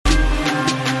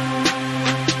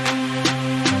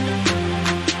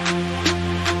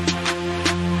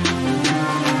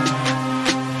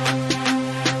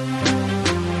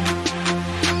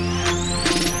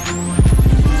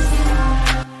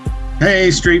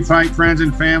Street Fight friends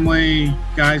and family,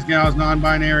 guys, gals,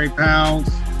 non-binary pals.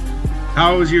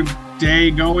 How is your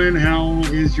day going? How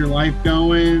is your life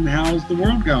going? How's the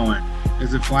world going?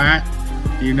 Is it flat?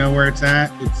 Do you know where it's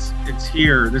at? It's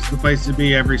here. This is the place to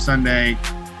be every Sunday.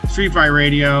 Street Fight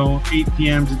Radio, 8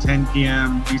 p.m. to 10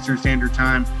 p.m. Eastern Standard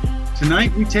Time.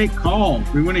 Tonight we take calls.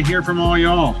 We want to hear from all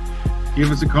y'all. Give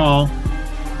us a call.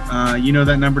 You know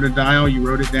that number to dial. You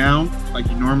wrote it down like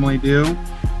you normally do.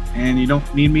 And you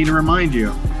don't need me to remind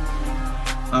you.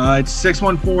 It's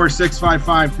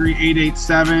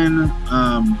 614-655-3887.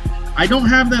 I don't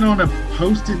have that on a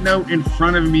Post-it note in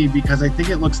front of me because I think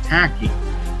it looks tacky.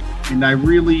 And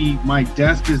my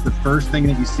desk is the first thing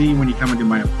that you see when you come into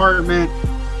my apartment.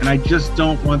 And I just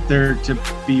don't want there to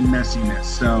be messiness.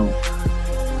 So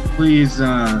please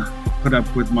put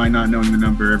up with my not knowing the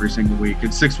number every single week.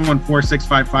 It's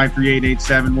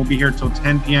 614-655-3887. We'll be here till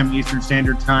 10 p.m. Eastern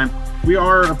Standard Time. We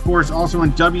are, of course, also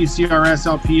on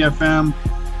WCRS-LP-FM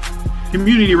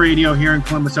community radio here in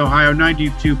Columbus, Ohio,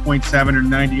 92.7 or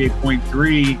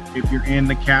 98.3 if you're in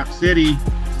the Cap City.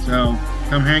 So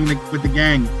come hang with the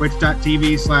gang.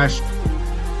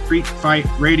 Twitch.tv/Street Fight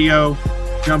Radio.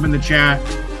 Jump in the chat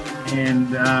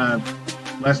and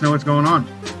let us know what's going on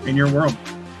in your world.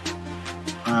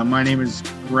 My name is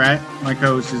Brett. My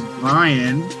co-host is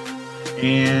Brian.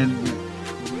 And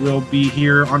we'll be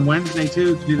here on Wednesday,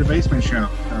 too, to do the Basement Show.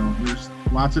 So there's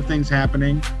lots of things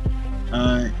happening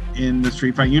in the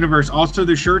Street Fight universe. Also,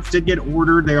 the shirts did get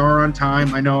ordered. They are on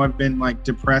time. I know I've been,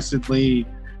 depressedly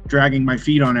dragging my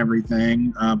feet on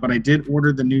everything. But I did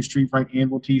order the new Street Fight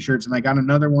Anvil t-shirts, and I got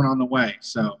another one on the way.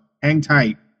 So hang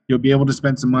tight. You'll be able to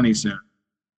spend some money soon.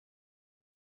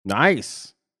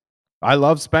 Nice. I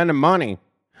love spending money.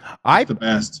 It's the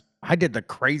best. I did the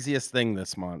craziest thing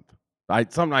this month.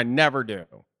 Something I never do.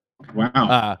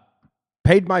 Wow.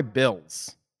 Paid my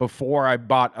bills before I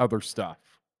bought other stuff.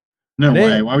 No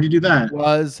way. Why would you do that? It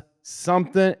was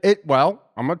something. Well,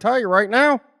 I'm going to tell you right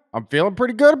now, I'm feeling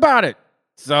pretty good about it.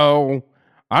 So,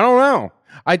 I don't know.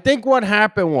 I think what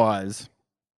happened was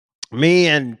me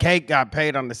and Kate got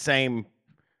paid on the same.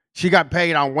 She got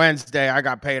paid on Wednesday. I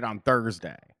got paid on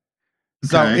Thursday.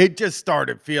 So it just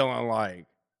started feeling like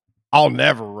I'll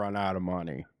never run out of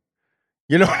money.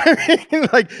 You know what I mean?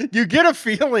 You get a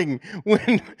feeling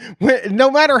when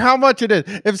no matter how much it is,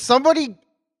 if somebody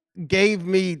gave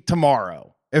me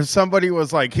tomorrow, if somebody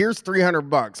was like, here's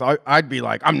 $300, I'd be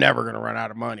like, I'm never going to run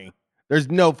out of money. There's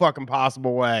no fucking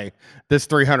possible way this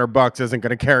 $300 isn't going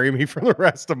to carry me for the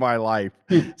rest of my life.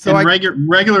 So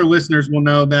regular listeners will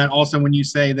know that also when you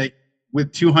say that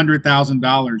with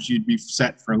 $200,000, you'd be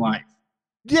set for life.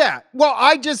 Yeah. Well,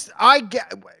 I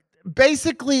get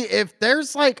basically if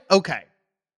there's okay.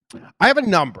 I have a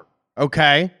number,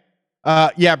 okay?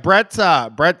 Yeah, Brett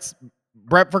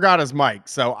forgot his mic,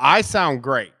 so I sound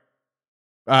great.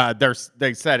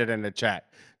 They said it in the chat.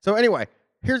 So anyway,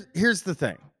 here's the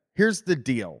thing. Here's the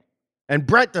deal. And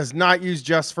Brett does not use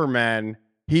Just for Men.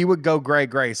 He would go gray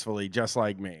gracefully, just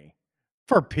like me.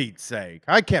 For Pete's sake.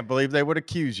 I can't believe they would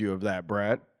accuse you of that,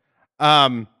 Brett.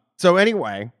 So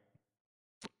anyway,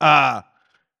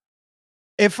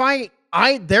 if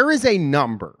there is a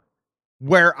number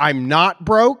where I'm not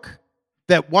broke,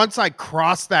 that once I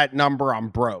cross that number, I'm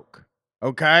broke.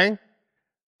 Okay?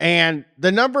 And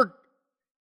the number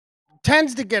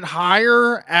tends to get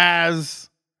higher as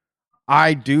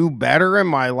I do better in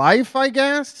my life, I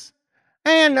guess.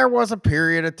 And there was a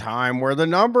period of time where the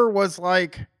number was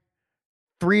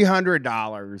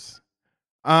 $300.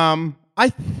 I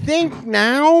think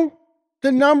now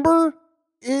the number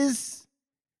is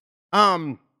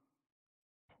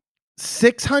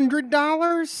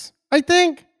 $600, I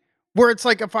think, where it's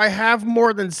if I have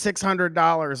more than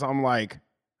 $600, I'm like,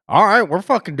 all right, we're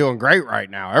fucking doing great right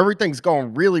now. Everything's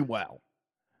going really well.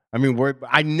 I mean,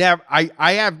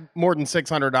 I have more than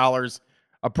 $600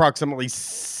 approximately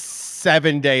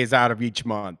 7 days out of each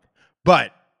month.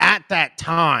 But at that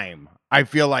time, I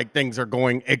feel like things are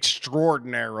going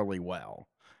extraordinarily well.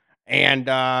 And,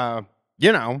 I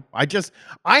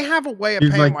have a way of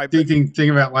paying my bills.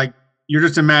 Think about you're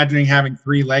just imagining having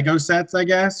 3 Lego sets, I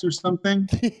guess, or something.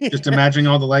 Just imagining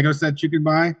all the Lego sets you could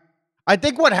buy. I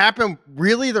think what happened,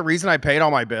 really the reason I paid all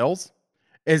my bills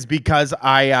is because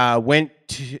I went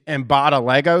and bought a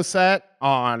Lego set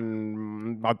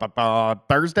on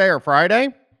Thursday or Friday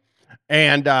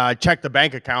and checked the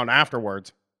bank account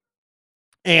afterwards.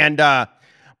 And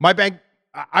my bank,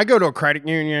 I go to a credit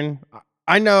union.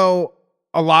 I know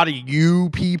a lot of you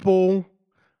people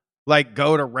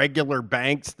go to regular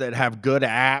banks that have good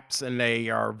apps and they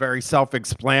are very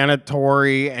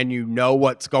self-explanatory and you know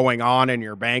what's going on in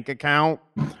your bank account.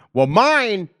 Well,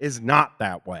 mine is not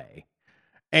that way.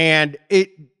 And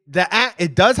it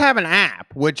does have an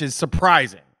app, which is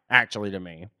surprising actually to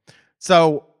me.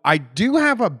 So I do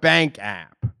have a bank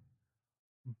app,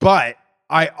 but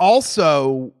I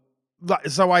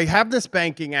have this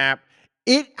banking app.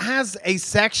 It has a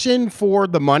section for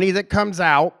the money that comes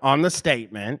out on the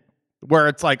statement where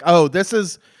it's like, oh, this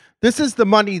is the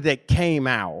money that came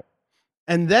out.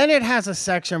 And then it has a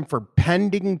section for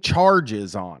pending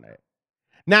charges on it.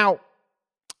 Now,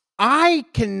 I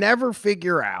can never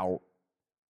figure out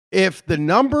if the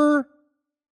number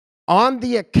on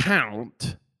the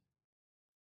account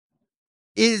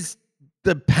is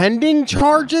the pending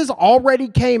charges already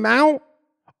came out,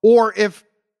 or if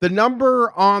the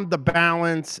number on the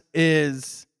balance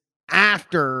is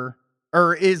after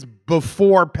or is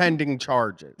before pending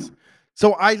charges.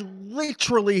 So I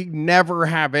literally never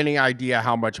have any idea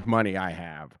how much money I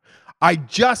have. I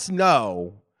just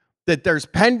know that there's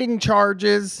pending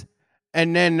charges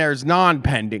and then there's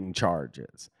non-pending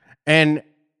charges. And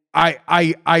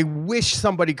I wish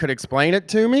somebody could explain it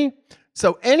to me.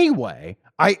 So anyway,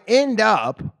 I end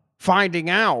up finding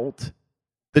out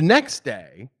the next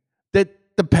day that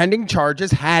the pending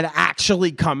charges had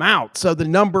actually come out. So the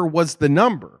number was the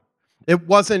number. It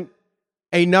wasn't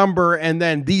a number and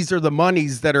then these are the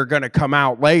monies that are going to come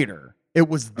out later. It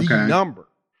was the number.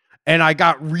 And I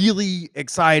got really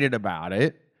excited about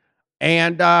it.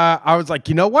 And I was like,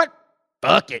 you know what?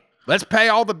 Fuck it. Let's pay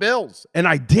all the bills. And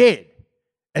I did.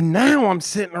 And now I'm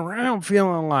sitting around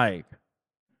feeling like,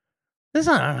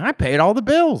 I paid all the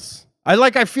bills.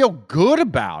 I feel good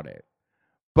about it.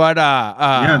 But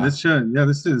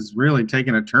this is really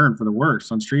taking a turn for the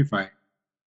worse on Street Fight.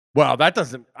 Well,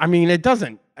 it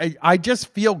doesn't. I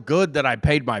just feel good that I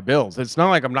paid my bills. It's not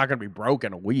like I'm not going to be broke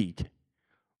in a week.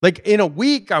 Like in a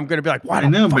week, I'm going to be like, why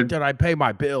the fuck did I pay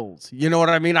my bills? You know what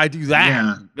I mean? I do that.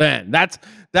 Yeah. Then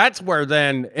that's where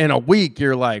then in a week,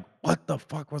 you're like, what the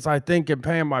fuck was I thinking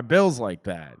paying my bills like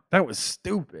that? That was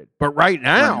stupid. But right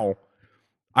now,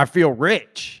 I feel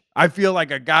rich. I feel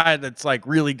like a guy that's like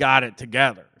really got it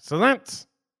together. So that's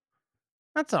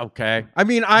okay. I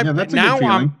mean, I'm good to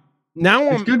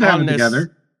have it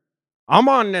together. I'm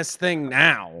on this thing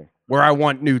now where I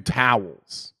want new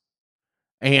towels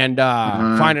and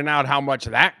finding out how much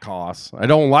that costs. I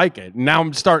don't like it. Now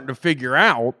I'm starting to figure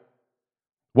out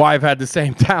why I've had the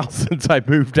same towel since I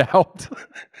moved out.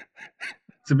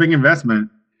 It's a big investment.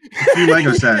 A few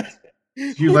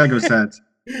Lego sets.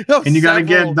 And you got to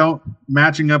get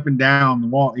matching up and down the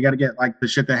wall. You got to get like the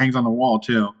shit that hangs on the wall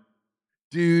too.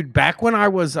 Dude, back when I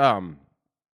was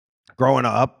growing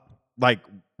up, like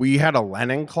we had a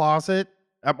linen closet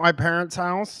at my parents'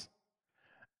 house,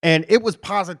 and it was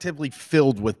positively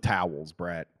filled with towels,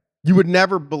 Brett. You would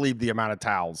never believe the amount of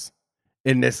towels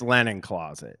in this linen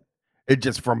closet. It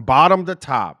just from bottom to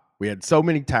top, we had so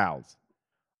many towels.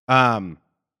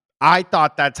 I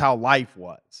thought that's how life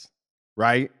was,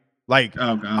 right? Like,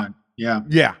 oh God,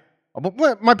 yeah.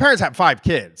 But my parents had 5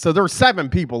 kids, so there were 7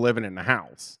 people living in the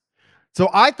house. So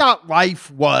I thought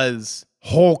life was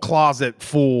whole closet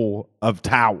full of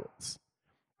towels.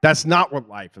 That's not what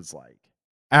life is like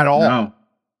at all.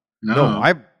 No.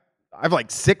 I've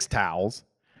like 6 towels,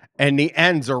 and the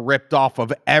ends are ripped off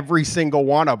of every single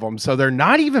one of them. So they're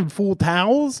not even full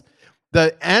towels.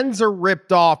 The ends are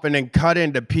ripped off and then cut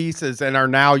into pieces and are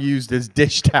now used as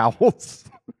dish towels.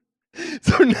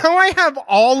 So now I have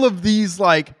all of these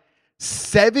like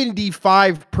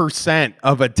 75%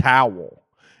 of a towel,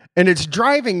 and it's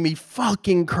driving me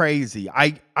fucking crazy.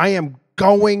 I am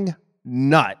going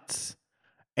nuts,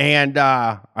 and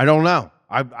I don't know.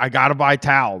 I gotta buy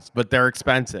towels, but they're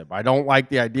expensive. I don't like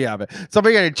the idea of it.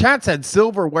 Somebody in the chat said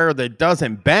silverware that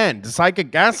doesn't bend.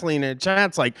 Psychic Gasoline in the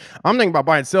chat's like, I'm thinking about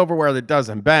buying silverware that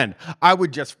doesn't bend. I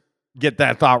would just get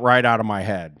that thought right out of my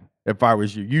head. If I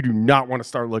was you, you do not want to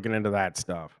start looking into that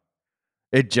stuff.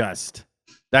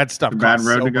 That stuff costs bad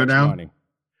road so to go down. Money.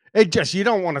 You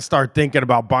don't want to start thinking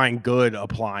about buying good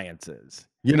appliances.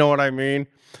 You know what I mean?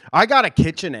 I got a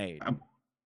KitchenAid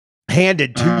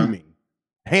handed to me.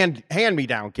 Hand me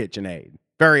down KitchenAid.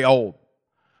 Very old.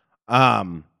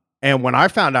 And when I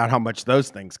found out how much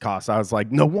those things cost, I was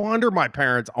like, no wonder my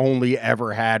parents only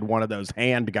ever had one of those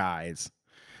hand guys.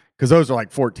 Because those are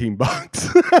like $14.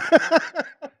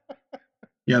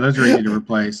 Yeah, those are easy to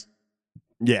replace.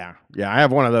 Yeah, I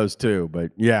have one of those too.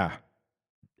 But yeah,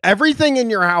 everything in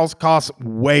your house costs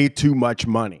way too much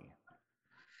money.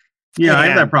 Yeah, I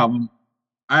have that problem.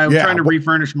 I'm trying to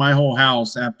refurnish my whole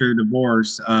house after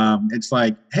divorce. It's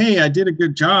like, hey, I did a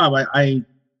good job. I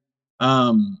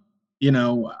didn't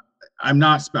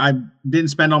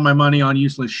spend all my money on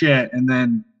useless shit, and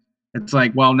then It's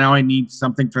like, well, now I need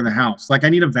something for the house. Like I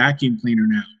need a vacuum cleaner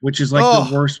now, which is like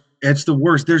the worst. It's the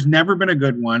worst. There's never been a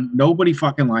good one. Nobody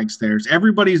fucking likes theirs.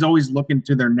 Everybody's always looking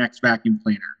to their next vacuum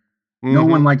cleaner. No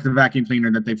one likes the vacuum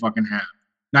cleaner that they fucking have.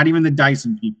 Not even the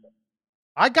Dyson people.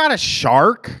 I got a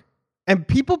Shark, and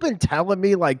people been telling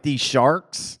me like these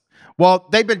Sharks. Well,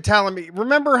 they've been telling me.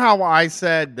 Remember how I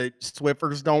said that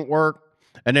Swiffers don't work,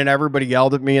 and then everybody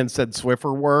yelled at me and said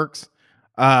Swiffer works.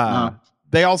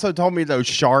 They also told me those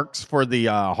Sharks for the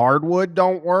hardwood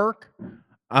don't work.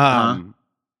 I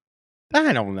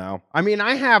don't know. I mean,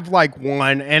 I have like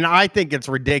one, and I think it's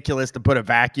ridiculous to put a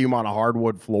vacuum on a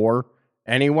hardwood floor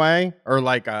anyway, or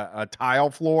like a tile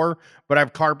floor, but I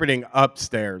have carpeting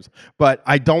upstairs. But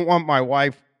I don't want my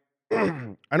wife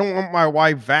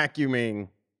vacuuming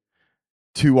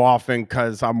too often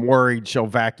because I'm worried she'll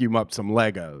vacuum up some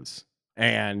Legos.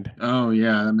 And oh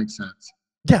yeah, that makes sense.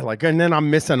 Yeah, like, and then I'm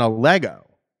missing a Lego.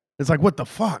 It's like, what the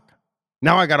fuck?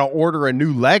 Now I got to order a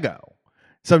new Lego.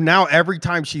 So now every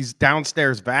time she's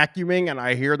downstairs vacuuming and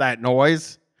I hear that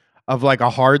noise of like a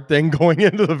hard thing going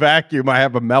into the vacuum, I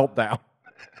have a meltdown.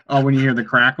 Oh, when you hear the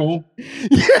crackle?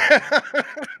 Yeah.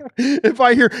 If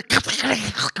I hear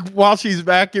while she's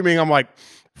vacuuming, I'm like,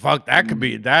 fuck, that could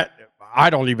be that. I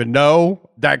don't even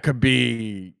know. That could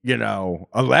be,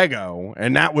 a Lego.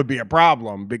 And that would be a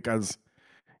problem because,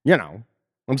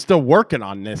 I'm still working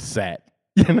on this set.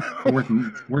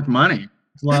 Worth money.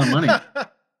 It's a lot of money.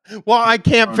 Well, I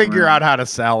can't figure out how to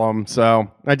sell them,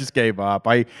 so I just gave up.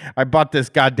 I bought this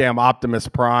goddamn Optimus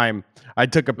Prime. I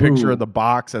took a picture of the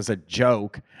box as a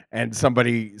joke, and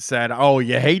somebody said, "Oh,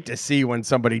 you hate to see when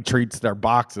somebody treats their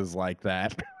boxes like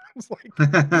that." I was like,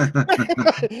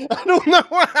 I don't know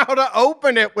how to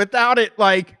open it without it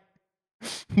like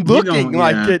looking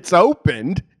like it's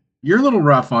opened. You're a little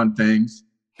rough on things.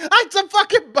 It's a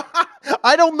fucking box.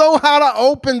 I don't know how to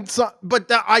open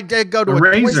but I did go to a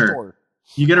toy store.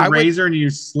 You get a razor and you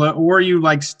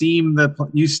steam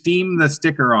the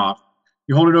sticker off.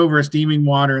 You hold it over a steaming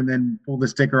water and then pull the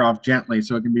sticker off gently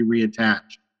so it can be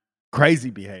reattached. Crazy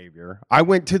behavior. I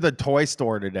went to the toy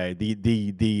store today.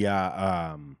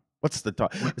 What's the toy?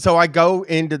 So I go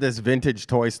into this vintage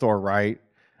toy store, right?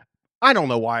 I don't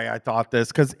know why I thought this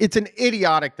because it's an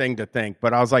idiotic thing to think,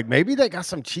 but I was like, maybe they got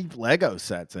some cheap Lego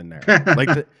sets in there.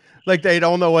 like they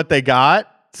don't know what they got.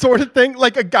 Sort of thing,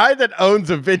 like a guy that owns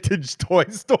a vintage toy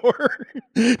store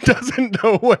doesn't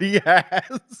know what he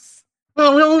has.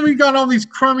 Well, we got all these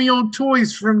crummy old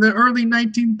toys from the early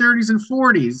 1930s and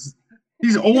 40s.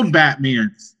 These old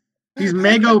Batmans, these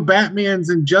Mego Batmans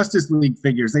and Justice League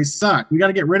figures, they suck. We got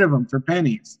to get rid of them for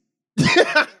pennies.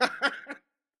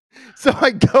 So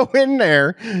I go in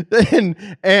there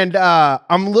and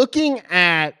I'm looking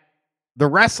at the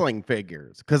wrestling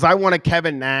figures because I want a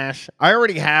Kevin Nash. I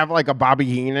already have like a Bobby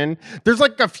Heenan. There's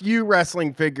like a few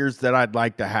wrestling figures that I'd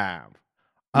like to have.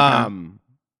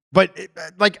 But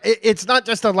it's not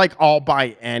just a like all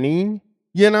buy any,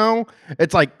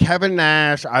 it's like Kevin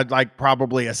Nash. I'd like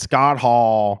probably a Scott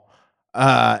Hall,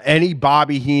 any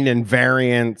Bobby Heenan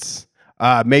variants,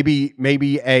 maybe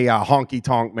a Honky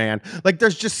Tonk Man. Like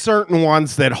there's just certain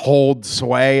ones that hold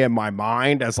sway in my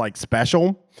mind as like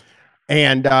special.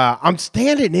 And I'm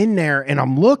standing in there and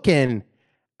I'm looking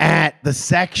at the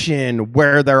section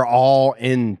where they're all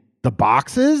in the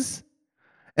boxes.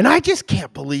 And I just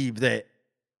can't believe that.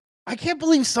 I can't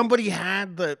believe somebody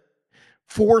had the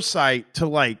foresight to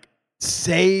like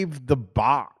save the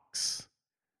box.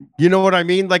 You know what I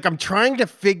mean? Like I'm trying to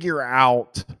figure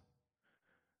out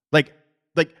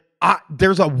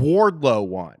there's a Wardlow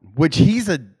one, which he's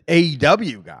an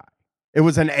AEW guy. It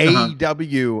was an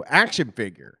AEW action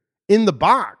figure in the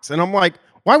box. And I'm like,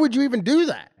 why would you even do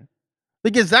that?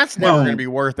 Because that's never going to be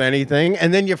worth anything.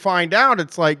 And then you find out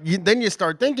it's like, then you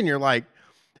start thinking, you're like,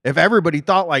 if everybody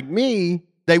thought like me,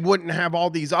 they wouldn't have all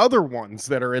these other ones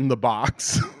that are in the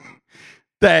box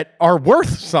that are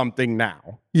worth something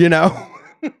now,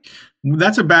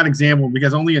 That's a bad example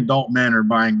because only adult men are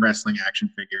buying wrestling action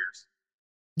figures.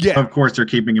 Yeah. Of course they're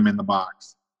keeping them in the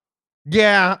box.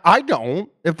 Yeah, I don't.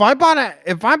 If I bought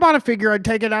a figure, I'd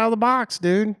take it out of the box,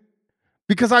 dude.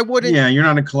 Because I wouldn't. Yeah, you're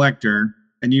not a collector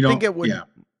and you don't think it would. Yeah.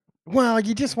 Well,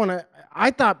 you just want to.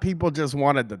 I thought people just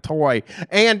wanted the toy.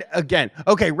 And again,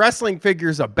 okay, wrestling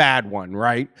figure's a bad one,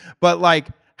 right? But like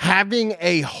having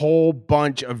a whole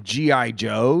bunch of G.I.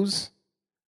 Joes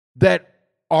that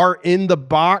are in the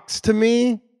box to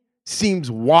me seems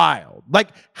wild. Like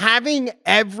having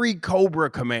every Cobra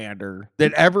Commander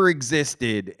that ever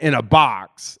existed in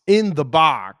the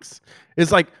box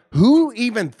is like, who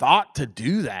even thought to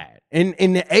do that?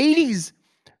 In the 80s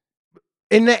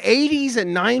and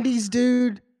 90s,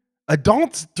 dude,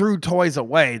 adults threw toys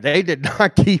away. They did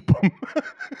not keep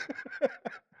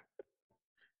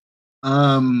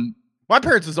them. My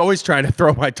parents was always trying to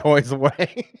throw my toys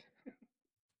away.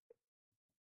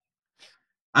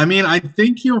 I mean, I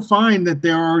think you'll find that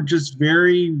there are just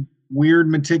very weird,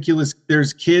 meticulous.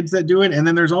 There's kids that do it, and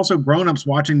then there's also grown-ups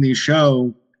watching the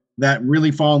show that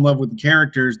really fall in love with the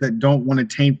characters that don't want to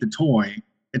taint the toy.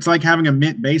 It's like having a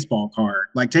mint baseball card,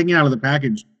 like taking it out of the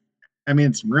package. I mean,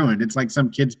 it's ruined. It's like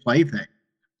some kid's plaything.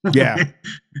 Yeah.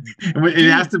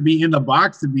 It has to be in the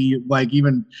box to be like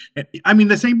even. I mean,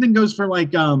 the same thing goes for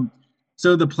like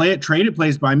so the Play It Trade It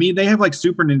place by me, they have like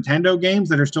Super Nintendo games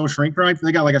that are still shrink wrapped.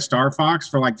 They got like a Star Fox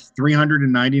for like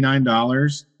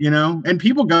 $399, you know, and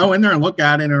people go in there and look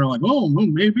at it and are like, oh,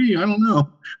 maybe, I don't know.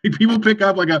 People pick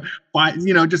up like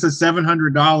just a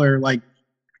 $700 like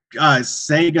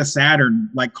Sega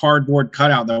Saturn like cardboard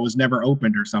cutout that was never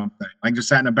opened or something, like just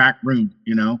sat in a back room,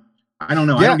 you know. I don't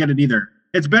know. Yeah. I don't get it either.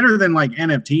 It's better than like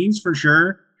NFTs for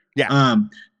sure. Yeah.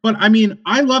 But I mean,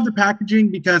 I love the packaging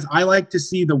because I like to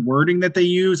see the wording that they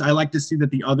use. I like to see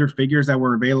that the other figures that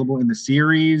were available in the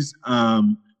series. I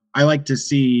like to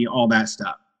see all that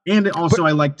stuff. And also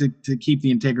I like to keep the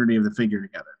integrity of the figure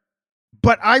together.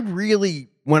 But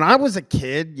when I was a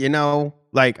kid, you know,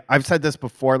 like I've said this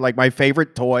before, like my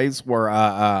favorite toys were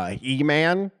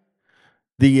He-Man,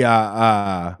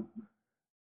 the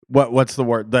what's the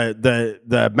word?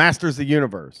 The Masters of the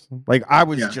Universe. Like I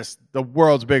was just the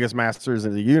world's biggest Masters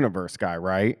of the Universe guy,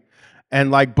 right? And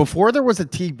like before there was a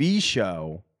TV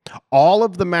show, all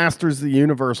of the Masters of the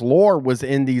Universe lore was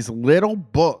in these little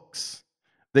books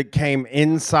that came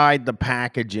inside the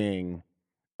packaging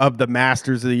of the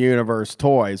Masters of the Universe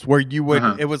toys, where you would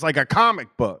it was like a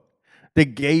comic book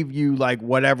that gave you like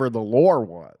whatever the lore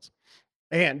was.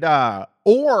 And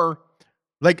or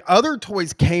like other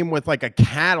toys came with like a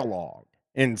catalog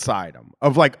inside them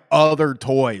of like other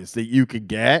toys that you could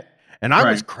get. And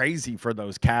I was crazy for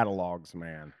those catalogs,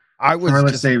 man.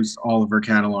 Carla saves all of her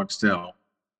catalogs still.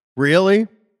 Really?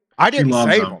 I didn't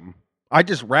save them. I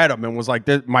just read them and was like,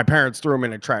 my parents threw them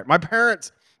in a trash. My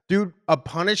parents, dude, a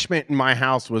punishment in my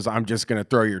house was I'm just going to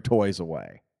throw your toys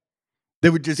away. They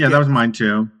would just that was mine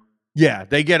too. Yeah,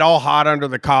 they get all hot under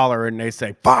the collar and they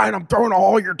say, fine, I'm throwing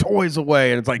all your toys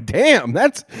away. And it's like, damn,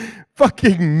 that's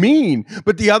fucking mean.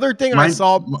 But the other thing I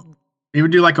saw... He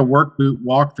would do like a work boot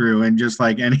walkthrough and just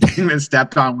like anything that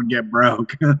stepped on would get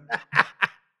broke.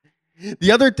 The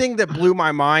other thing that blew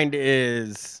my mind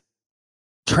is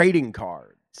trading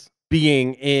cards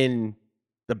being in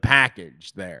the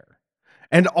package there.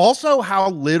 And also how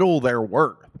little they're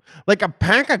worth. Like a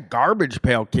pack of Garbage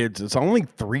Pail Kids is only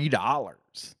 $3.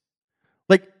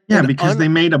 Like, yeah, because they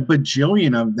made a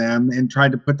bajillion of them and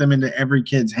tried to put them into every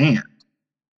kid's hand.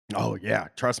 Oh, yeah.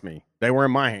 Trust me. They were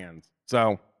in my hands.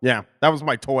 So, yeah, that was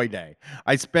my toy day.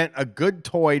 I spent a good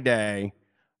toy day.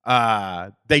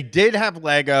 They did have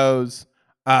Legos.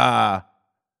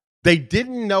 They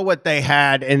didn't know what they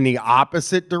had in the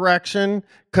opposite direction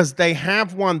because they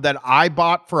have one that I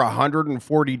bought for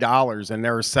 $140 and they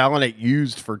were selling it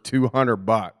used for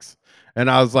 $200. And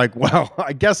I was like, well,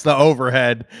 I guess the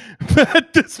overhead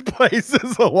at this place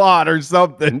is a lot or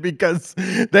something because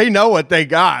they know what they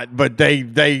got, but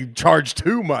they charge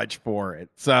too much for it.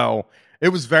 So it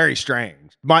was very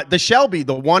strange. The Shelby,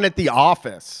 the one at the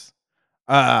office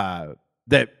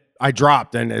that I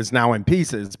dropped and is now in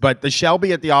pieces, but the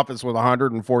Shelby at the office was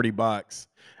 $140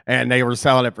 and they were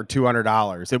selling it for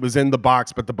 $200. It was in the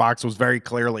box, but the box was very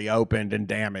clearly opened and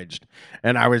damaged.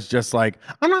 And I was just like,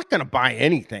 I'm not going to buy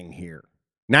anything here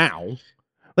now.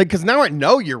 Like, because now I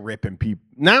know you're ripping people.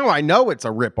 Now I know it's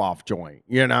a rip-off joint,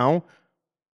 you know?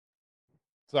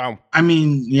 So, I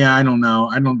mean, yeah, I don't know.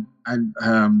 I don't,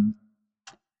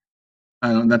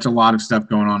 that's a lot of stuff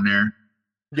going on there.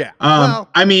 Yeah.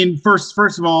 I mean, first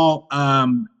of all,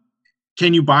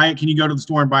 can you buy it? Can you go to the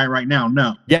store and buy it right now?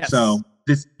 No. Yes. So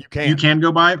you can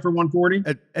go buy it for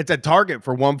 $140. It's at Target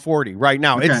for $140 right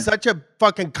now. Okay. It's such a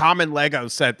fucking common Lego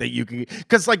set that you can,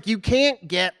 because like you can't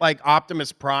get like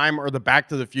Optimus Prime or the Back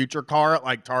to the Future car at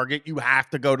like Target. You have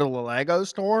to go to the Lego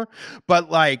store,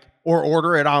 but like, or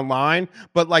order it online.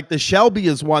 But like the Shelby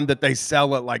is one that they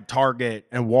sell at like Target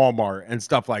and Walmart and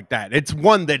stuff like that. It's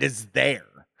one that is there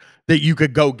that you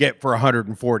could go get for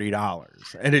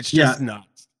 $140. And it's just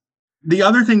nuts. The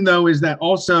other thing though, is that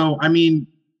also, I mean,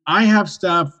 I have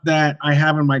stuff that I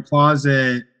have in my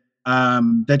closet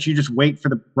that you just wait for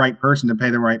the right person to pay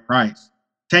the right price.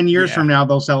 10 years from now,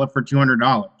 they'll sell it for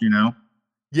 $200, you know?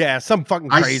 Yeah, some fucking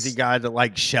crazy guy that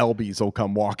like Shelby's will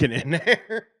come walking in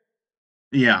there.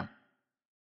 Yeah.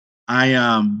 I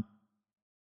don't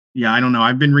know.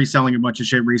 I've been reselling a bunch of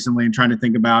shit recently and trying to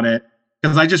think about it.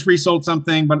 because I just resold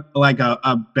something, but like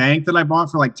a bank that I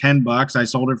bought for like $10, I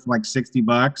sold it for like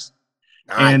 $60.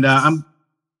 And Nice.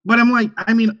 I'm like,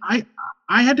 I mean, I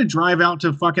had to drive out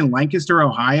to fucking Lancaster,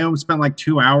 Ohio, spent like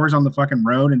 2 hours on the fucking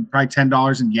road and probably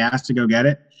 $10 in gas to go get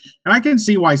it. And I can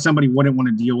see why somebody wouldn't want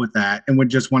to deal with that and would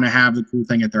just want to have the cool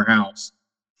thing at their house.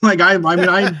 Like I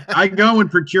go and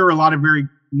procure a lot of very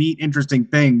neat, interesting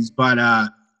things, but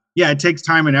yeah, it takes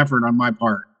time and effort on my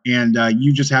part, and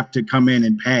you just have to come in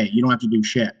and pay. You don't have to do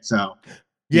shit. So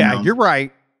Yeah, you're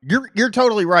right. You're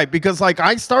totally right, because like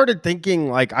I started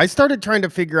thinking, like I started trying to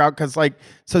figure out, because like,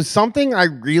 so something I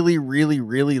really really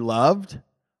really loved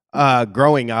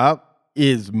growing up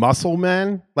is Muscle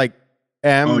Men, like Oh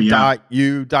M yeah, dot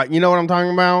U dot, you know what I'm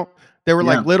talking about? They were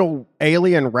yeah. like little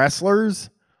alien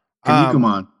wrestlers. um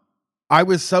Kanikuman. I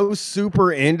was so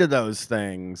super into those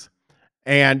things,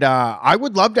 and I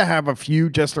would love to have a few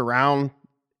just around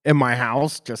in my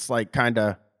house, just like kind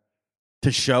of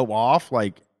to show off,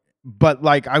 like, but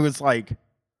like I was like,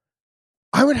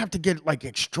 I would have to get like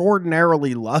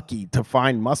extraordinarily lucky to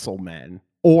find Muscle Men,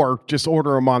 or just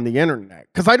order them on the internet,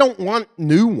 because I don't want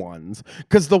new ones,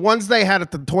 because the ones they had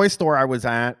at the toy store I was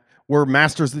at were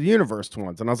Masters of the Universe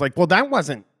ones, and I was like, well, that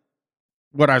wasn't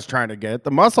what I was trying to get.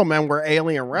 The Muscle Men were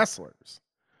alien wrestlers.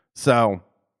 So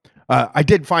I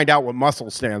did find out what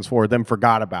muscle stands for, then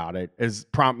forgot about it as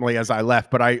promptly as I left.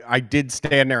 But I did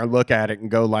stand there and look at it and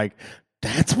go like,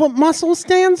 that's what muscle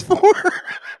stands for?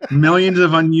 Millions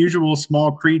of unusual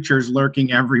small creatures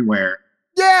lurking everywhere.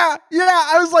 Yeah.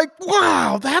 I was like,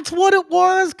 wow, that's what it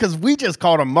was? Because we just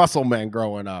called them muscle men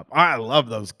growing up. I love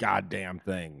those goddamn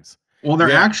things. Well, they're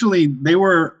Yeah. actually they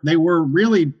were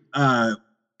really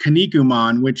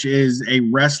Kanikuman, which is a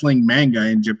wrestling manga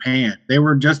in Japan. They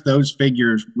were just those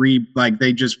figures like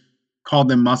they just called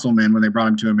them Muscle Men when they brought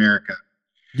them to America.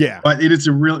 Yeah. But it is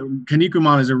a real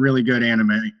Kanikuman is a really good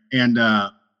anime and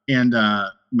manga.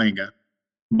 Manga.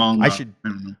 I don't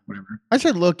know, whatever. I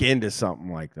should look into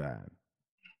something like that.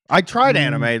 I tried Mm.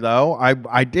 anime though.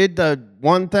 I did the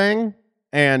one thing,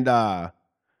 and I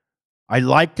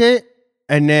liked it,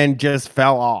 and then just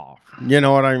fell off. You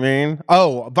know what I mean?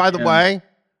 Oh, by the Yeah. way,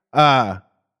 I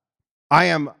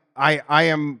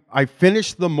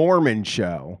finished the Mormon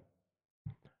show,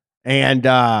 and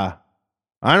I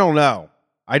don't know.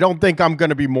 I don't think I'm going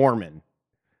to be Mormon.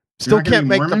 Still not gonna can't be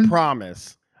make the Mormon?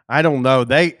 promise. I don't know.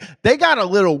 They got a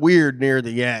little weird near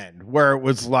the end, where it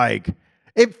was like,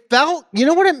 it felt, you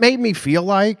know what it made me feel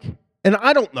like? And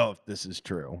I don't know if this is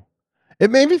true. It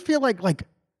made me feel like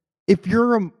if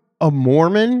you're a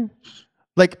Mormon,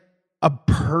 like a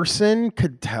person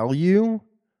could tell you,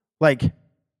 like,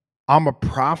 I'm a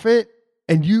prophet,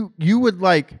 and you would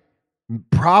like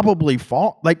probably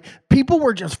fall, like people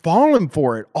were just falling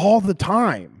for it all the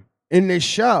time in this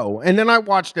show. And then I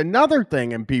watched another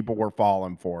thing and people were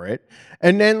falling for it.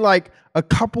 And then like a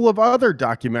couple of other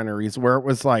documentaries where it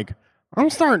was like, I'm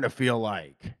starting to feel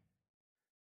like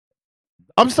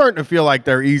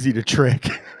they're easy to trick.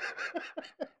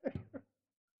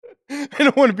 I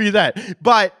don't want to be that,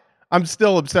 but I'm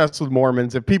still obsessed with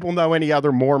Mormons. If people know any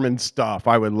other Mormon stuff,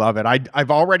 I would love it.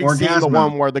 I've already seen the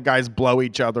one where the guys blow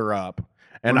each other up,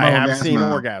 and I have seen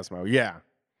Orgasmo. Yeah.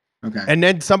 Okay. And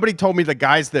then somebody told me the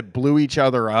guys that blew each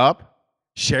other up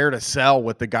shared a cell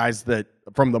with the guys that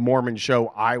from the Mormon show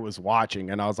I was watching,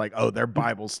 and I was like, oh, their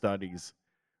Bible studies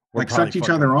were like probably sucked each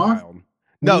fucking other off? wild.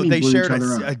 No, they shared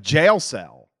a jail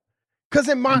cell. Because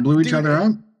in my They blew each other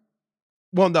up?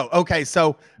 Well, no. Okay,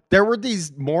 so there were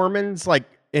these Mormons like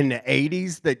in the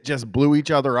 80s that just blew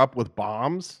each other up with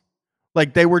bombs.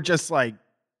 Like they were just like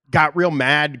got real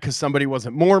mad because somebody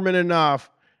wasn't Mormon enough.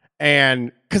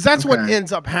 And because that's what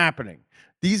ends up happening.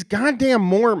 These goddamn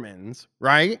Mormons,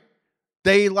 right?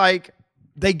 They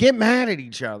get mad at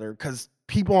each other because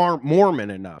people aren't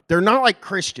Mormon enough. They're not like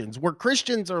Christians, where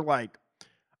Christians are like,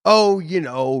 oh, you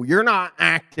know, you're not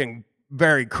acting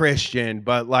very Christian,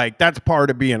 but like that's part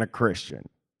of being a Christian.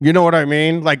 You know what I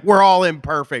mean? Like we're all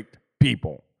imperfect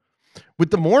people. With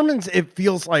the Mormons, it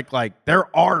feels like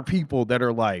there are people that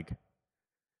are like,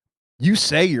 you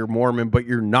say you're Mormon, but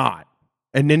you're not.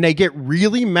 And then they get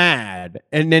really mad,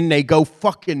 and then they go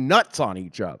fucking nuts on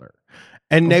each other.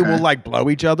 And they will like blow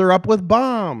each other up with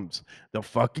bombs. They'll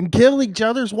fucking kill each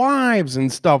other's wives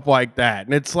and stuff like that.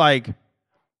 And it's like,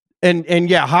 and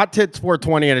yeah, Hot Tits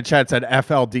 420 in the chat said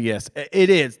FLDS. It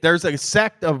is. There's a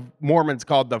sect of Mormons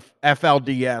called the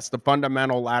FLDS, the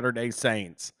Fundamental Latter-day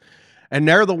Saints. And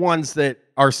they're the ones that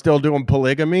are still doing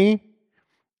polygamy.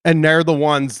 And they're the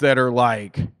ones that are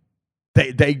like,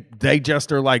 they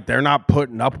just are like, they're not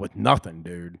putting up with nothing,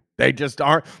 dude. They just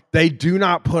aren't. They do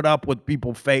not put up with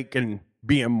people fake and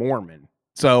being Mormon.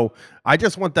 So I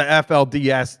just want the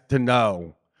FLDS to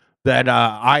know that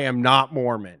I am not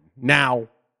Mormon. Now,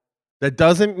 that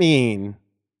doesn't mean,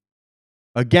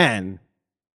 again,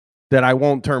 that I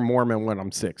won't turn Mormon when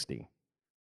I'm 60.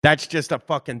 That's just a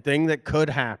fucking thing that could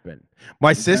happen.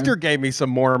 My sister gave me some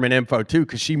Mormon info too,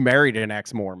 because she married an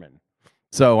ex-Mormon.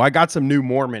 So I got some new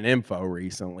Mormon info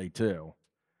recently too.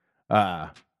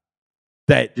 That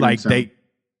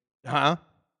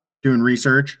doing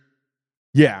research.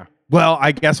 Yeah. Well,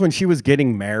 I guess when she was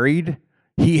getting married,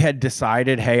 he had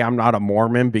decided, hey, I'm not a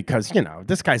Mormon because, you know,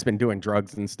 this guy's been doing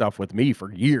drugs and stuff with me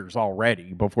for years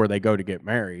already before they go to get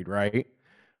married, right?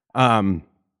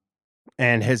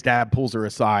 And his dad pulls her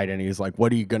aside and he's like,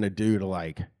 what are you going to do to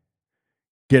like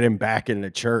get him back in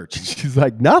the church? And she's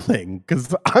like, nothing,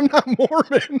 because I'm not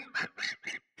Mormon.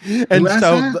 And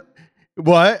so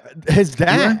what? His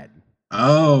dad.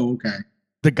 Oh, okay.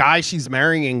 The guy she's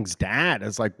marrying's dad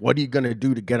is like, what are you going to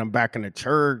do to get him back in the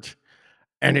church?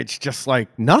 And it's just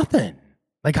like, nothing.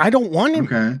 Like, I don't want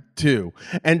him to.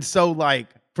 And so like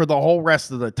for the whole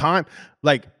rest of the time,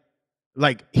 like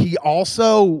he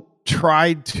also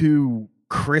tried to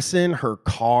christen her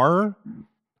car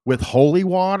with holy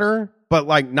water, but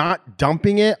like not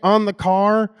dumping it on the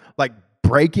car, like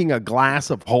breaking a glass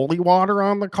of holy water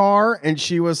on the car. And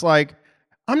she was like,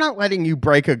 I'm not letting you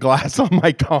break a glass on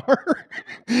my car.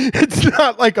 It's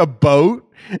not like a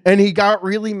boat. And he got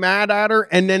really mad at her.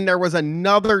 And then there was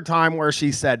another time where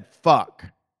she said, fuck.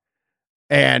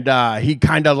 And he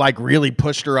kind of like really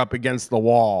pushed her up against the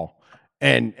wall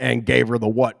and gave her the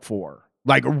what for.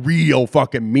 Like real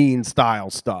fucking mean style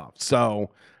stuff.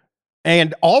 So,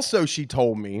 and also she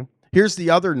told me, here's the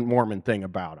other Mormon thing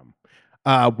about him.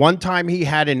 One time he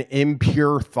had an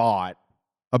impure thought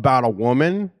about a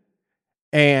woman,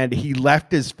 and he left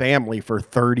his family for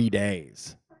 30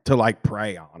 days to like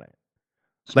pray on it.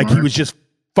 Smart. Like he was just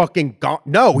fucking gone.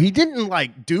 No, he didn't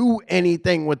like do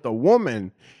anything with the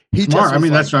woman. He Smart. just I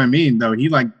mean, like, that's what I mean though. He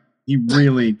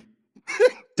really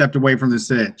stepped away from the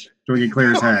sitch so he could clear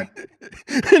his head.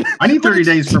 I need 30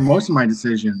 days for most of my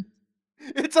decisions.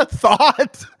 It's a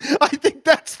thought. I think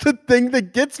that's the thing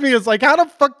that gets me is like, how the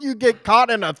fuck do you get caught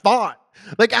in a thought?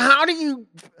 Like, how do you,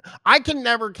 I can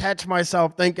never catch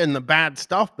myself thinking the bad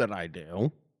stuff that I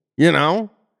do, you know?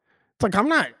 It's like,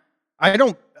 I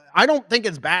don't think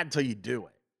it's bad till you do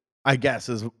it, I guess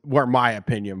is where my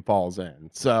opinion falls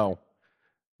in. So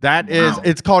that is,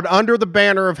 it's called Under the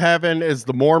Banner of Heaven is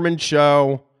the Mormon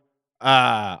show.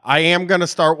 I am going to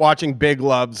start watching Big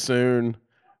Love soon.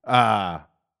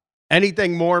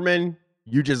 Anything Mormon,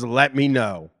 you just let me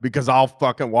know because I'll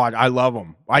fucking watch. I love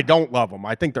them. I don't love them.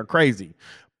 I think they're crazy.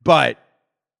 But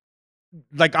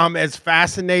like I'm as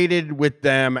fascinated with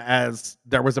them as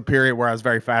there was a period where I was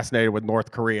very fascinated with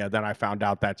North Korea. Then I found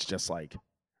out that's just like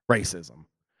racism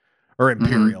or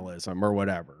imperialism or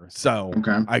whatever. So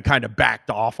I kind of backed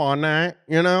off on that,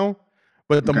 you know?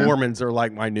 But the Mormons are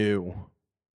like my new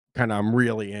kind of, I'm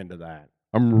really into that.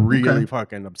 I'm really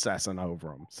fucking obsessing over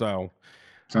them. So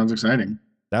sounds exciting.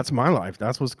 That's my life.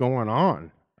 That's what's going on.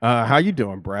 How you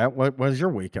doing, Brett? What was your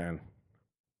weekend?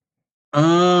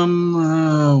 I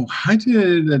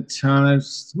did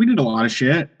we did a lot of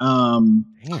shit. I'm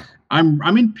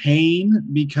in pain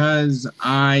because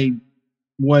I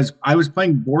was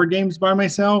playing board games by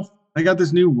myself. I got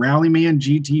this new Rallyman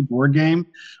GT board game.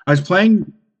 I was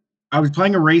playing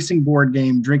a racing board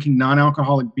game, drinking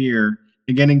non-alcoholic beer,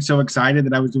 and getting so excited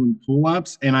that I was doing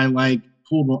pull-ups, and I like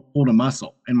pulled a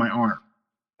muscle in my arm.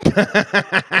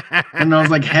 And I was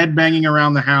like head banging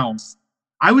around the house.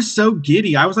 I was so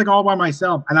giddy. I was like all by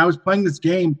myself, and I was playing this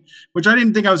game, which I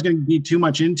didn't think I was going to be too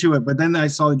much into it. But then I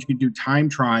saw that you could do time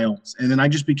trials, and then I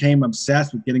just became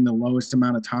obsessed with getting the lowest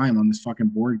amount of time on this fucking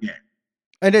board game.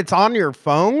 And it's on your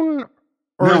phone,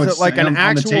 or no, is it like an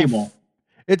actual table?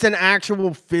 It's an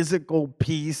actual physical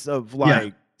piece of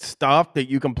like stuff that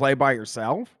you can play by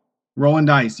yourself. Rolling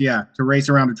dice, to race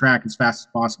around a track as fast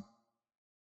as possible.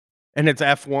 And it's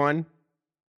F1?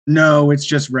 No, it's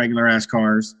just regular ass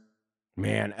cars.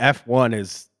 Man, F1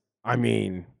 is, I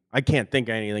mean, I can't think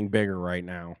of anything bigger right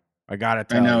now. I gotta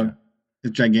tell you. I know.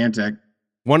 It's gigantic.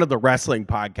 One of the wrestling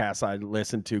podcasts I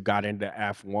listened to got into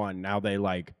F1. Now they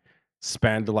like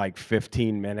spend like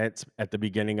 15 minutes at the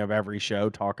beginning of every show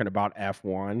talking about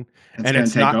F1. And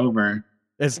it's take over.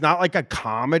 It's not like a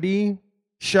comedy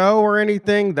show or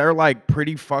anything. They're like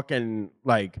pretty fucking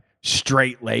like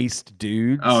straight-laced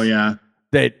dudes. Oh yeah.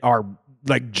 That are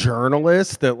like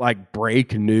journalists that like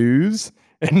break news.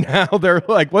 And now they're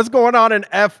like, what's going on in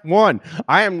F1?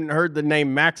 I haven't heard the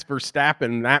name Max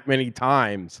Verstappen that many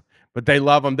times, but they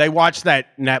love him. They watch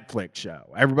that Netflix show.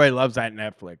 Everybody loves that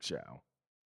Netflix show.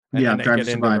 And Yeah, then they Drive get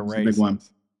to into the Survive is the big one.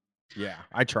 races. Yeah,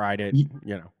 I tried it.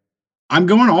 I'm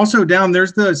going also down.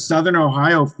 There's the Southern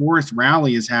Ohio Forest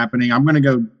Rally is happening. I'm going to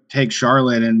go take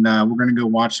Charlotte, and we're going to go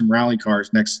watch some rally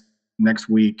cars next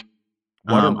week.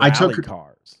 What are rally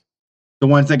cars? The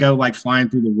ones that go like flying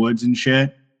through the woods and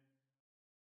shit.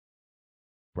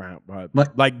 Like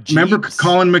remember Jeeps?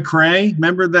 Colin McRae?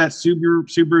 Remember that Subaru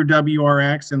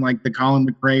WRX and like the Colin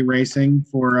McRae racing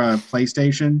for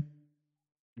PlayStation?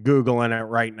 Googling it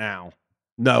right now.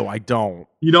 No, I don't.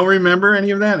 You don't remember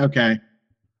any of that? Okay.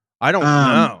 I don't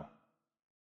know.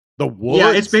 The woods.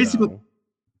 Yeah, it's basically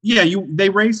though. They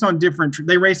race on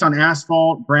they race on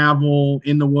asphalt, gravel,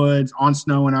 in the woods, on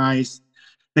snow and ice.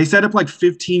 They set up like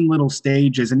 15 little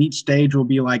stages, and each stage will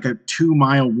be like a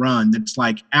 2-mile run that's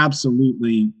like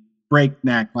absolutely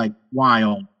breakneck, like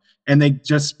wild. And they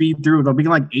just speed through. They'll be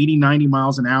like 80, 90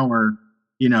 miles an hour,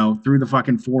 through the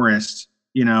fucking forest,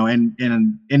 and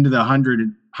into the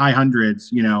high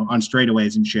hundreds, on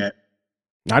straightaways and shit.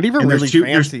 Not even really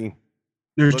fancy.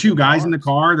 There's 2 guys in the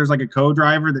car. There's like a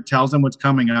co-driver that tells them what's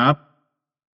coming up.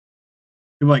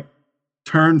 They're like,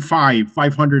 turn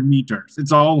 500 meters.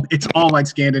 It's all like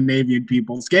Scandinavian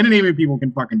people. Scandinavian people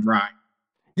can fucking drive.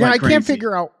 Yeah, I can't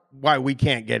figure out why we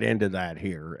can't get into that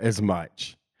here as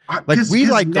much. We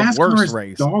like NASCAR the worst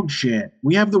race. Dog shit.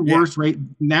 We have the worst race.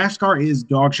 NASCAR is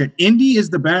dog shit. Indy is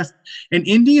the best, and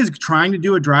Indy is trying to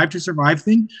do a Drive to Survive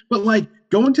thing. But like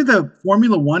going to the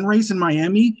Formula One race in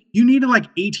Miami, you needed like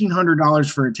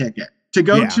 $1,800 for a ticket. To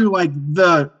go to like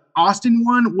the Austin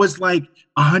one was like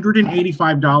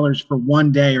 $185 for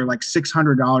one day, or like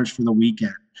 $600 for the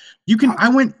weekend. You can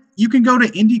go to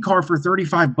IndyCar for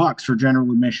 $35 for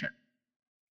general admission.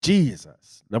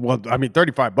 Jesus. Well, I mean,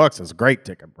 $35 is a great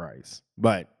ticket price,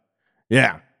 but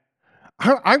yeah.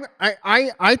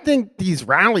 I think these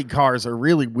rally cars are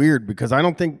really weird because I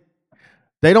don't think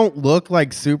they don't look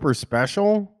like super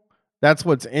special. That's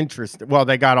what's interesting. Well,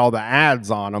 they got all the ads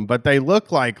on them, but they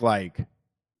look like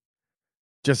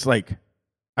just like,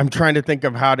 I'm trying to think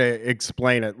of how to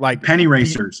explain it. Like penny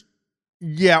racers.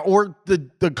 Yeah, or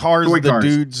the cars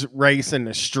dudes race in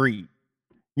the street.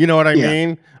 You know what I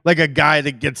mean? Like a guy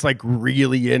that gets like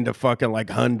really into fucking like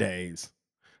Hyundais.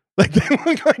 Like they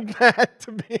look like that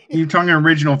to me. You're talking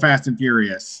original Fast and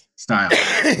Furious style.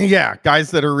 Yeah,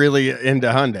 guys that are really into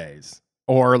Hyundais.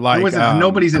 Or like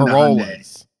nobody's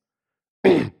Corollas.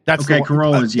 Into Hyundai. That's okay,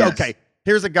 Corollas, yes. Okay,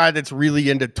 here's a guy that's really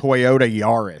into Toyota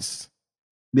Yaris.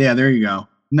 Yeah, there you go.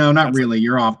 No, not really.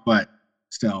 You're off, but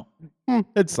still.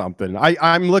 It's something.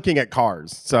 I'm looking at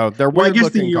cars. So they're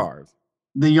weird-looking cars.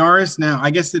 The Yaris now, I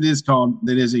guess it is a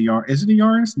Yaris. Is it a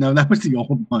Yaris? No, that was the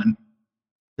old one.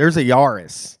 There's a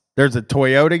Yaris. There's a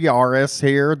Toyota Yaris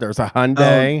here. There's a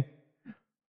Hyundai.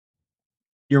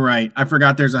 You're right. I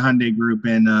forgot there's a Hyundai group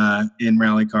in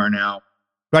rally car now.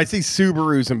 But I see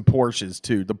Subarus and Porsches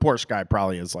too. The Porsche guy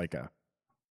probably is like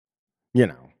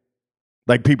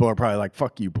like people are probably like,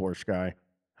 fuck you, Porsche guy.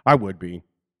 I would be,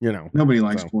 Nobody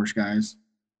likes Porsche guys.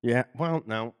 Yeah, well,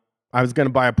 no. I was going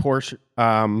to buy a Porsche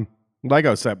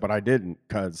Lego set, but I didn't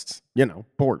because,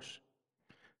 Porsche.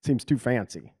 Seems too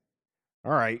fancy.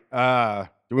 All right.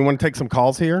 Do we want to take some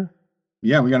calls here?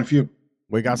 Yeah, we got a few.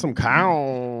 We got some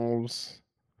calls.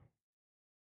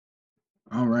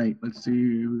 All right. Let's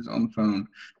see who's on the phone.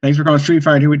 Thanks for calling Street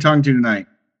Fight. Who are we talking to tonight?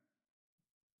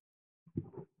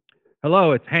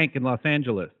 Hello, it's Hank in Los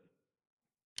Angeles.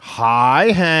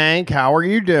 Hi, Hank. How are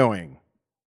you doing?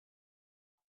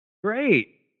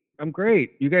 Great. I'm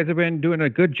great. You guys have been doing a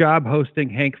good job hosting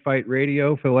Hank Fight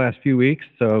Radio for the last few weeks,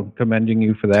 so commending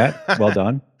you for that. Well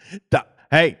done.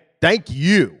 Hey, thank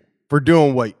you for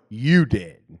doing what you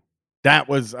did. That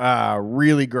was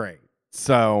really great.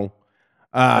 So,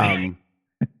 how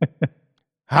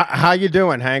you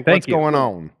doing, Hank? What's going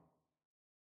on?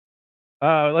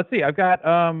 Let's see. I've got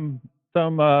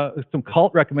some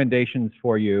cult recommendations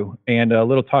for you, and a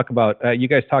little talk about. You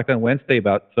guys talked on Wednesday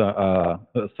about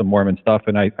some Mormon stuff,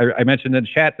 and I mentioned in the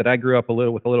chat that I grew up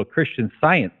with a little Christian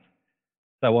Science.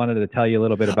 So I wanted to tell you a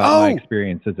little bit about my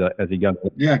experience as a young.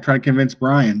 Yeah, try to convince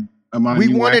Brian. We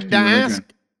wanted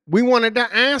to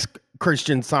ask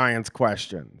Christian Science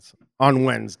questions on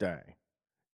Wednesday.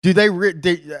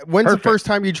 When's the first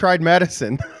time you tried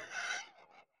medicine?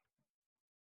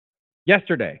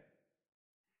 Yesterday.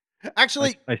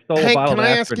 Actually, I stole a bottle can of I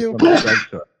ask you?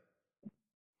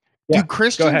 Do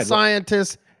Christian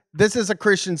Scientists? This is a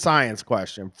Christian Science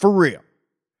question for real.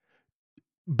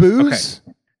 Booze?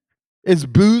 Okay. Is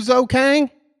booze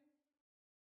okay?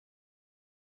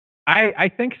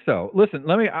 I think so. Listen,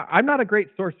 I'm not a great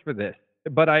source for this,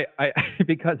 but I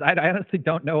because I honestly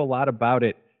don't know a lot about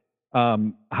it.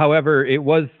 However, it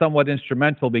was somewhat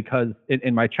instrumental because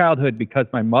in my childhood, because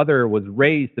my mother was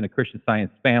raised in a Christian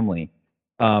Science family.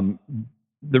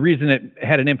 The reason it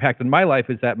had an impact on my life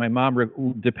is that my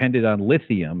mom depended on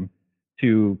lithium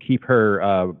to keep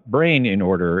her brain in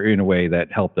order in a way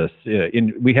that helped us.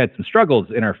 We had some struggles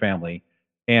in our family,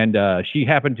 and she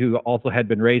happened to also had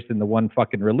been raised in the one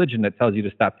fucking religion that tells you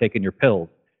to stop taking your pills.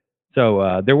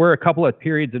 So there were a couple of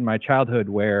periods in my childhood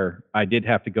where I did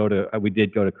have to go to, we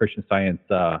did go to Christian Science,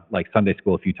 like Sunday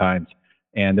school a few times.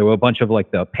 And there were a bunch of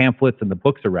like the pamphlets and the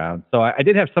books around. So I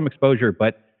did have some exposure,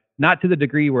 but not to the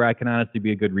degree where I can honestly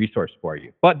be a good resource for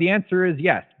you. But the answer is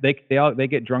yes, they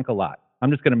get drunk a lot. I'm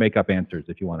just going to make up answers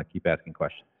if you want to keep asking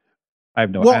questions. I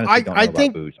have no, Well, I honestly don't know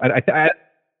about booze.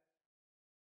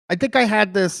 I think I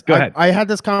had this. Go ahead. I had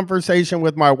this conversation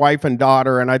with my wife and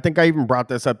daughter, and I think I even brought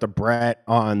this up to Brett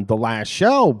on the last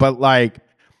show. But like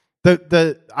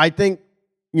I think,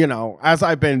 you know, as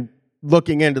I've been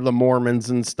looking into the Mormons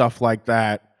and stuff like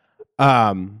that,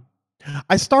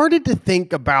 I started to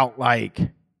think about like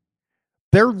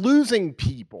they're losing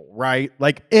people, right?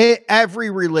 Like every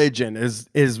religion is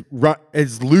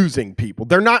losing people.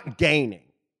 They're not gaining.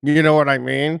 You know what I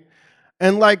mean?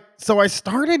 And like, so I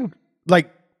started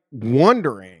like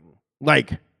wondering,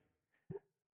 like,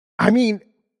 I mean,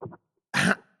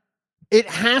 it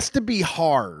has to be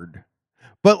hard,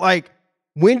 but like,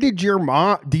 when did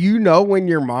do you know when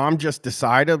your mom just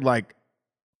decided like,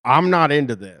 I'm not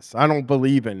into this, I don't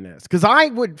believe in this? Because I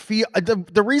would feel,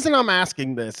 the reason I'm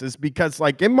asking this is because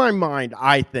like in my mind,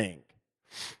 I think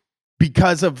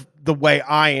because of the way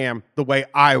I am, the way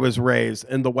I was raised,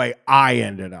 and the way I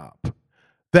ended up,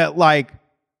 that like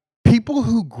people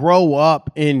who grow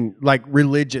up in like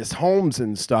religious homes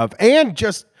and stuff, and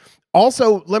just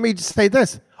also, let me just say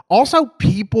this, also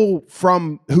people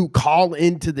who call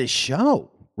into this show,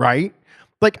 right?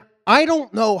 Like, I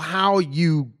don't know how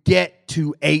you get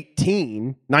to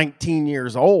 18, 19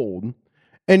 years old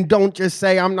and don't just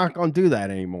say, I'm not going to do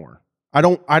that anymore.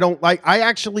 I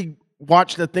actually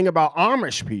watched a thing about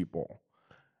Amish people,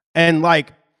 and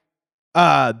like,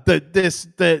 the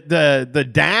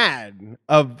dad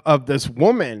of this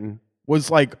woman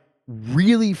was like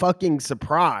really fucking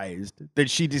surprised that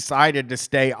she decided to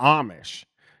stay Amish,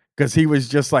 because he was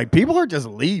just like, people are just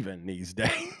leaving these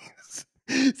days.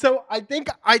 So I think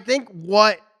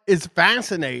what is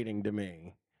fascinating to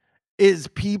me is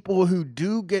people who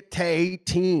do get to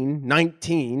 18,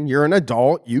 19, you're an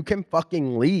adult, you can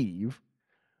fucking leave.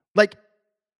 Like,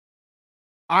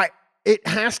 it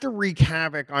has to wreak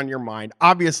havoc on your mind.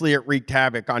 Obviously, it wreaked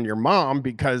havoc on your mom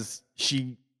because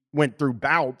she went through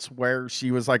bouts where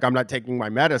she was like, I'm not taking my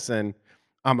medicine.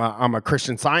 I'm a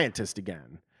Christian Scientist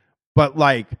again. But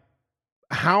like,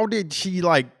 how did she,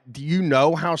 like, do you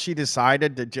know how she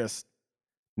decided to just,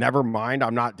 never mind,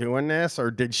 I'm not doing this?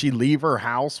 Or did she leave her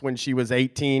house when she was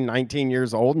 18, 19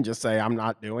 years old and just say, I'm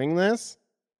not doing this?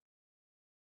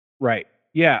 Right.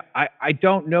 Yeah, I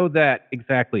don't know that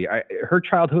exactly. Her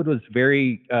childhood was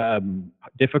very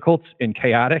difficult and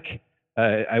chaotic.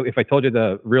 If I told you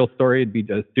the real story, it'd be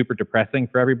super depressing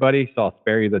for everybody, so I'll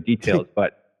spare you the details.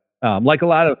 But like a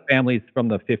lot of families from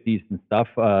the 50s and stuff,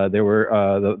 there were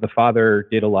the father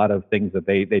did a lot of things that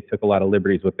they took a lot of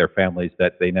liberties with their families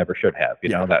that they never should have. You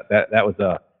know, that was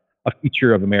a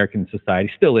feature of American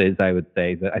society, still is, I would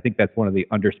say. That I think that's one of the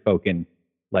underspoken,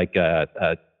 like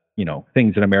you know,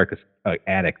 things in America's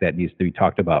attic that needs to be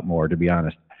talked about more, to be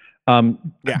honest.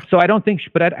 So I don't think,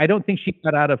 I don't think she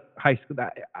got out of high school.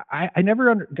 I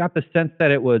never got the sense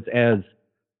that it was as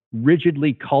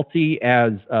rigidly culty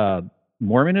as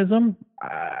Mormonism.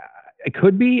 It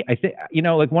could be. I think, you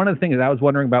know, like one of the things that I was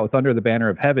wondering about with Under the Banner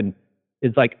of Heaven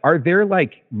is like, are there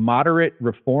like moderate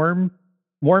reform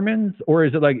Mormons, or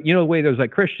is it like, you know, the way there's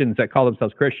like Christians that call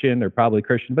themselves Christian, they're probably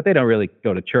Christian, but they don't really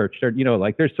go to church. They're, you know,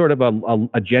 like there's sort of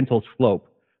a gentle slope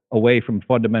away from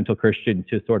fundamental Christian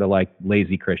to sort of like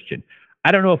lazy Christian.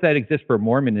 I don't know if that exists for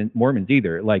Mormons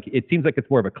either. Like, it seems like it's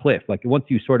more of a cliff. Like once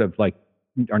you sort of like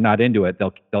are not into it,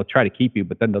 they'll try to keep you,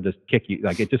 but then they'll just kick you.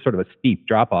 Like it's just sort of a steep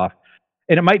drop off.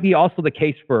 And it might be also the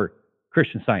case for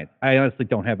Christian Science. I honestly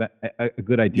don't have a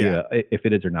good idea if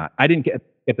it is or not. I didn't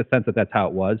get the sense that that's how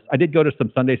it was. I did go to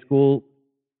some Sunday school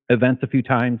events a few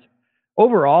times.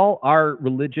 Overall, our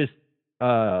religious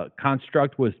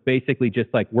construct was basically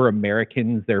just like, we're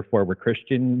Americans, therefore we're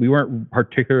Christian. We weren't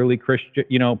particularly Christian,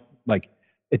 you know, like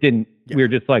it didn't, we were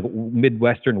just like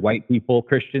Midwestern white people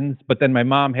Christians. But then my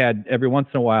mom had, every once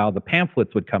in a while, the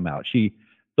pamphlets would come out.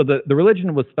 So the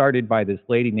religion was started by this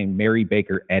lady named Mary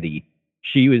Baker Eddy.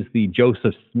 She was the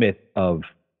Joseph Smith of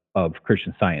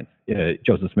Christian Science.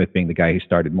 Joseph Smith being the guy who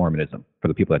started Mormonism, for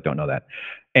the people that don't know that.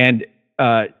 And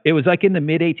it was like in the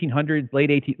mid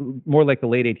 1800s, more like the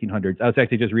late 1800s. I was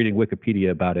actually just reading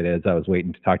Wikipedia about it as I was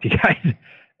waiting to talk to you guys.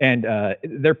 And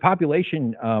their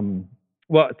population,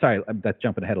 well, sorry, that's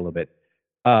jumping ahead a little bit.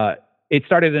 It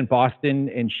started in Boston,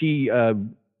 and she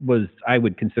I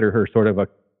would consider her sort of a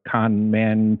con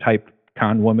man type,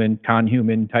 con woman, con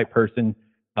human type person.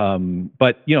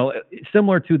 But,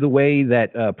 similar to the way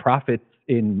that prophets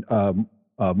in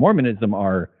Mormonism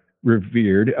are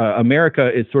revered,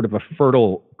 America is sort of a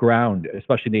fertile ground,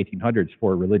 especially in the 1800s,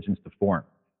 for religions to form.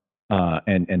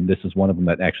 And this is one of them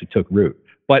that actually took root.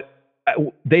 But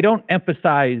they don't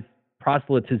emphasize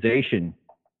proselytization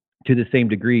to the same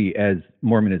degree as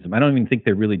Mormonism. I don't even think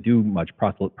they really do much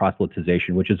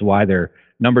proselytization, which is why their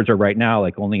numbers are right now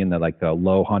like only in the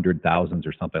low 100,000s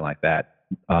or something like that.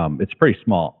 It's pretty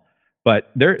small.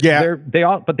 But they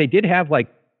did have like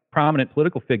prominent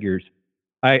political figures.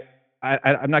 I'm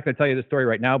not going to tell you the story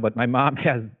right now, but my mom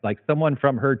has like someone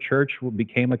from her church who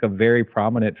became like a very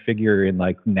prominent figure in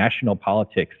like national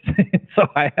politics. So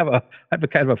I have a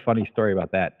kind of a funny story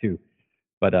about that too.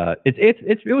 But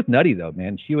it was nutty though,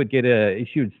 man. She would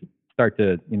start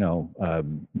to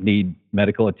need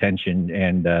medical attention,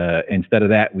 and instead of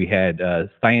that, we had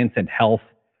Science and Health,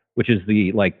 which is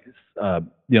the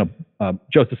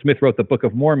Joseph Smith wrote the Book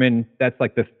of Mormon. That's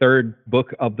like the third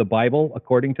book of the Bible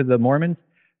according to the Mormons.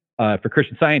 For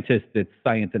Christian Scientists, it's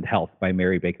Science and Health by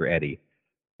Mary Baker Eddy.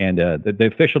 And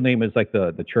the official name is like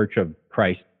the Church of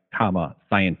Christ,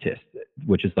 Scientist,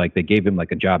 which is like they gave him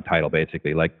like a job title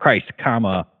basically, like Christ,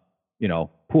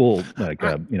 pool,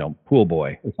 pool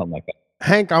boy or something like that.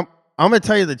 Hank, I'm gonna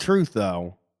tell you the truth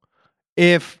though.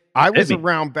 If I was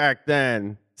around back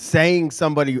then saying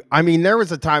somebody, I mean, there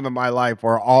was a time in my life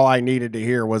where all I needed to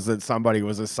hear was that somebody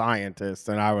was a scientist,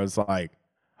 and I was like,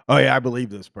 oh yeah, I believe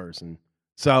this person.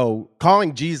 So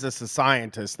calling Jesus a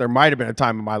scientist, there might have been a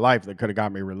time in my life that could have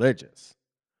got me religious,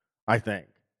 I think.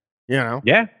 Yeah.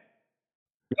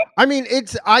 I mean,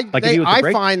 I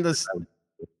find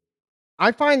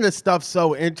this stuff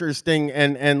so interesting,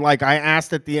 and like I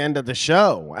asked at the end of the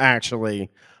show, actually,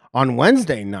 on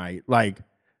Wednesday night, like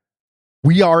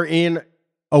we are in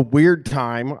a weird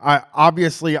time. I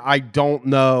don't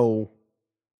know.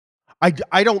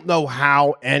 I don't know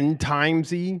how end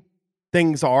timesy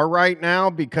things are right now,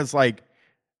 because like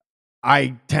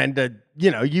I tend to,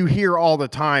 you hear all the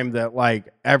time that like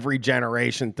every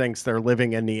generation thinks they're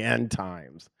living in the end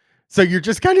times. So you're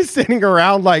just kind of sitting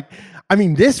around like, I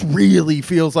mean, this really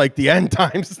feels like the end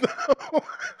times though.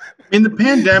 The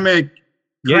pandemic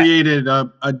created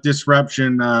a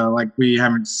disruption like we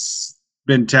haven't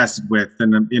been tested with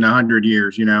in 100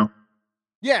 years,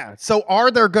 Yeah. So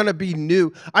are there going to be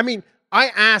new? I mean, I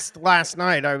asked last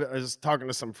night. I was talking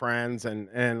to some friends, and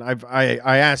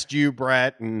I asked you,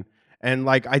 Brett, and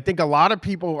like I think a lot of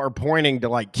people are pointing to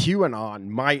like QAnon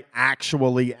might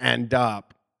actually end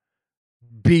up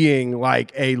being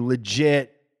like a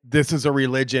legit, this is a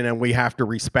religion and we have to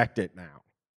respect it now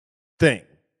thing.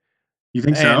 You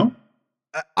think so?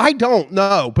 I don't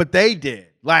know, but they did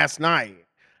last night,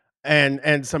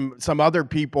 and some other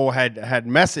people had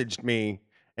messaged me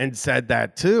and said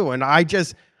that too, and I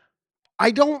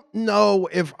don't know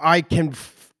if I can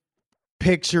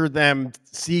picture them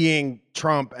seeing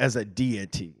Trump as a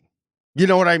deity. You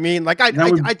know what I mean? Like I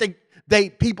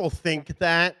think people think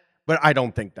that, but I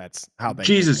don't think that's how they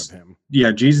think of him.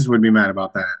 Yeah, Jesus would be mad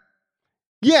about that.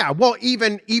 Yeah, well,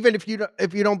 even if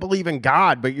you don't believe in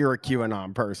God, but you're a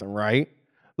QAnon person, right?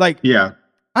 Like, yeah,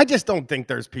 I just don't think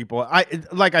there's people.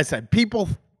 Like I said, people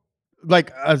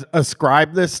like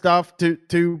ascribe this stuff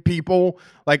to people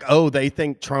like, oh, they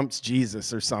think Trump's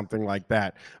Jesus or something like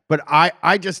that. But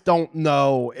I just don't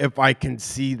know if I can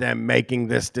see them making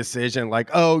this decision like,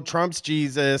 oh, Trump's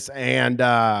Jesus, and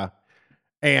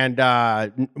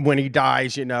when he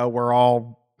dies,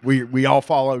 we all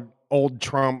follow old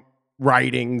Trump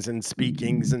writings and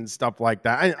speakings and stuff like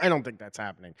that. I don't think that's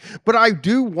happening. But I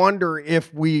do wonder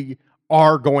if we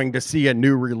are going to see a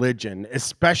new religion,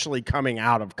 especially coming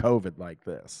out of COVID like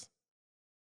this.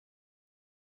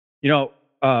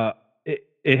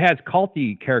 It has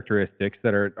culty characteristics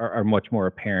that are much more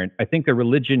apparent. I think the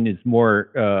religion is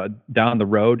more down the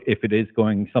road if it is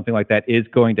going, something like that is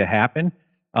going to happen.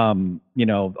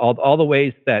 All the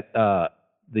ways that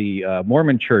the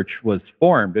Mormon Church was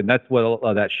formed, and that's what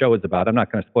that show is about. I'm not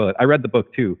going to spoil it. I read the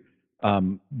book too,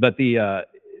 but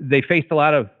they faced a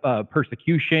lot of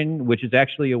persecution, which is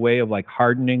actually a way of like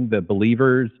hardening the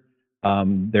believers.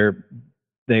 They're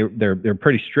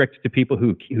pretty strict to people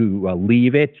who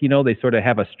leave it. They sort of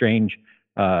have a strange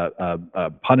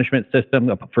punishment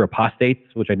system for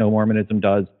apostates, which I know Mormonism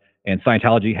does, and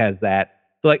Scientology has that.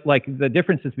 So like the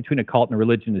differences between a cult and a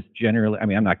religion is generally, I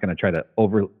mean, I'm not going to try to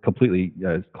completely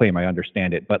claim I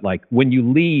understand it, but like when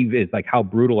you leave is like how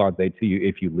brutal are they to you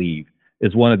if you leave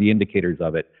is one of the indicators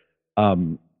of it.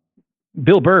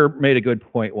 Bill Burr made a good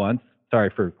point once. Sorry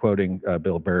for quoting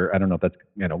Bill Burr. I don't know if that's,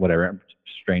 whatever. I'm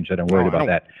strange that I'm worried about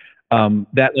that.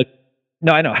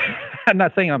 No, I know. I'm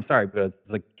not saying I'm sorry, but it's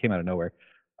like came out of nowhere.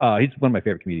 He's one of my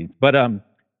favorite comedians. But I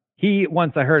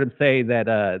heard him say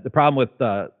that the problem with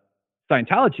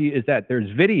Scientology is that there's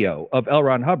video of L.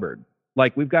 Ron Hubbard.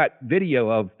 Like we've got video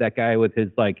of that guy with his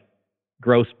like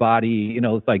gross body,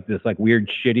 it's like this like weird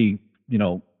shitty,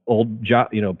 old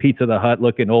Pizza the Hut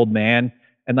looking old man.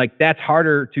 And like that's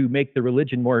harder to make the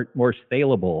religion more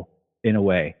saleable in a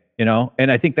way,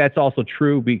 And I think that's also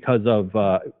true because of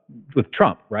with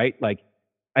Trump, right? Like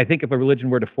I think if a religion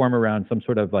were to form around some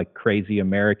sort of like crazy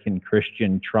American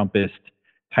Christian Trumpist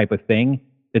type of thing,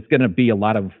 it's going to be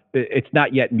it's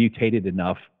not yet mutated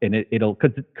enough, and it'll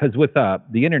because with the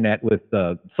internet, with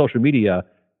social media,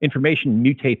 information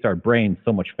mutates our brains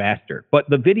so much faster. But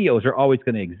the videos are always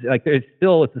going to exist. Like it's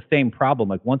the same problem.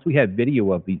 Like once we have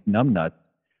video of these numbnuts,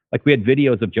 like we had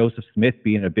videos of Joseph Smith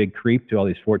being a big creep to all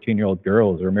these 14-year-old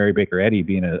girls, or Mary Baker Eddy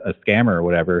being a scammer or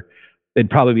whatever, it'd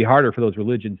probably be harder for those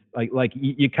religions. Like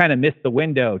you kind of miss the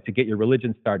window to get your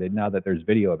religion started now that there's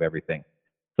video of everything.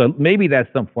 So maybe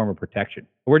that's some form of protection.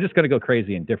 We're just going to go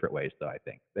crazy in different ways, though. I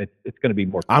think it's going to be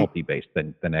more culty based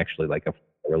than actually like a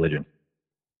religion.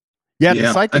 Yeah,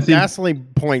 the psychic gasoline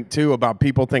point too about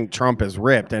people think Trump is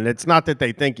ripped, and it's not that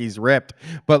they think he's ripped,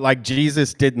 but like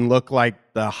Jesus didn't look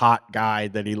like the hot guy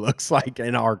that he looks like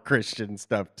in our Christian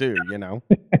stuff too,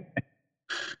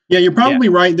 Yeah, you're probably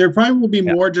right. There probably will be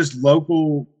more just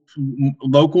local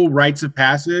rites of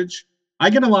passage. I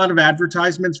get a lot of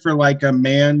advertisements for like a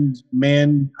men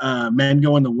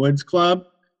go in the woods club,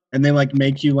 and they like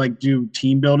make you like do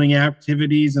team building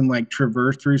activities and like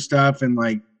traverse through stuff and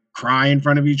like cry in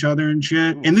front of each other and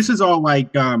shit. And this is all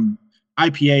like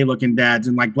IPA looking dads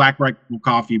and like Black Rifle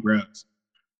Coffee bros.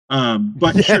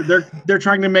 But sure, they're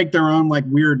trying to make their own like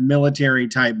weird military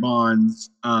type bonds,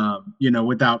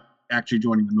 without actually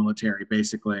joining the military,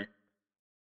 basically.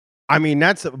 I mean,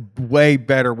 that's a way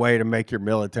better way to make your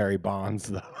military bonds,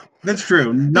 though. That's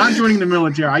true. Not joining the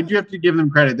military. I do have to give them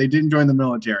credit. They didn't join the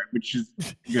military, which is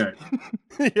good.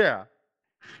 Yeah.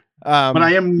 But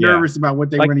I am nervous about what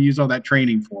they were going to use all that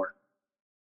training for.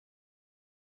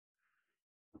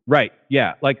 Right.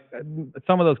 Yeah. Like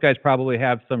some of those guys probably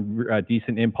have some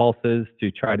decent impulses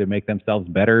to try to make themselves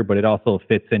better, but it also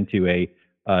fits into a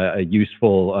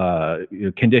useful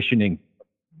conditioning,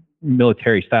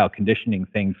 military style conditioning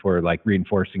thing for like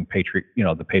reinforcing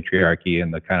the patriarchy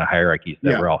and the kind of hierarchies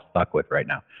that we're all stuck with right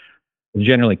now. It's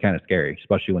generally kind of scary,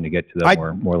 especially when you get to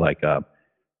the more like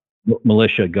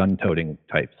militia gun-toting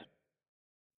types.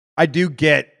 I do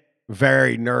get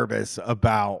very nervous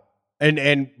about,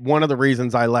 and one of the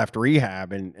reasons I left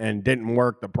rehab and didn't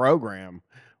work the program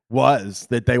was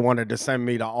that they wanted to send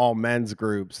me to all men's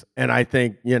groups. And I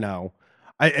think,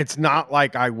 it's not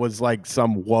like I was like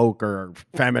some woke or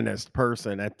feminist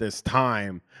person at this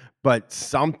time, but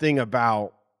something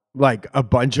about like a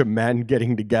bunch of men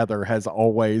getting together has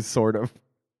always sort of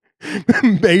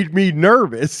made me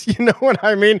nervous. You know what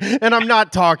I mean? And I'm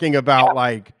not talking about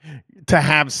like to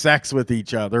have sex with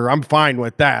each other. I'm fine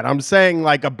with that. I'm saying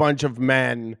like a bunch of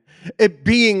men, it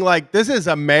being like, this is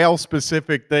a male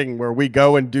specific thing where we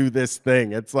go and do this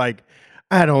thing. It's like,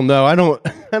 I don't know. I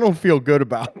don't feel good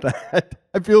about that.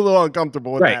 I feel a little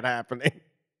uncomfortable with that happening.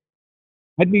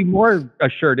 I'd be more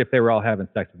assured if they were all having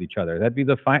sex with each other. That'd be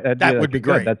that would be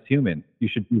great. That's human. You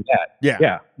should do that.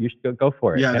 Yeah. You should go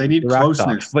for it. Yeah, they need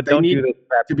closeness. But they need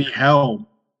to be held.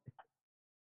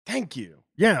 Thank you.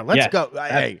 Yeah, let's go.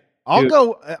 Hey, I'll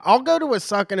go to a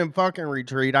sucking and fucking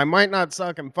retreat. I might not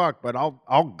suck and fuck, but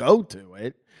I'll go to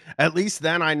it. At least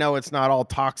then I know it's not all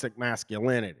toxic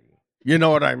masculinity. You know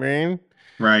what I mean?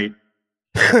 Right.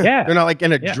 Yeah. They're not like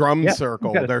in a drum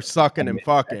circle. They're sucking and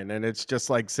fucking, and it's just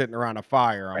like sitting around a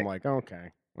fire. I'm like,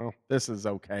 okay, well, this is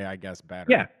okay, I guess, better.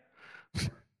 Yeah.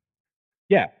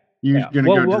 Yeah. You're going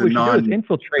to go to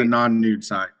the non-nude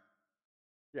side.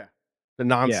 Yeah. The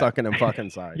non-sucking and fucking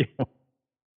side.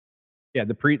 Yeah.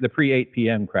 The pre 8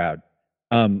 p.m. crowd.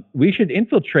 We should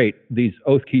infiltrate these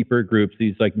Oath Keeper groups,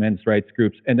 these like men's rights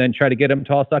groups, and then try to get them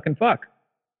to all suck and fuck.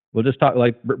 We'll just talk,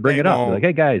 like, bring it up. Like,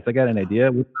 hey guys, I got an idea.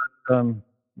 And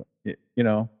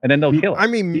then they'll kill us. I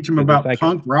mean, teach them about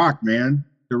punk rock, man.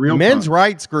 The real men's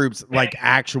rights groups like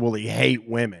actually hate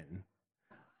women.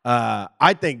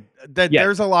 I think that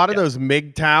there's a lot of those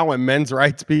MGTOW and men's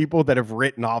rights people that have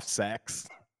written off sex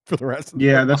for the rest of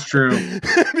their life. That's true.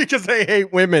 Because they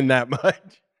hate women that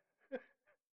much.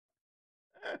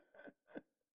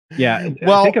 Yeah,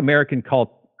 Well, I think American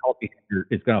cult behavior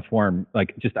is going to form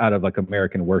like just out of like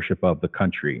American worship of the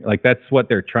country. Like that's what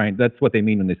they're trying. That's what they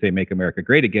mean when they say "Make America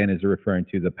Great Again." Is they're referring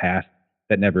to the past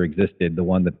that never existed, the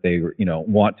one that they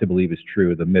want to believe is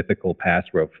true, the mythical past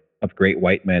of great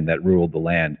white men that ruled the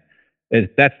land.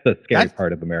 That's the scary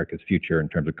part of America's future in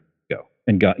terms of go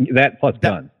and gun. That plus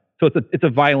guns. So it's a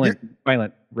violent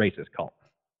racist cult.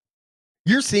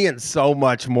 You're seeing so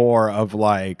much more of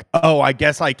like, oh, I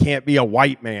guess I can't be a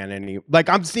white man like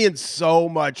I'm seeing so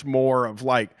much more of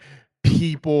like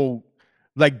people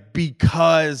like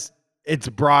because it's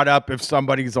brought up if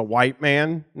somebody's a white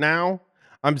man now.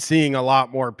 I'm seeing a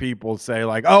lot more people say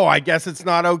like, oh, I guess it's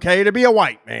not okay to be a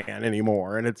white man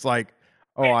anymore. And it's like,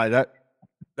 oh,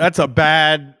 that's a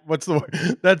bad, what's the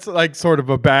word? That's like sort of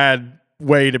a bad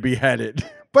way to be headed.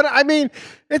 But I mean,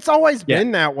 it's always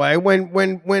been that way.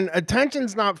 When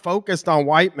attention's not focused on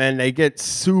white men, they get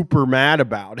super mad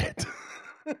about it.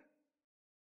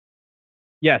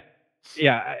 Yes.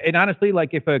 Yeah. And honestly,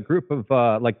 like if a group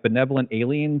of like benevolent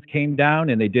aliens came down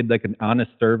and they did like an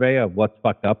honest survey of what's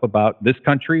fucked up about this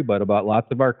country, but about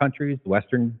lots of our countries,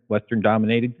 Western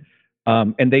dominated,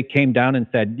 and they came down and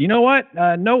said, you know what?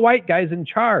 No white guys in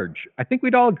charge. I think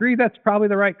we'd all agree that's probably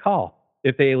the right call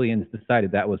if the aliens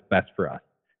decided that was best for us.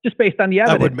 Just based on the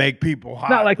evidence. That would make people hot. It's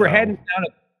not like we're heading down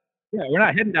we're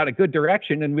not heading down a good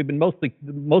direction, and we've been mostly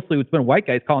it's been white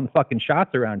guys calling the fucking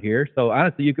shots around here. So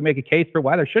honestly, you can make a case for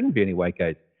why there shouldn't be any white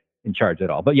guys in charge at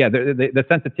all. But yeah, the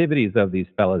sensitivities of these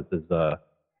fellas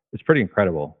is pretty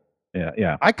incredible.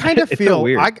 Yeah. I kind of feel so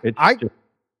weird. I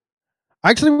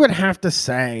actually would have to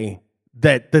say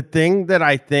that the thing that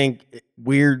I think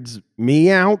weirds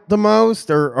me out the most,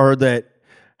 or that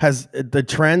has the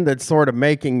trend that's sort of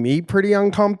making me pretty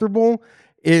uncomfortable,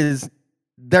 is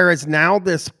there is now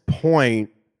this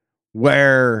point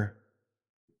where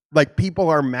like people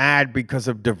are mad because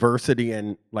of diversity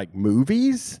in like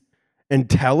movies and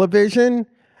television.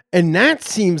 And that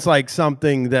seems like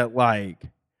something that like,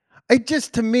 it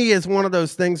just to me is one of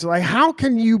those things like, how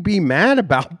can you be mad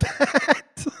about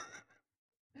that?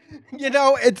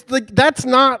 It's like, that's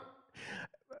not,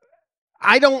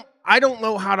 I don't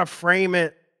know how to frame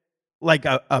it like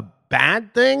a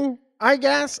bad thing, I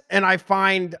guess. And I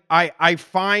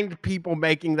find people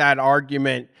making that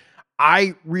argument,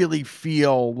 I really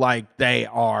feel like they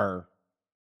are,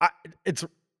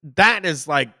 that is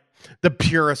like the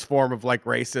purest form of like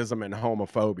racism and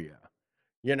homophobia,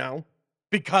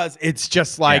 because it's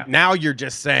just like, now you're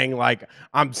just saying like,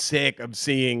 I'm sick of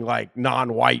seeing like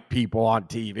non-white people on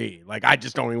TV. Like, I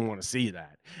just don't even want to see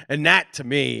that. And that to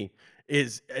me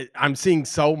is, I'm seeing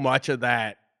so much of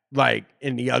that like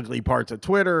in the ugly parts of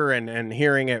Twitter and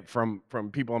hearing it from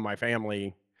people in my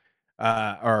family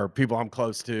or people I'm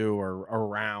close to or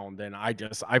around. And I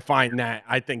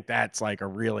think that's like a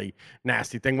really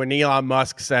nasty thing. When Elon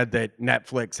Musk said that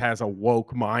Netflix has a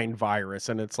woke mind virus,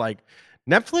 and it's like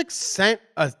Netflix sent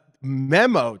a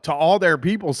memo to all their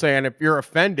people saying, if you're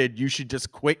offended, you should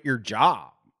just quit your job.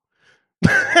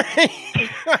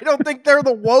 I don't think they're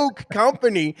the woke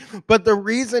company, but the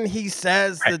reason he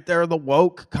says that they're the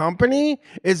woke company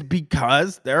is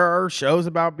because there are shows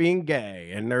about being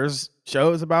gay and there's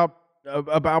shows about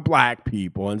black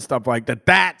people and stuff like that.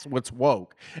 That's what's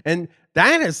woke. And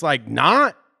that is like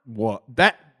not what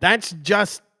that's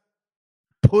just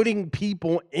putting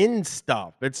people in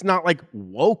stuff. It's not like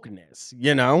wokeness,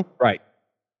 Right.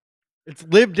 It's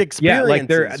lived experiences like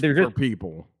they're for just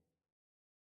people.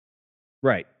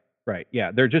 Right.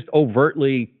 Yeah, they're just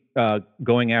overtly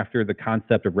going after the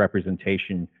concept of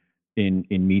representation in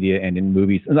media and in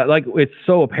movies. And like it's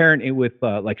so apparent with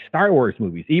like Star Wars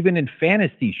movies, even in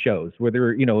fantasy shows where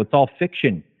they're it's all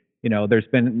fiction. There's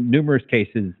been numerous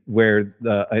cases where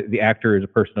the actor is a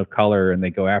person of color and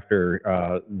they go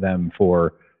after them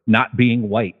for not being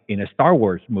white in a Star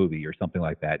Wars movie or something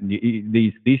like that. And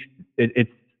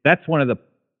that's one of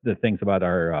the things about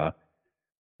our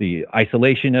the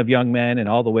isolation of young men and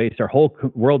all the ways our whole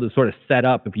world is sort of set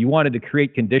up. If you wanted to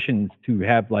create conditions to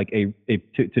have like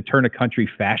to turn a country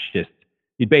fascist,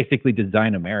 you'd basically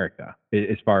design America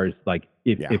as far as like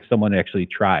if someone actually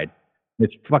tried.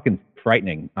 It's fucking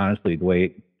frightening, honestly, the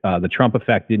way the Trump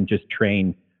effect didn't just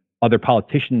train other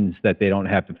politicians that they don't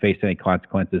have to face any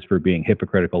consequences for being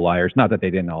hypocritical liars. Not that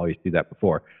they didn't always do that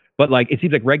before. But like it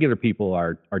seems like regular people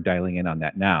are dialing in on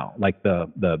that now. Like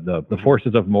the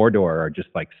forces of Mordor are just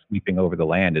like sweeping over the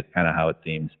land is kind of how it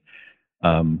seems.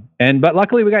 But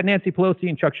luckily we got Nancy Pelosi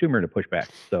and Chuck Schumer to push back.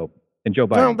 So and Joe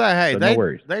Biden. No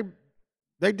worries.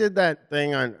 They did that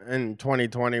thing in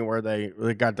 2020 where they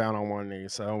got down on one knee.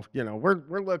 So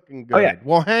we're looking good. Oh, yeah.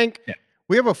 Well, Hank,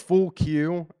 We have a full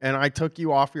queue, and I took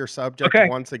you off your subject Okay.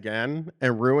 once again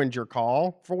and ruined your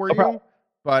call for No you. problem.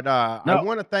 But I No,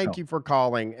 want to thank no. you for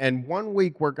calling. And 1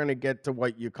 week we're going to get to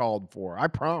what you called for. I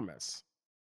promise.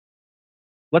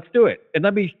 Let's do it. And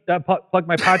let me plug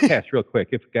my podcast real quick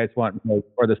if you guys want more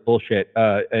for this bullshit.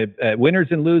 Winners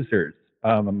and Losers.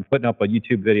 I'm putting up a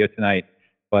YouTube video tonight,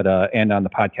 but and on the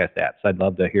podcast apps. I'd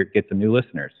love to get some new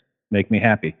listeners. Make me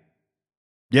happy.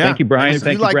 Yeah. Thank you, Brian. And if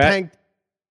Thank you you, Brett. Tank,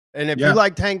 and if Yeah. you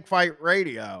like Tank Fight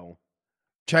Radio,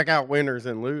 check out Winners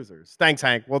and Losers. Thanks,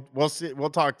 Hank. We'll see. We'll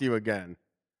talk to you again.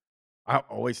 I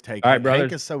always take All right, Hank. brothers.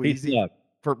 Hank is so Peace easy and love.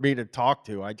 for me to talk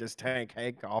to. I just take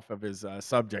Hank off of his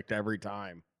subject every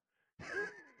time.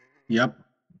 Yep.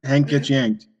 Hank gets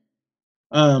yanked.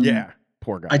 Yeah,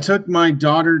 poor guy. I took my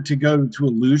daughter to go to a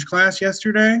luge class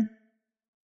yesterday.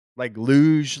 Like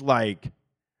luge, like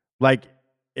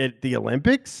at the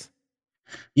Olympics.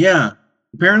 Yeah.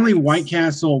 Apparently, White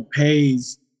Castle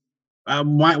pays.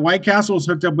 White Castle is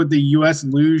hooked up with the U.S.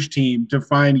 luge team to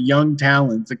find young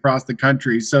talents across the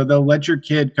country. So they'll let your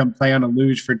kid come play on a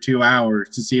luge for 2 hours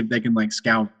to see if they can like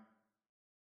scout.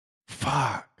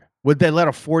 Fuck. Would they let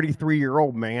a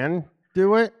 43-year-old man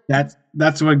do it? That's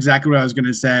exactly what I was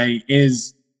gonna say.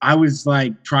 Is I was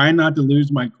like trying not to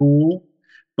lose my cool,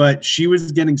 but she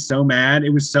was getting so mad. It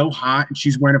was so hot, and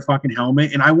she's wearing a fucking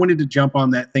helmet, and I wanted to jump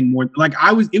on that thing more. Like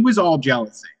it was all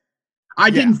jealousy. I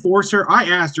didn't force her. I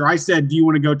asked her. I said, "Do you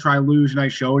want to go try luge?" And I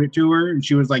showed it to her, and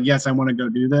she was like, "Yes, I want to go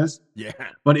do this." Yeah.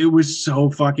 But it was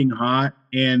so fucking hot,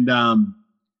 and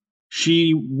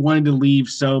she wanted to leave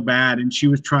so bad, and she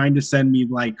was trying to send me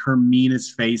like her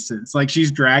meanest faces. Like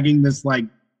she's dragging this like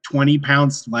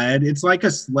 20-pound sled. It's like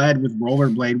a sled with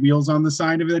rollerblade wheels on the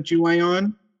side of it that you lay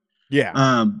on.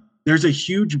 Yeah. There's a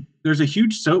huge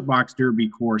soapbox derby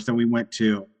course that we went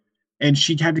to, and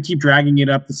she had to keep dragging it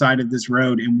up the side of this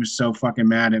road and was so fucking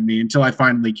mad at me until I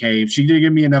finally caved. She did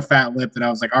give me enough fat lip that I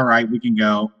was like, all right, we can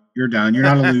go. You're done. You're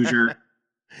not a loser.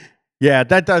 Yeah,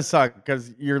 that does suck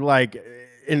because you're like,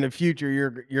 in the future,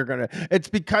 you're gonna. It's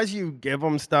because you give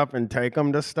them stuff and take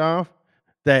them to stuff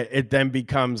that it then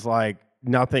becomes like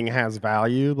nothing has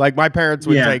value. Like my parents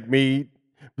would take me.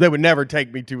 They would never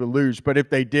take me to a luge, but if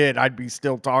they did, I'd be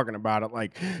still talking about it.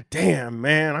 Like, damn,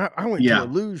 man, I went to a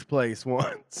luge place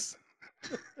once.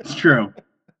 It's true.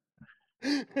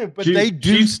 But they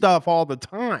do stuff all the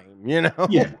time, you know?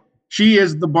 Yeah. She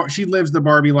lives the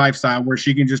Barbie lifestyle where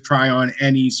she can just try on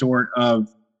any sort of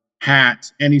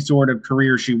hat, any sort of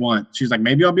career she wants. She's like,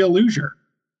 maybe I'll be a loser.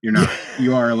 You're not.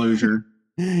 You are a loser.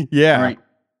 Yeah. All right.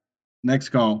 Next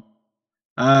call.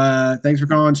 Thanks for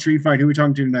calling Street Fight. Who are we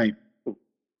talking to tonight?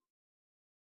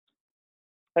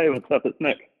 Hey, what's up? It's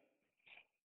Nick.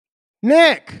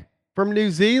 Nick from New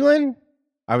Zealand.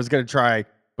 I was gonna try,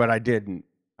 but I didn't.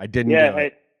 Yeah,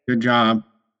 hey. Good job.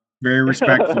 Very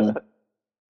respectful.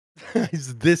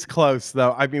 He's this close,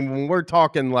 though. I mean, when we're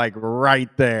talking like right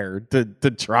there to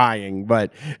trying,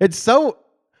 but it's so.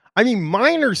 I mean,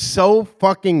 mine are so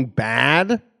fucking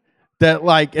bad that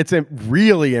like it's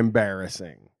really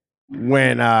embarrassing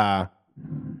when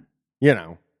you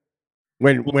know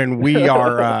when we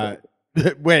are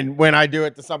when I do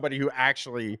it to somebody who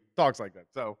actually talks like that.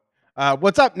 So,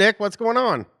 what's up, Nick? What's going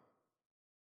on?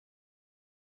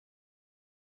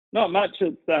 Not much.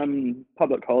 It's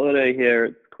public holiday here.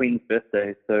 It's Queen's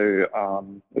birthday,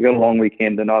 so we got a long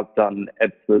weekend, and I've done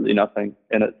absolutely nothing,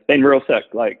 and it's been real sick.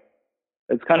 Like,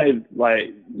 it's kind of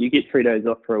like you get 3 days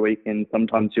off for a weekend.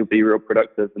 Sometimes you'll be real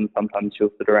productive, and sometimes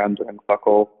you'll sit around doing fuck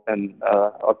all. And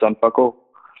I've done fuck all.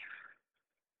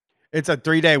 It's a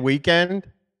 3-day weekend.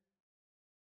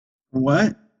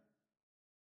 What?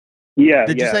 Yeah.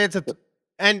 Did you say it's a?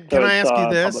 And So can I ask you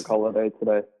this? Public holiday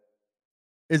today.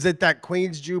 Is it that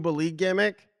Queen's Jubilee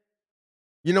gimmick?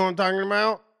 You know what I'm talking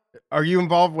about? Are you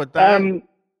involved with that?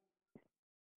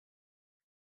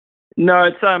 No,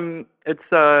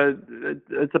 it's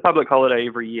a public holiday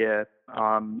every year.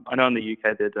 I know in the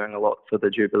UK they're doing a lot for the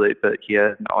Jubilee, but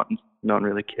here no one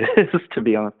really cares, to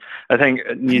be honest. I think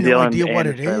New Zealand and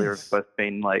Australia have both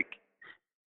been like,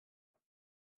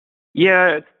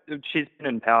 yeah, she's been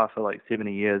in power for like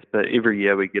 70 years, but every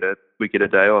year we get a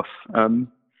day off.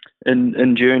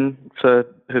 In June for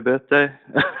her birthday,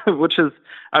 which is,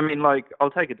 I mean, like,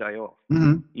 I'll take a day off.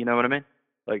 Mm-hmm. You know what I mean?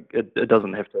 Like, it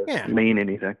doesn't have to mean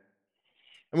anything.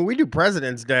 I mean, we do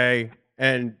President's Day,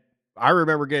 and I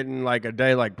remember getting like a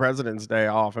day like President's Day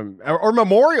off, or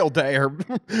Memorial Day, or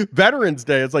Veterans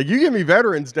Day. It's like, you give me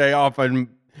Veterans Day off, and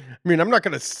I mean, I'm not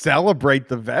going to celebrate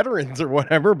the veterans or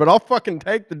whatever, but I'll fucking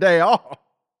take the day off.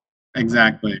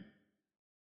 Exactly.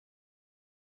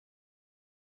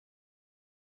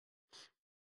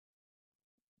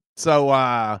 So,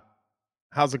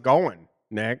 how's it going,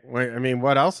 Nick? I mean,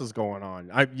 what else is going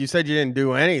on? You said you didn't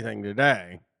do anything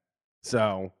today,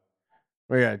 so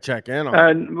we gotta check in on.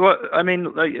 And what I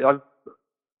mean, like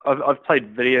I've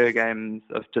played video games.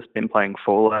 I've just been playing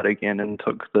Fallout again and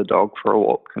took the dog for a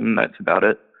walk, and that's about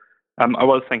it. I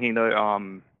was thinking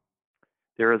though,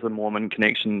 there is a Mormon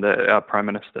connection that our Prime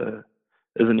Minister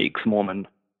is an ex-Mormon,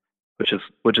 which is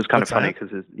kind What's of funny that?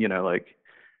 because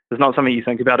it's not something you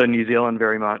think about in New Zealand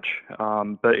very much.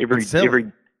 But It's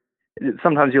silly.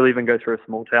 sometimes you'll even go through a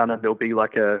small town and there'll be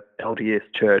like a LDS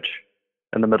church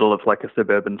in the middle of like a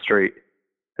suburban street.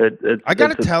 I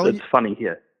gotta tell you, it's funny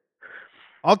here.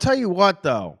 I'll tell you what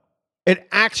though, it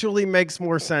actually makes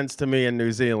more sense to me in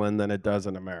New Zealand than it does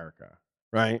in America,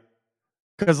 right?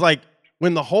 Because like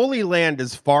when the Holy Land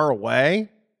is far away,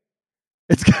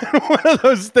 it's kind of one of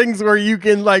those things where you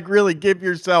can like really give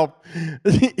yourself,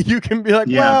 you can be like,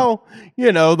 Yeah. well,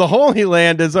 you know, the Holy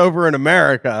Land is over in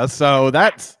America, so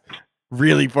that's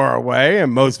really far away,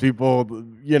 and most people,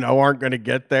 you know, aren't going to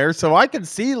get there. So I can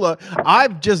see, look,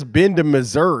 I've just been to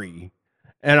Missouri,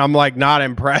 and I'm like not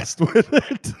impressed with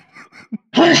it.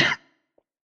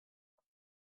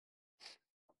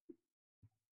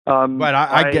 But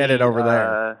I get it over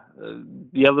there.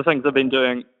 The other things I've been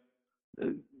doing,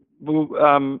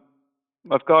 I've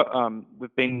got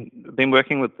we've been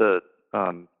working with the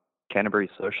Canterbury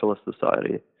Socialist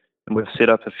Society, and we've set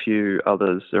up a few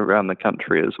others around the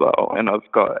country as well. And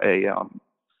I've got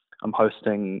I'm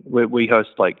hosting. We host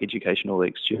like educational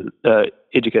lectures,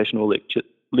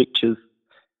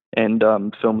 and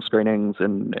film screenings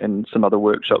and some other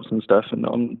workshops and stuff. And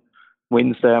on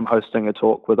Wednesday, I'm hosting a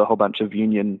talk with a whole bunch of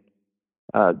union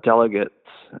delegates.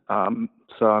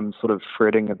 So I'm sort of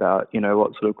fretting about, you know,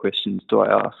 what sort of questions do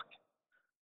I ask?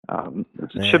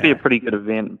 It should be a pretty good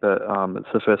event, but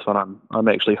it's the first one I'm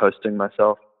actually hosting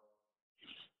myself.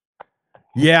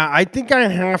 Yeah, I think I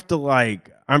have to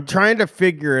like. I'm trying to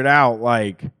figure it out.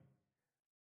 Like,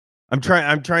 I'm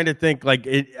trying to think like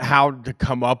how to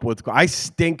come up with. I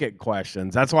stink at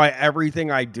questions. That's why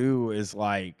everything I do is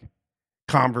like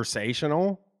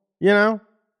conversational. You know,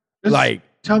 Just like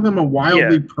tell them a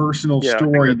wildly personal Yeah, I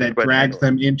think story that's a that good way to drags handle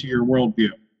them into your worldview.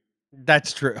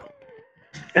 that's true.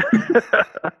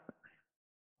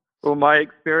 Well, my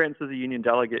experience as a union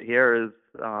delegate here is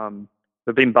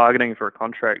we've been bargaining for a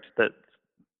contract that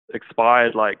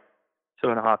expired like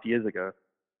 2.5 years ago.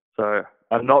 So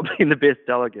I've not been the best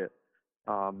delegate.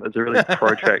 It's a really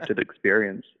protracted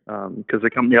experience because the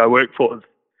company I work for is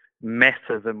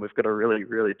massive and we've got a really,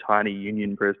 really tiny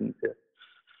union presence here.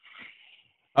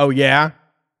 Oh yeah.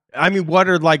 I mean, what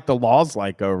are like the laws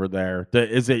like over there?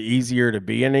 Is it easier to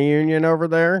be in a union over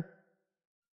there?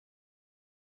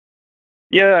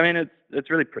 Yeah, I mean it's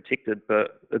really protected,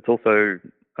 but it's also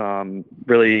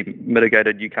really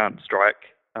mitigated. You can't strike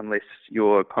unless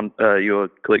your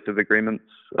collective agreement's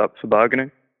up for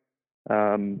bargaining.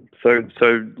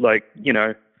 So like, you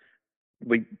know,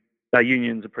 our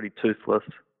unions are pretty toothless.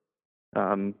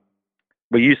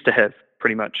 We used to have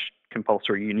pretty much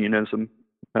compulsory unionism,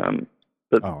 but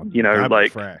you know,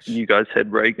 like you guys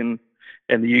had Reagan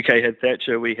and the UK had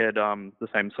Thatcher. We had the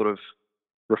same sort of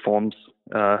reforms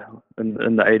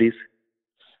in the 80s.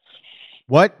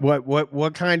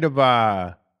 What kind of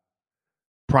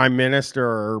prime minister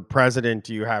or president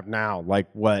do you have now? Like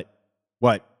what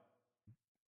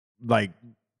like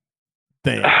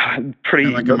thing? Pretty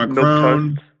like a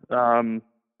Macron,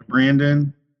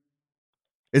 Brandon.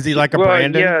 Is he like a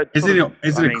Brandon? Yeah. Is it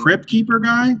a crypt keeper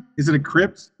guy? Is it a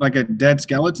crypt, like a dead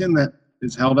skeleton that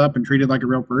is held up and treated like a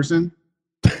real person?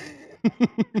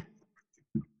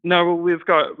 No, well, we've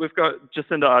got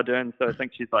Jacinda Ardern, so I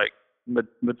think she's like mid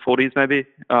 40s maybe.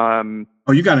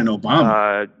 Oh, you got an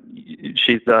Obama.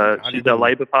 She's the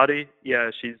Labour Party. Yeah,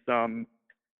 she's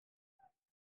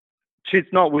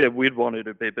not where we'd want her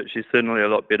to be, but she's certainly a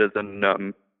lot better than I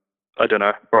don't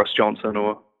know, Boris Johnson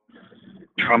or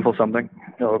Trump or something,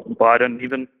 or Biden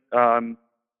even. I'm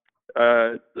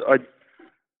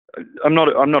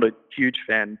not a huge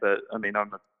fan, but I mean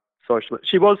I'm a socialist.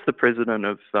 She was the president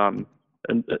of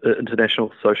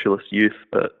International Socialist Youth,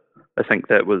 but I think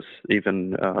that was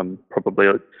even probably.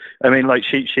 I mean, like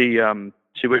she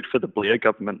worked for the Blair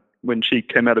government when she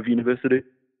came out of university,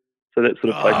 so that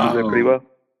sort of places her pretty well.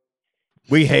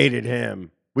 We hated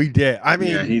him. We did. I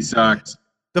mean, yeah, he sucked.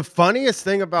 The funniest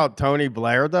thing about Tony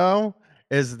Blair, though,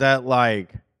 is that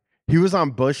like he was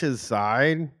on Bush's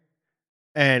side,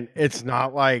 and it's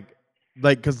not like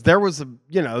because there was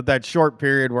that short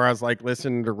period where I was like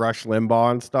listening to Rush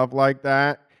Limbaugh and stuff like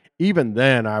that. Even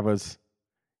then, I was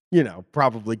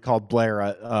probably called Blair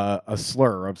a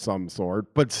slur of some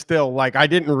sort, but still, like, I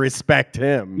didn't respect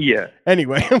him. Yeah.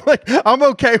 Anyway, I'm like, I'm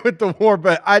okay with the war,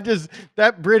 but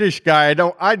that British guy,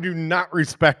 I do not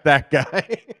respect that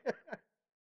guy.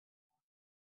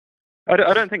 I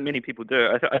don't think many people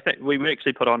do. I think we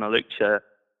actually put on a lecture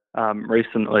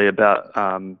recently about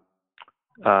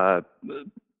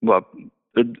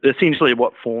essentially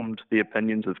what formed the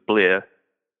opinions of Blair,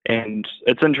 and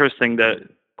it's interesting that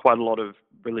quite a lot of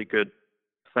really good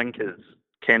thinkers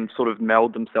can sort of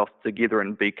meld themselves together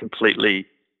and be completely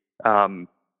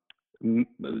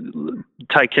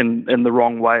taken in the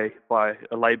wrong way by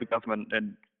a Labour government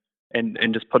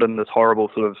and just put in this horrible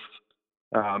sort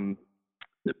of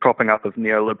propping up of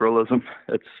neoliberalism.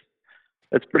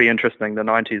 It's pretty interesting, the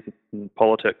 90s in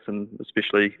politics, and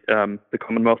especially the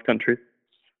Commonwealth countries.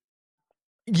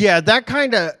 Yeah, that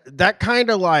kind of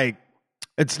like,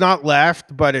 it's not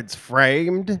left, but it's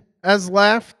framed as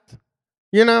left.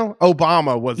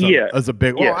 Obama was a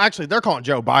big. Well, actually, they're calling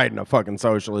Joe Biden a fucking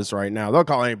socialist right now. They'll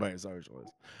call anybody a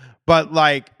socialist. But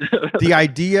like the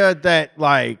idea that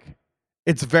like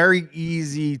it's very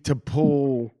easy to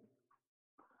pull.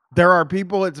 There are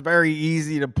people it's very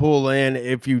easy to pull in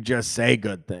if you just say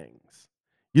good things.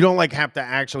 You don't like have to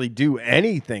actually do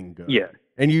anything good. Yeah.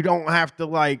 And you don't have to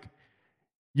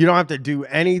do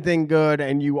anything good,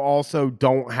 and you also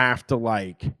don't have to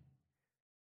like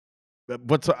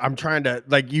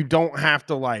you don't have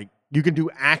to like, you can do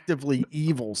actively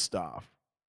evil stuff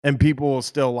and people will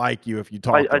still like you if you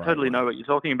talk. I totally know what you're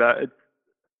talking about.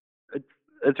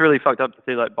 It's really fucked up to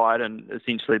see like Biden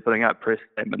essentially putting out press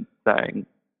statements saying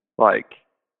like,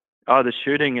 oh, the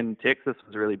shooting in Texas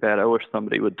was really bad. I wish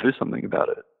somebody would do something about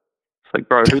it. It's like,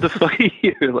 bro, who the fuck are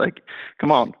you? Like,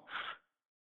 come on.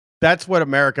 That's what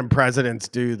American presidents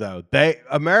do, though.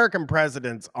 American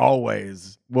presidents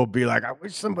always will be like, I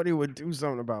wish somebody would do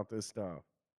something about this stuff.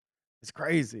 It's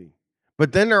crazy.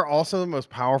 But then they're also the most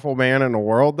powerful man in the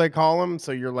world, they call him.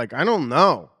 So you're like, I don't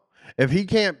know if he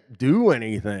can't do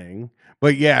anything.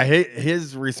 But yeah,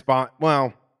 his response,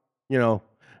 well, the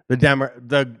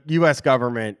U.S.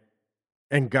 government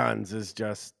and guns is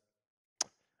just,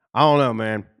 I don't know,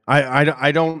 man.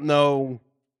 I don't know.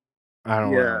 I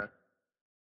don't know.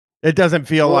 It doesn't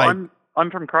feel like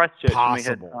I'm from Christchurch.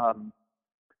 Possible. And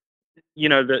we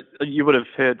had, that you would have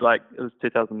heard like it was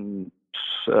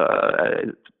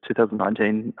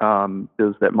 2019. There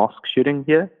was that mosque shooting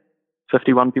here.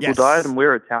 51 people died, and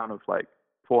we're a town of like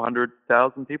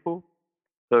 400,000 people.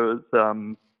 So it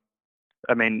was,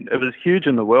 it was huge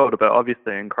in the world, but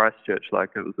obviously in Christchurch,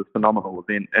 like it was a phenomenal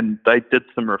event, and they did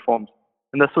some reforms.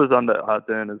 And this was under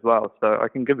Ardern as well, so I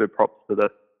can give her props to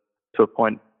this to a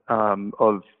point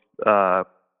of a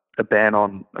ban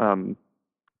on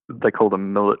they call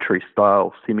them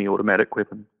military-style semi-automatic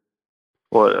weapons.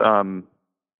 Or I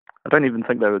don't even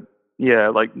think they would. Yeah,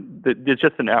 like there's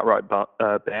just an outright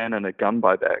ban and a gun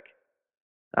buyback.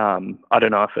 I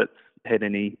don't know if it's had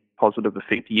any positive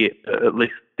effect yet, but at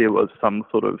least there was some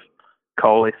sort of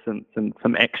coalescence and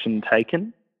some action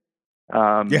taken.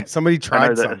 Somebody tried I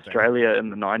know that something. Australia in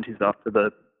the 90s after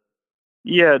the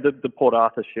Port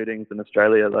Arthur shootings in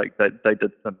Australia, like they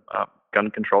did some gun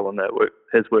control, and that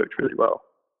has worked really well.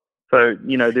 So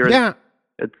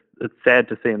it's sad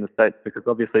to see in the States, because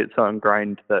obviously it's so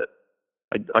ingrained that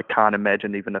I can't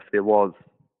imagine, even if there was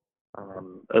a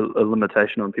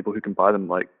limitation on people who can buy them.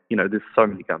 Like, there's so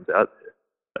many guns out there.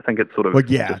 I think it's sort of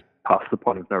just past the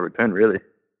point of no return, really.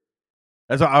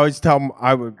 That's what I always tell.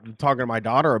 I was talking to my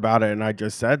daughter about it, and I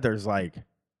just said, there's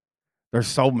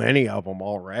so many of them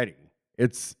already.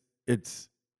 It's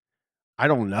I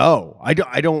don't know. I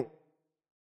don't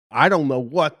know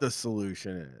what the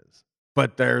solution is,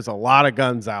 but there's a lot of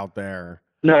guns out there.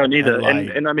 No, neither.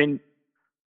 And I mean,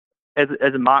 as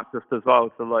a Marxist as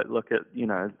well, so like look at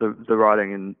the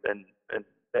writing and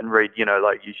read,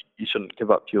 like you shouldn't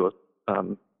give up your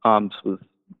arms was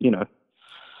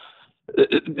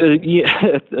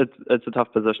it's a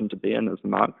tough position to be in as a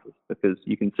Marxist, because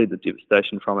you can see the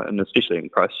devastation from it, and especially in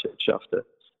Christchurch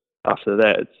after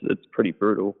that, it's pretty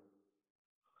brutal.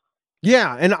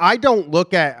 Yeah, and I don't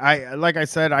look at like I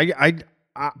said, I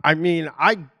mean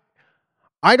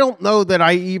I don't know that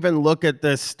I even look at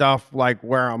this stuff like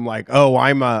where I'm like, oh,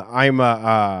 I'm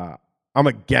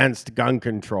against gun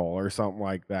control or something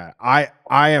like that. I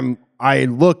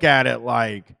look at it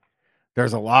like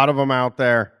there's a lot of them out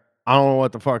there. I don't know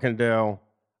what to fucking do.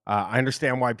 I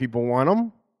understand why people want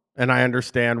them, and I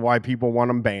understand why people want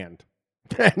them banned.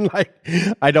 And like,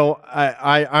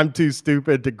 I'm too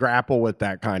stupid to grapple with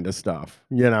that kind of stuff,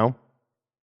 I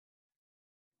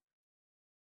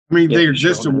mean, there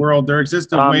exists a world, there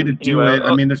exists a way to do it.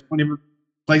 I mean, there's plenty of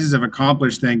places have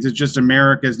accomplished things. It's just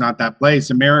America is not that place.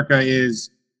 America is,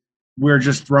 we're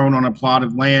just thrown on a plot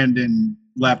of land and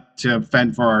left to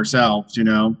fend for ourselves, you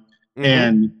know?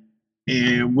 And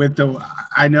with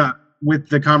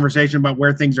the conversation about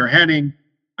where things are heading,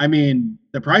 I mean,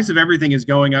 the price of everything is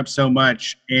going up so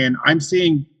much, and I'm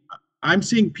seeing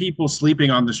people sleeping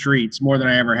on the streets more than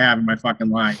I ever have in my fucking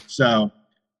life. So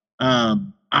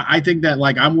I think that,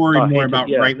 like, I'm worried more about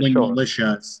right-wing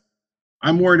militias.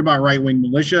 I'm worried about right-wing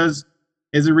militias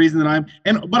is the reason that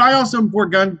but I also am for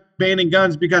banning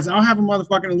guns because I'll have a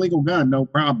motherfucking illegal gun, no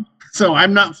problem. So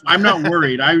I'm not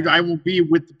worried. I will be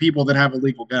with the people that have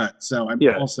illegal guns. So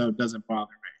also doesn't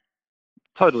bother me.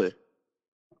 Totally.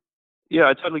 Yeah,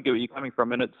 I totally get where you're coming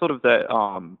from, and it's sort of that.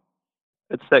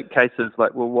 It's that case of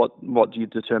like, well, what do you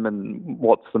determine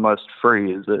what's the most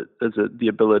free? Is it the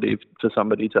ability for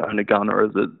somebody to own a gun, or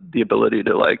is it the ability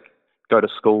to like go to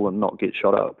school and not get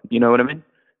shot up? You know what I mean?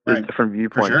 There's different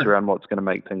viewpoints around what's going to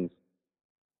make things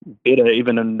better,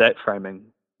 even in that framing.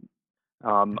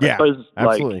 I suppose,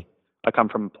 absolutely. Like, I come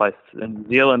from a place in New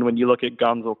Zealand. When you look at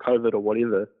guns or COVID or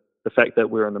whatever, the fact that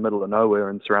we're in the middle of nowhere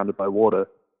and surrounded by water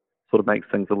sort of makes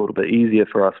things a little bit easier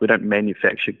for us. We don't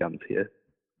manufacture guns here.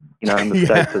 You know, in the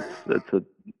States, it's a,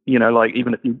 you know, like,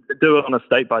 even if you do it on a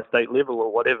state-by-state level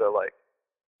or whatever, like,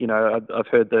 you know, I've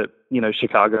heard that, you know,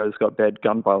 Chicago's got bad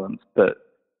gun violence, but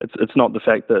it's not the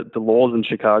fact that the laws in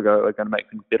Chicago are going to make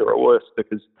things better or worse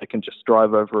because they can just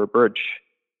drive over a bridge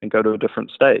and go to a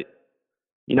different state.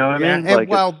 You know what I mean? Like,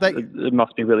 it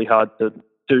must be really hard to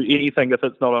do anything if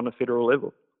it's not on a federal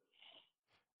level.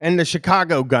 And the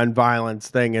Chicago gun violence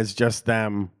thing is just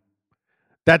them.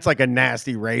 That's like a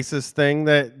nasty racist thing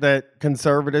that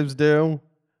conservatives do.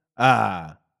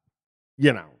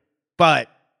 You know, but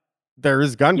there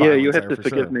is gun violence. Yeah, you have to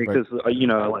forgive me because, you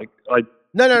know, like,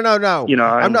 No. You know,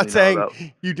 I'm not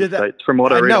saying you did that. From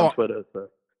what I read on Twitter. So,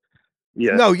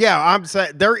 yeah. No, yeah, I'm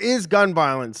saying there is gun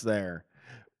violence there,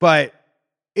 but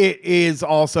it is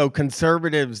also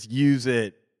conservatives use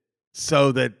it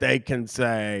so that they can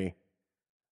say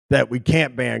that we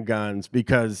can't ban guns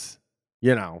because,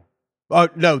 you know,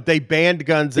 no, they banned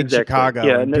guns in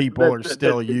Chicago and people are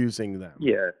still using them.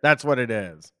 Yeah. That's what it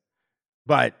is.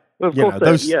 But, you know,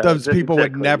 those people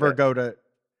would never go to.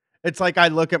 It's like I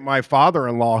look at my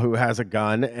father-in-law who has a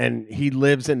gun and he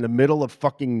lives in the middle of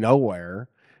fucking nowhere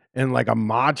in like a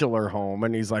modular home.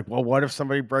 And he's like, well, what if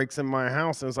somebody breaks in my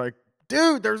house? And it's like,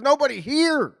 dude, there's nobody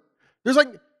here. There's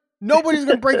like, nobody's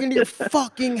going to break into your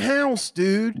fucking house,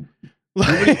 dude.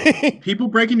 Like, people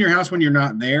break in your house when you're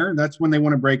not there. That's when they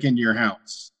want to break into your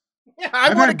house. Yeah,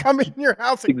 I want to come in your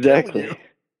house and kill you.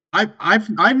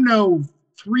 I've know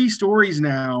 3 stories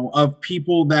now of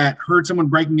people that heard someone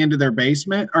breaking into their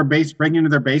basement or breaking into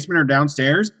their basement or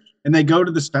downstairs, and they go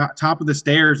to the top of the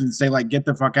stairs and say, like, get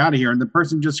the fuck out of here, and the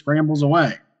person just scrambles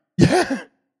away.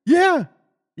 Yeah,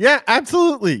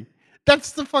 absolutely.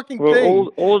 That's the fucking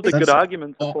thing. All of the good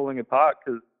arguments are falling apart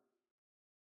because,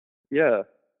 yeah.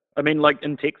 I mean, like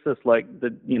in Texas, like,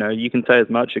 you know, you can say as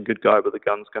much a good guy with a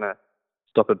gun's going to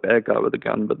stop a bad guy with a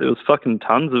gun, but there was fucking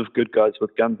tons of good guys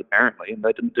with guns apparently, and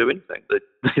they didn't do anything.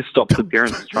 They stopped the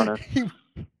parents trying to.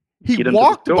 He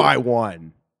walked by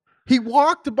one. He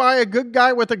walked by a good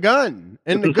guy with a gun,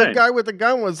 and the good guy with the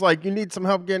gun was like, "You need some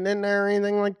help getting in there or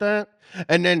anything like that?"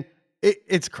 And then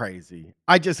it's crazy.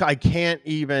 I can't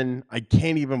even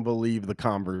believe the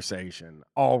conversation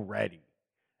already,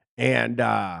 and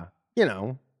you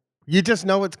know, you just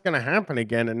know it's going to happen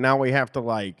again, and now we have to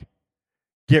like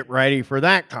get ready for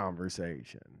that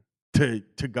conversation to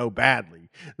go badly.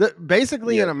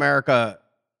 Basically, in America,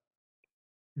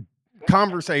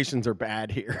 conversations are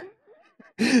bad here.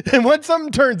 And when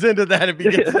something turns into that,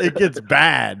 it gets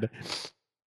bad.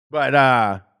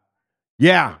 But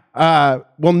yeah.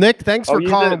 Well, Nick, thanks for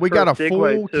calling. We got a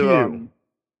full queue.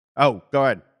 Oh, go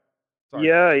ahead. Sorry.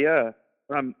 Yeah.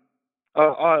 I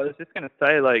was just gonna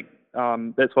say, like,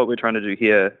 that's what we're trying to do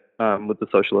here with the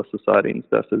Socialist Society and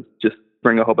stuff, is just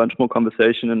bring a whole bunch more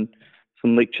conversation and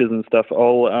some lectures and stuff.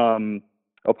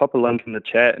 I'll pop a link in the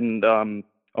chat, and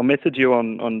I'll message you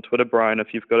on Twitter, Brian,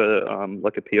 if you've got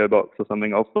like a PO box or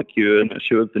something. I'll flick you an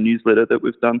issue of the newsletter that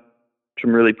we've done, which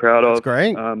I'm really proud of. That's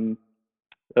great.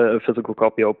 A physical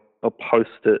copy. I'll post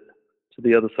it to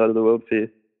the other side of the world for you.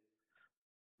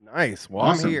 Nice. Well,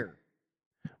 awesome. I'm here.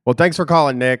 Well, thanks for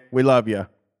calling, Nick. We love you.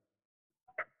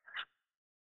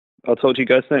 I'll talk to you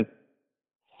guys soon.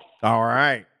 All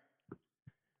right.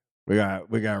 We got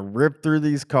to rip through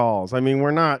these calls. I mean,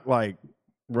 we're not like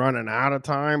running out of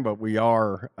time, but we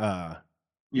are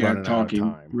running talking out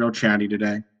of time. Real chatty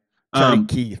today.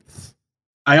 Keiths.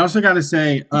 I also got to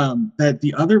say that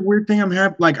the other weird thing I'm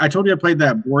having, like I told you, I played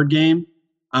that board game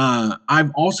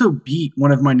I've also beat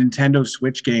one of my Nintendo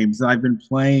Switch games that I've been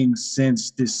playing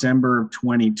since December of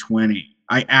 2020.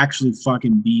 I actually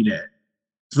fucking beat it.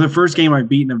 It's the first game I've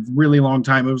beaten in a really long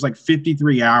time. It was like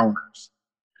 53 hours.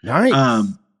 Nice.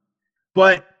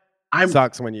 But I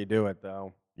sucks when you do it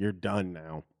though. You're done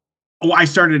now. Oh, I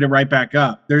started it right back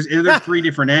up. There's 3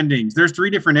 different endings. There's 3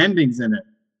 different endings in it.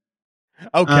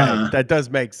 Okay, that does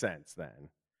make sense then.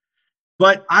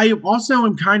 But I also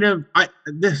am kind of I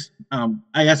guess I'm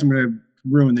going to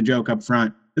ruin the joke up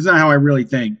front. This is not how I really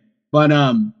think. But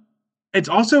it's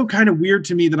also kind of weird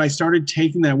to me that I started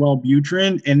taking that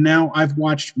Wellbutrin, and now I've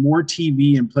watched more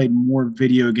TV and played more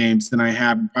video games than I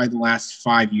have in probably the last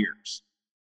 5 years.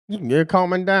 You're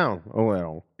calming down a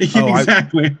little.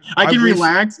 Exactly. I can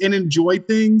relax and enjoy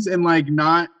things and like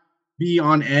not be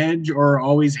on edge or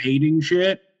always hating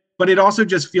shit. But it also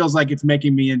just feels like it's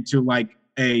making me into like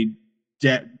a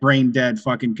brain dead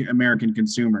fucking American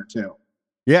consumer too.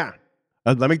 Yeah.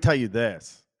 Let me tell you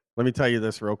this.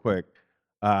 Real quick.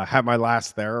 Had my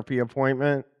last therapy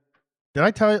appointment. Did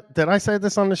I say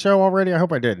this on the show already? I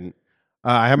hope I didn't.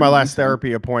 I had my last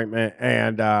therapy appointment,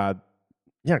 and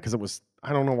because it was,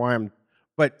 I don't know why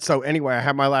but so anyway, I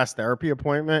had my last therapy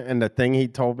appointment, and the thing he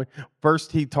told me,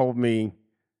 first he told me,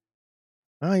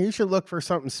 oh, you should look for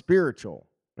something spiritual.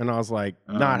 And I was like,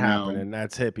 not happening.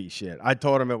 That's hippie shit. I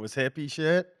told him it was hippie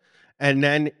shit. And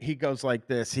then he goes like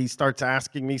this. He starts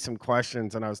asking me some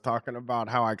questions, and I was talking about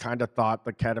how I kind of thought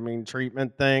the ketamine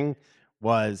treatment thing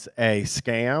was a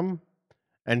scam.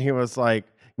 And he was like,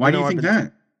 why do you think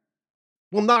that?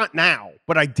 Well, not now,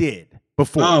 but I did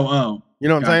before. Oh. You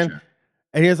know what I'm saying?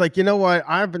 And he was like, you know what?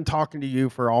 I've been talking to you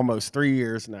for almost 3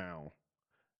 years now.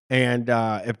 And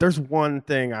if there's one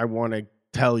thing I want to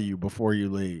tell you before you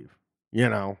leave,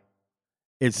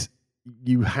 it's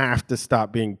you have to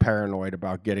stop being paranoid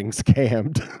about getting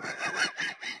scammed.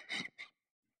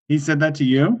 He said that to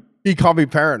you? He called me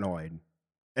paranoid.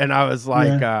 And I was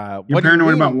like, you're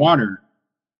paranoid about water.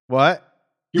 What?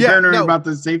 You're paranoid about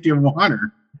the safety of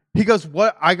water. He goes,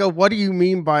 what? I go, what do you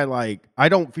mean by like, I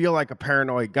don't feel like a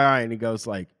paranoid guy. And he goes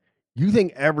like, you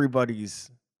think everything's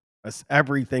a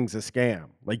scam.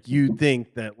 Like you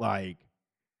think that like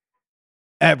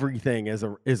everything is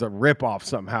a ripoff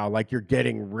somehow. Like you're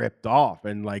getting ripped off.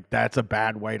 And like, that's a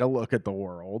bad way to look at the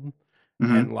world.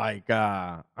 Mm-hmm. And like,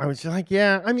 I was just like,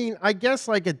 yeah, I mean, I guess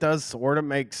like it does sort of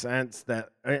make sense that,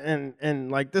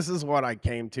 and like, this is what I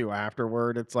came to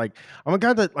afterward. It's like, I'm a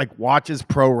guy that like watches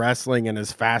pro wrestling and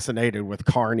is fascinated with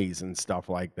carnies and stuff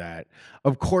like that.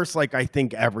 Of course, like, I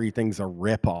think everything's a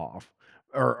ripoff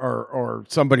or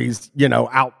somebody's,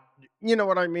 out, you know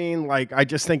what I mean? Like, I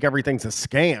just think everything's a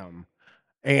scam.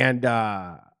 And,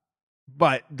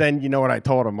 but then you know what I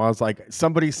told him? I was like,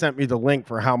 somebody sent me the link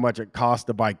for how much it costs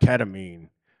to buy ketamine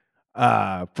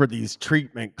for these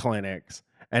treatment clinics.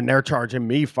 And they're charging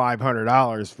me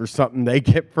 $500 for something they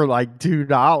get for like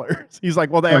 $2. He's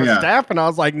like, well, they have staff. And I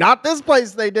was like, not this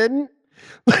place. They didn't.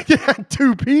 Like they had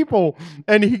 2 people.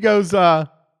 And he goes, well,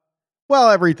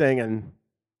 everything in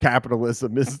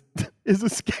capitalism is a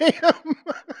scam.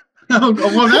 Oh,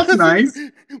 well, that's nice.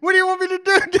 What do you want me to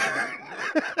do?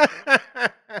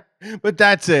 But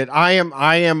that's it. I am.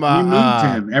 You moved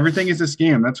him. Everything is a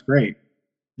scam. That's great.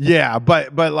 Yeah,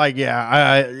 but like,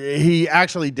 he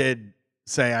actually did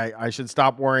say I should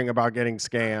stop worrying about getting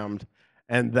scammed,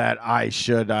 and that I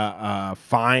should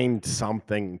find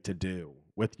something to do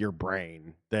with your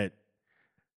brain. That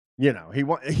he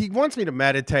wants me to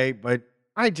meditate, but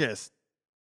I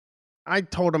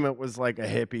told him it was like a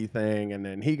hippie thing, and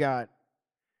then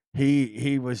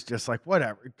he was just like,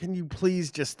 whatever. Can you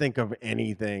please just think of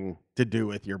anything to do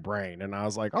with your brain? And I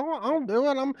was like, oh, I'll do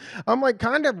it. I'm like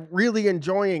kind of really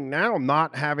enjoying now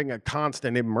not having a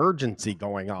constant emergency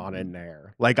going on in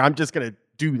there. Like I'm just gonna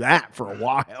do that for a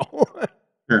while.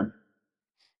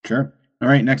 Sure. All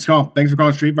right, next call. Thanks for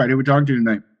calling Street Fight. Who we talking to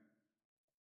tonight?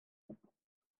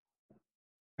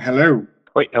 Hello.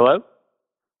 Wait, hello?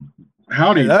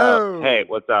 Howdy. Hello. Hey,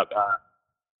 what's up?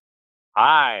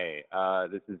 Hi,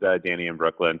 this is Danny in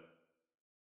Brooklyn.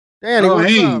 Danny,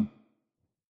 what's up?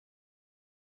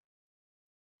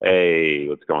 Hey,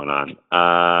 what's going on?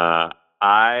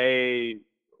 I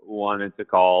wanted to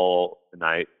call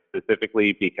tonight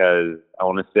specifically because I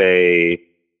want to say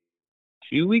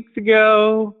 2 weeks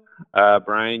ago,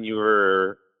 Brian, you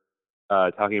were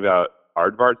talking about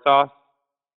aardvark sauce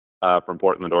from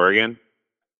Portland, Oregon.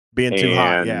 Being too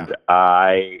hot, yeah.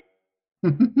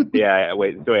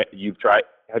 Wait, so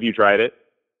have you tried it?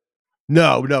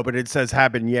 No, but it says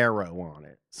habanero on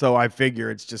it. So I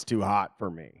figure it's just too hot for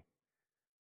me.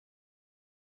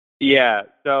 Yeah,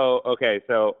 so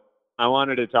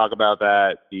wanted to talk about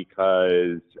that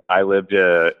because I lived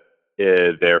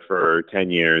there for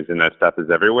 10 years, and that stuff is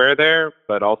everywhere there.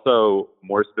 But also,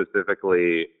 more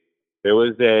specifically, there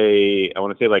was I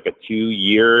want to say like a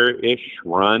 2-year-ish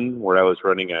run where I was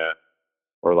running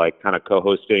kind of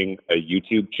co-hosting a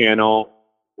YouTube channel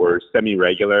where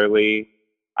semi-regularly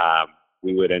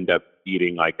we would end up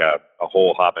eating like a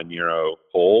whole habanero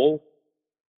whole.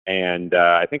 And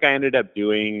I think I ended up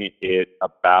doing it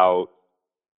about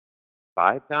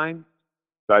 5 times.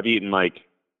 So I've eaten like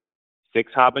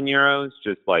 6 habaneros,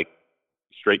 just like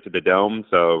straight to the dome.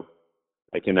 So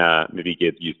I can maybe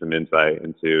give you some insight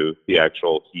into the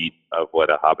actual heat of what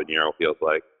a habanero feels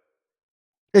like.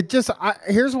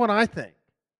 Here's what I think.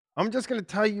 I'm just going to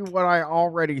tell you what I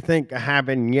already think a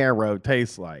habanero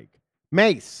tastes like.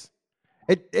 Mace.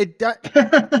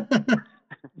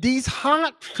 These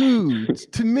hot foods,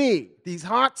 to me, these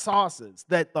hot sauces,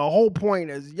 that the whole point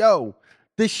is, yo,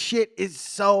 this shit is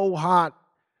so hot.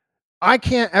 I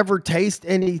can't ever taste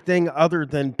anything other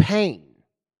than pain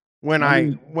when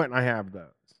I have those.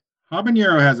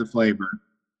 Habanero has a flavor.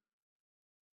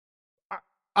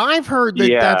 I've heard that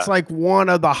that's like one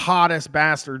of the hottest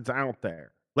bastards out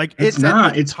there. Like it's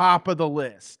not. It's top of the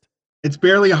list. It's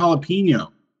barely a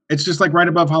jalapeno. It's just like right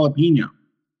above jalapeno.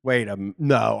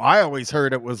 No. I always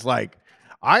heard it was like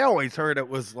maybe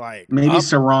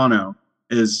Serrano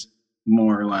is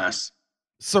more or less.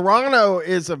 Serrano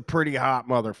is a pretty hot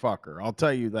motherfucker. I'll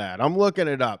tell you that. I'm looking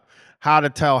it up. How to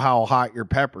tell how hot your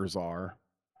peppers are.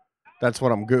 That's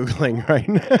what I'm Googling right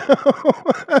now.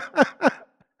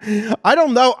 I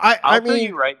don't know. I'll tell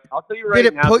you right now. Did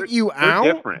it put you out?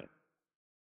 Different.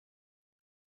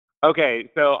 Okay,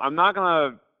 so I'm not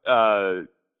gonna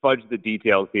fudge the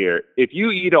details here. If you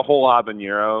eat a whole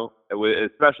habanero,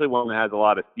 especially one that has a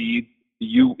lot of seeds,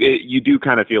 you do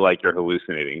kind of feel like you're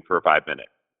hallucinating for 5 minutes.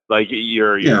 Like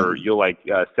you'll like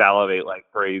salivate like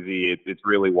crazy. It's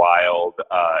really wild.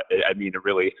 It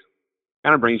really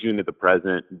kind of brings you into the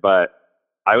present. But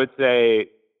I would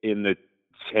say in the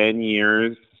 10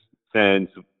 years since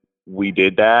we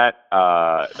did that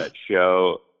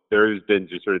show, there's been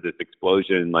just sort of this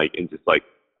explosion like in just like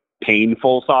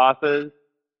painful sauces.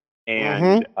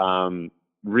 And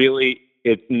really,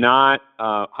 it's not.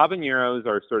 Habaneros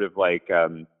are sort of like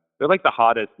they're like the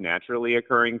hottest naturally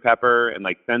occurring pepper, and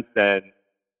like since then,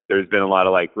 there's been a lot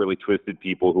of like really twisted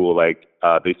people who will like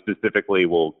they specifically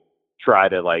will try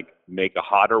to like make a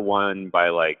hotter one by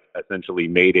like essentially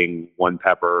mating one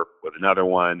pepper with another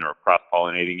one or cross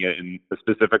pollinating it in a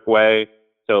specific way.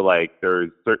 So like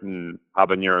there's certain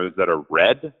habaneros that are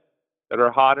red that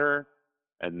are hotter,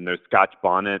 and there's Scotch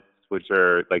bonnets, which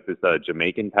are like this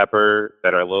Jamaican pepper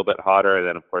that are a little bit hotter. And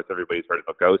then, of course, everybody's heard of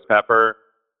a ghost pepper.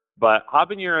 But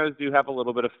habaneros do have a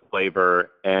little bit of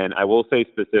flavor. And I will say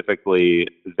specifically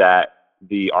that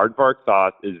the aardvark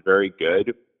sauce is very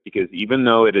good because even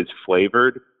though it is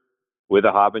flavored with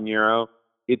a habanero,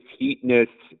 its heat,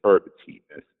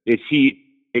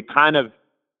 it kind of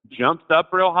jumps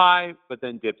up real high, but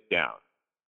then dips down.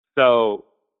 So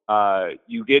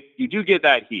you do get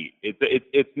that heat.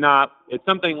 It's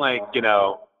something like, you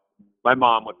know, my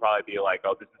mom would probably be like,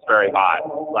 oh, this is very hot.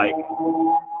 Like,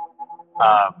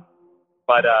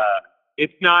 but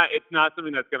it's not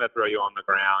something that's going to throw you on the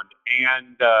ground.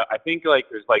 And I think like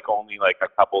there's like only like a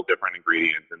couple different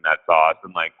ingredients in that sauce.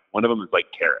 And like one of them is like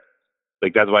carrots.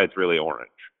 Like that's why it's really orange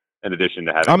in addition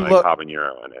to having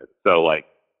habanero in it. So like,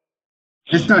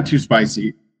 it's not too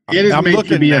spicy. It is made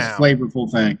to be a flavorful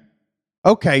thing.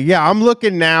 Okay, yeah, I'm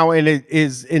looking now, and it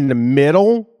is in the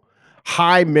middle,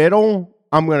 high middle.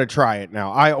 I'm going to try it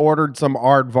now. I ordered some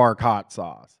aardvark hot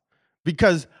sauce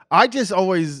because I just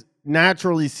always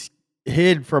naturally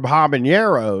hid from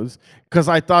habaneros because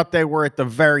I thought they were at the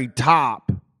very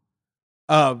top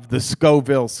of the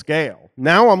Scoville scale.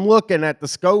 Now I'm looking at the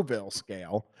Scoville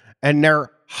scale, and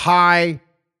they're high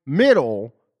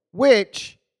middle,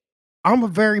 which I'm a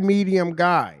very medium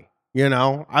guy. You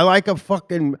know, I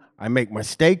make my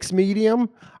steaks medium.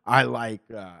 I like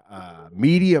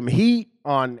medium heat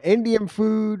on Indian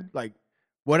food, like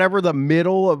whatever the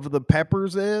middle of the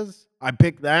peppers is, I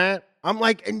pick that. I'm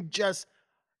like, and just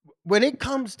when it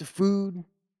comes to food,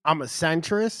 I'm a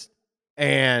centrist,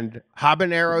 and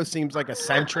habanero seems like a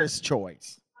centrist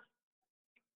choice.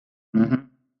 Mm-hmm.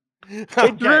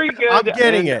 It's very good. I'm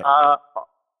getting it.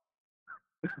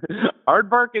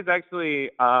 Aardvark is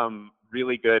actually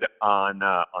really good on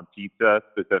pizza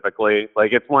specifically.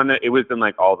 Like it was in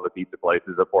like all the pizza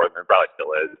places of Portland, probably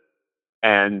still is.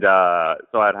 And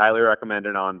so I'd highly recommend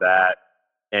it on that.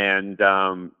 And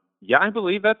I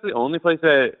believe that's the only place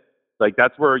that like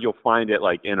that's where you'll find it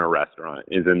like in a restaurant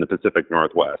is in the Pacific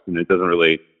Northwest, and it doesn't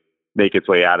really make its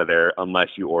way out of there unless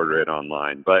you order it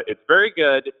online. But it's very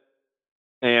good,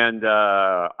 and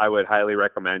I would highly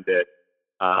recommend it.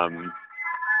 Yeah,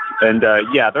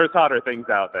 there's hotter things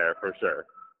out there for sure.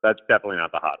 That's definitely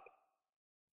not the hottest.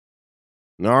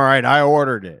 All right, I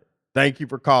ordered it. Thank you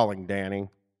for calling, Danny.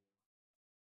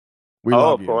 We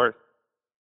love you. Of course.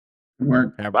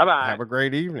 Bye-bye. Have a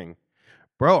great evening.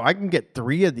 Bro, I can get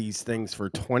 3 of these things for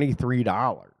 $23.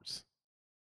 I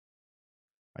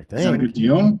think. Is that a good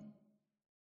deal?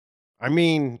 I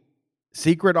mean,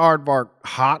 Secret Aardvark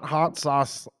hot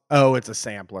sauce. Oh, it's a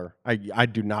sampler. I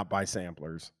do not buy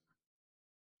samplers.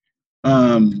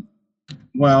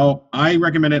 Well, I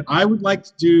recommend it. I would like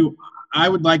to do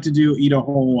eat a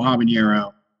whole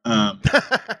habanero.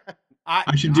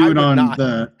 I should do it on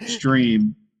the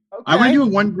stream. Okay. I want to do a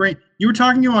 1 gram. You were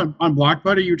talking on Block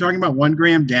Butter. You were talking about 1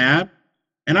 gram dab,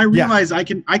 and I realized I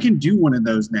can do one of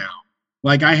those now.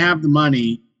 Like I have the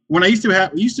money. When it used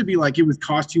to be like it would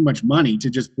cost too much money to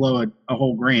just blow a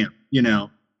whole gram, you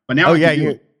know. But now,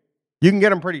 you can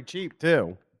get them pretty cheap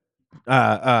too.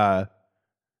 Like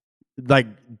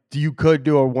you could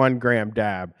do a 1 gram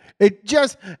dab.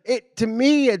 To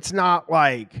me, it's not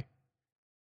like,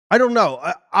 I don't know.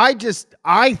 I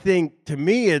think to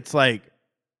me, it's like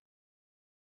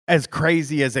as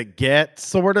crazy as it gets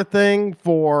sort of thing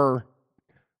for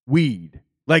weed.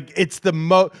 Like it's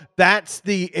that's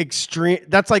the extreme.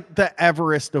 That's like the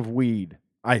Everest of weed,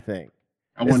 I think.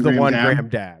 It's the 1 gram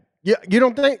dab. Yeah. You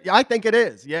don't think? I think it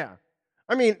is. Yeah.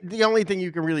 I mean, the only thing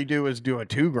you can really do is do a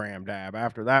 2 gram dab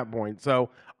after that point. So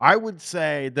I would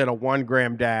say that a 1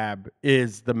 gram dab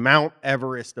is the Mount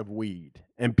Everest of weed.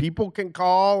 And people can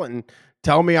call and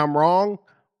tell me I'm wrong,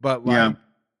 but like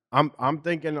I'm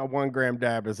thinking a 1 gram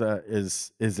dab is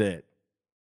it.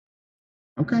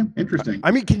 Okay, interesting.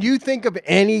 I mean, can you think of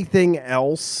anything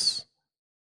else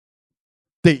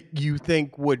that you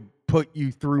think would put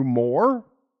you through more?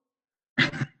 You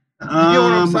know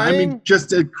what I'm saying? I mean,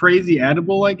 just a crazy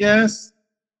edible, I guess.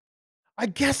 I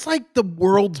guess like the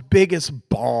world's biggest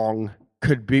bong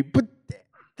could be, but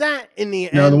that in the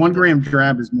end. No, the 1 gram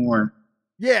dab is more.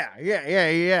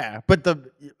 Yeah. But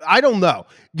I don't know.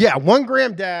 Yeah, 1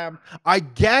 gram dab. I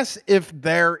guess if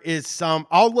there is some,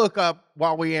 I'll look up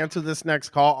while we answer this next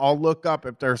call. I'll look up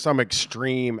if there's some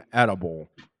extreme edible.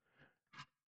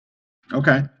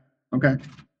 Okay. All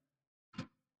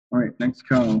right, next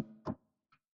call.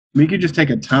 We could just take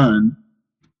a ton.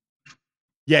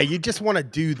 Yeah, you just want to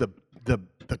do the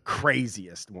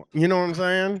craziest one. You know what I'm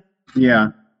saying? Yeah.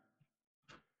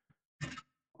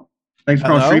 Thanks for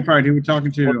calling Street Fight. Who are we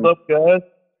talking to? What's up, guys?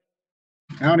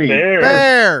 Howdy.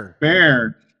 Bear.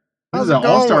 This is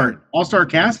an all-star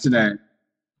cast today.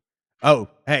 Oh,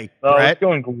 hey. Oh, Brett. it's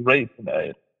going great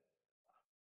tonight.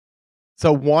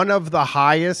 So one of the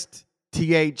highest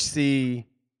THC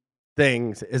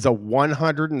things is a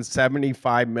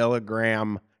 175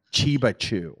 milligram Chiba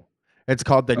Chew. It's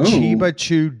called the Chiba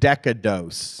Chew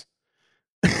Decadose.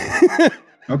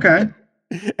 Okay.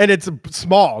 And it's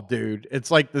small, dude.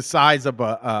 It's like the size of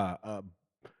you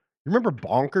remember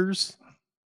Bonkers?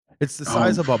 It's the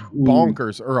size of a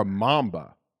Bonkers or a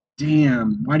Mamba.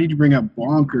 Damn. Why did you bring up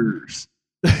Bonkers?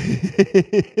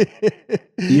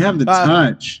 You have the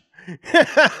touch.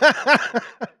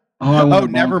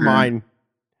 Never mind.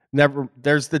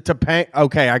 There's the Topanga.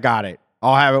 Okay, I got it.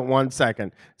 I'll have it 1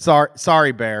 second.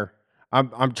 Sorry, Bear.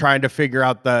 I'm trying to figure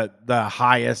out the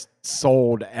highest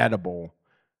sold edible.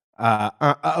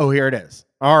 Here it is.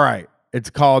 All right. It's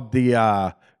called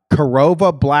the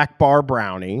Korova Black Bar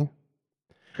Brownie.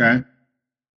 Okay.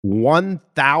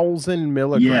 1,000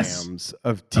 milligrams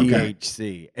of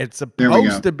THC. Okay. It's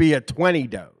supposed to be a 20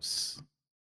 dose.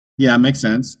 Yeah, makes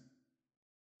sense.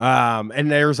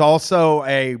 And there's also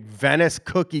a Venice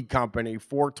Cookie Company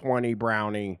 420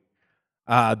 brownie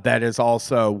that is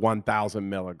also 1,000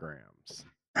 milligrams.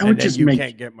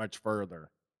 Can't get much further.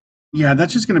 Yeah,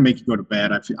 that's just gonna make you go to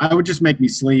bed. I would just make me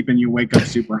sleep, and you wake up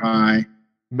super high.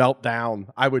 Meltdown.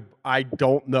 I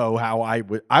don't know how I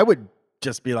would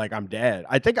just be like, I'm dead.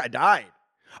 I think I died.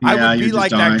 Yeah, I would be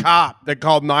like that cop that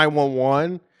called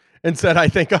 911 and said, I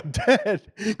think I'm dead.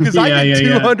 Because I did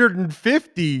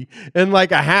 250 in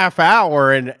like a half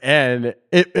hour, and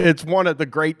it's one of the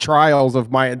great trials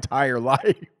of my entire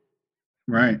life.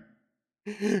 Right.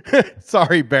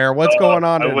 Sorry, Bear. What's going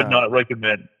on? I would not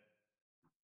recommend.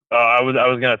 I was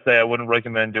gonna say I wouldn't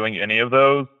recommend doing any of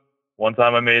those. One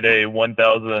time I made a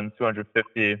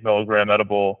 1,250 milligram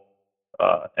edible,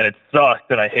 and it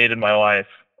sucked, and I hated my life.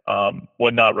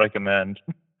 Would not recommend.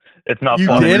 It's not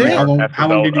fun. Did it? How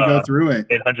long did you go through it?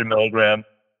 800 milligram.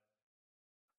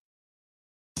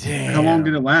 Damn. How long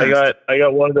did it last? I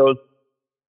got one of those.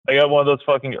 I got one of those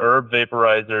fucking herb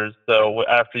vaporizers. So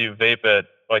after you vape it,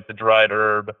 like the dried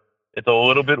herb, it's a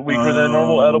little bit weaker than a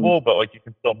normal edible, but like you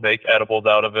can still make edibles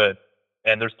out of it,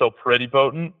 and they're still pretty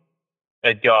potent.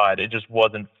 And God, it just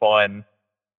wasn't fun.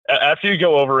 After you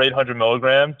go over 800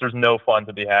 milligrams, there's no fun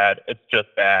to be had. It's just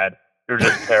bad. You're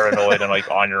just paranoid and like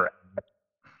on your.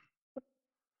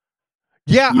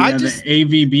 Yeah, the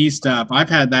AVB stuff. I've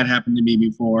had that happen to me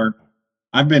before.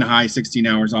 I've been high 16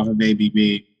 hours off of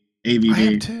AVB. I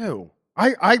have too.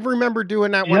 I remember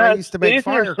doing that when I used to make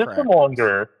firecrackers.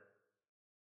 Longer.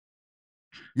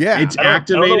 Yeah, it's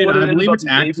activated. I believe it's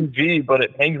AVB, but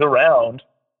it hangs around.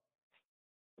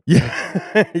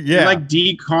 Yeah, yeah. Like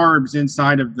decarbs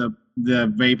inside of the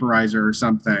vaporizer or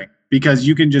something, because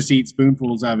you can just eat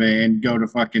spoonfuls of it and go to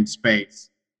fucking space.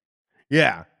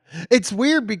 Yeah, it's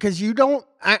weird because you don't.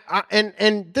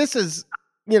 And this is,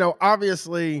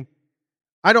 obviously,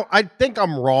 I think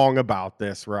I'm wrong about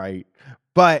this, right?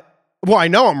 But I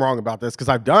know I'm wrong about this because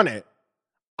I've done it.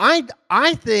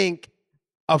 I think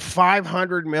a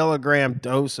 500 milligram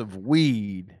dose of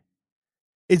weed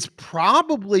is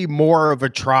probably more of a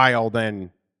trial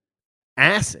than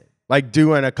acid, like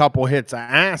doing a couple hits of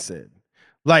acid.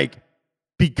 Like,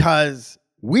 because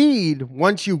weed,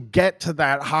 once you get to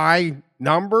that high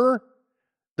number,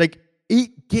 like,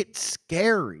 it gets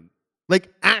scary.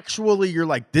 Like, actually, you're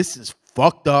like, this is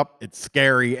fucked up. It's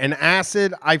scary. And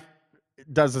acid,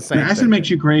 does the same thing. Acid makes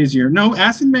you crazier. No,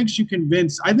 acid makes you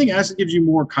convinced. I think acid gives you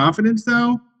more confidence,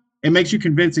 though. It makes you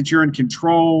convinced that you're in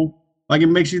control. Like, it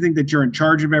makes you think that you're in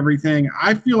charge of everything.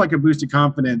 I feel like a boost of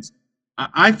confidence.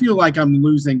 I feel like I'm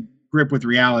losing grip with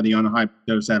reality on high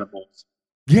dose edibles.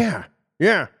 Yeah,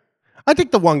 yeah. I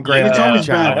think the 1 gram. It's always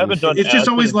bad. I haven't done it's just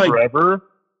always like forever.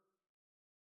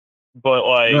 But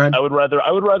like, I would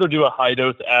rather do a high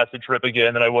dose acid trip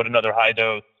again than I would another high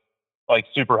dose, like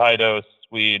super high dose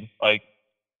weed. Like,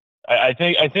 I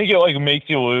think it like makes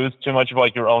you lose too much of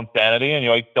like your own sanity, and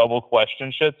you like double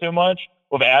question shit too much.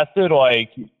 With acid,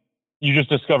 like, you just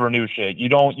discover new shit. You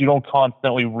don't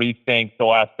constantly rethink the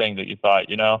last thing that you thought,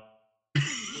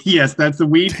 Yes, that's the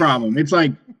weed problem. It's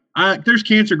like, there's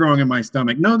cancer growing in my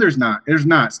stomach. No, there's not. There's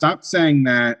not. Stop saying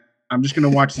that. I'm just going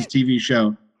to watch this TV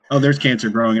show. Oh, there's cancer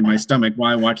growing in my stomach.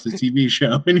 Why watch this TV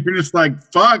show? And you're just like,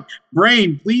 fuck,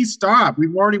 brain, please stop.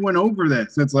 We've already went over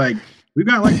this. It's like, we've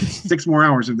got like 6 more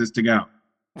hours of this to go.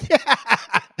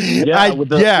 With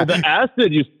the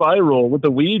acid, you spiral. With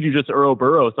the weed, you just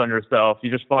Ouroboros on yourself.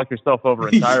 You just fuck yourself over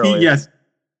entirely. Yes.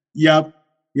 Yep.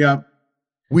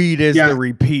 Weed is the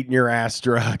repeating your ass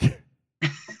drug.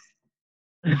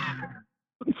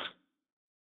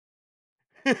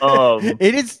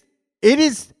 It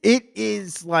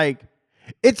is like,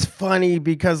 it's funny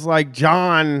because like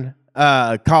John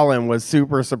Cullen was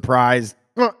super surprised.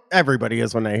 Well, everybody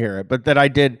is when they hear it, but that I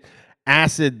did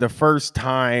acid the first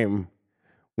time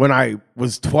when I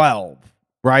was 12,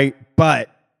 right? But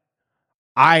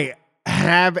I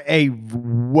have a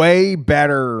way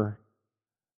better,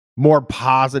 more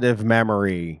positive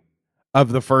memory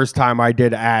of the first time I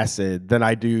did acid than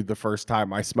I do the first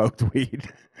time I smoked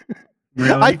weed.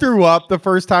 Really? I threw up the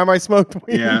first time I smoked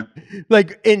weed. Yeah.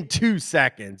 Like in 2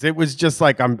 seconds. It was just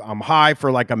like I'm high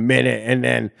for like a minute and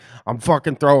then I'm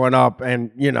fucking throwing up,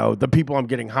 and the people I'm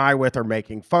getting high with are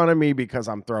making fun of me because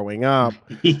I'm throwing up.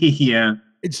 Yeah.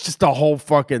 It's just a whole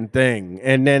fucking thing.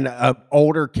 And then an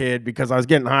older kid, because I was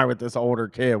getting high with this older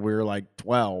kid, we were like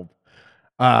 12,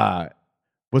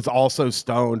 was also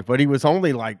stoned, but he was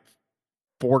only like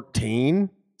 14.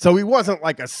 So he wasn't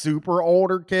like a super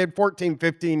older kid, 14,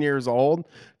 15 years old.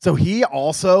 So he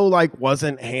also like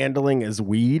wasn't handling his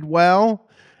weed well.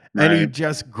 Right. And he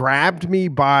just grabbed me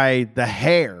by the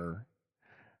hair.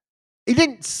 He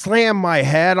didn't slam my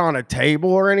head on a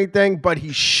table or anything, but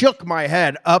he shook my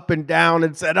head up and down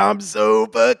and said, "I'm so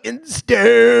fucking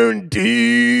stoned,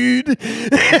 dude."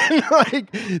 And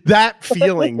like that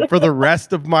feeling for the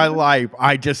rest of my life,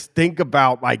 I just think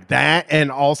about like that,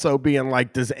 and also being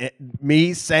like,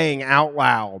 me saying out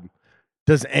loud,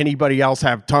 does anybody else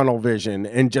have tunnel vision,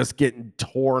 and just getting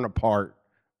torn apart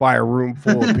by a room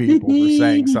full of people for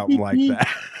saying something like that.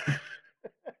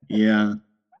 Yeah.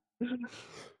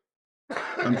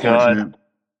 Unfortunate.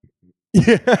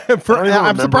 Yeah,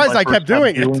 I'm surprised I kept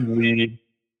doing it.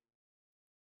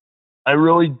 I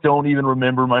really don't even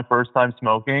remember my first time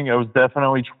smoking. I was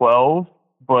definitely 12,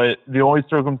 but the only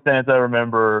circumstance I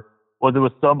remember was it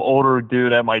was some older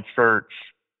dude at my church,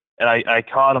 and I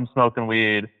caught him smoking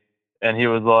weed, and he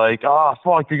was like, "Oh,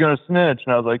 fuck, you're going to snitch."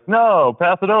 And I was like, "No,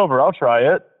 pass it over. I'll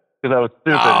try it." Because I was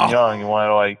stupid and young and wanted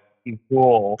to like be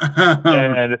cool.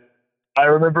 And I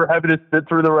remember having to sit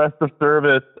through the rest of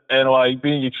service and like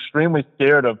being extremely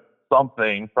scared of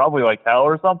something, probably like hell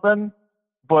or something.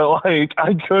 But like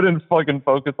I couldn't fucking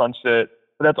focus on shit.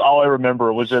 That's all I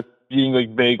remember was just being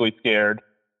like vaguely scared.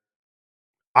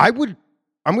 I'm going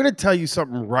to tell you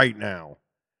something right now.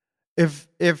 If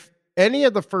any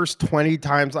of the first 20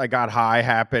 times I got high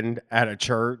happened at a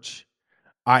church,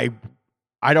 I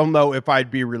don't know if I'd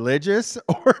be religious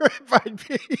or if I'd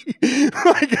be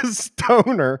like a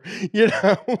stoner, you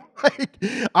know.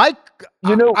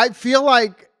 I feel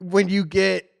like when you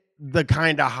get the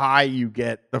kind of high you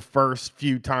get the first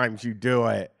few times you do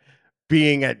it,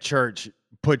 being at church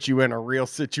puts you in a real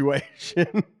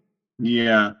situation.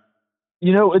 Yeah.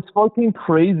 You know, it's fucking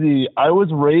crazy. I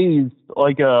was raised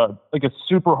like a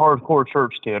super hardcore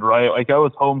church kid, right? Like I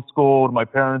was homeschooled. My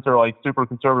parents are like super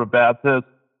conservative Baptists.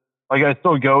 Like I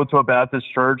still go to a Baptist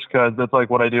church because that's like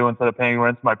what I do instead of paying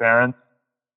rent to my parents.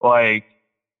 Like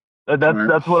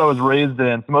that's what I was raised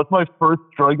in. So most of my first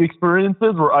drug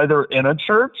experiences were either in a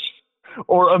church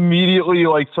or immediately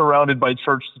like surrounded by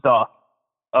church stuff.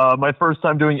 My first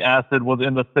time doing acid was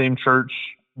in the same church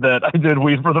that I did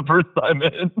weed for the first time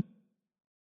in.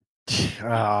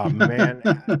 Oh man,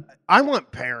 I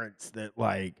want parents that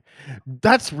like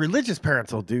that's religious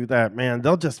parents will do that, man.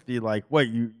 They'll just be like, "What,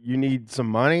 you need some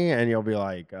money?" And you'll be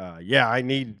like, "Yeah, I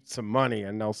need some money."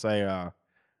 And they'll say,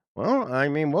 "Well, I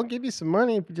mean, we'll give you some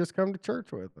money if you just come to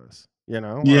church with us." You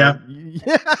know? Yeah.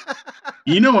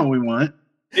 You know what we want.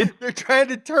 They're trying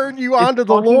to turn you on to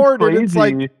the Lord, crazy. and it's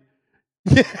like,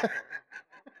 yeah.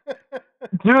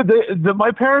 Dude,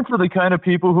 my parents are the kind of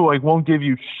people who like won't give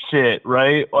you shit,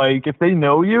 right? Like if they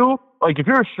know you, like if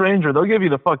you're a stranger, they'll give you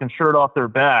the fucking shirt off their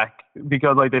back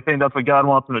because like they think that's what God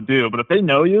wants them to do. But if they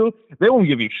know you, they won't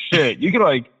give you shit. You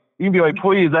can be like,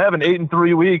 please, I haven't ate in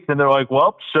 3 weeks, and they're like,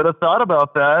 well, should have thought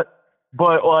about that.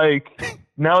 But like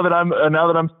now that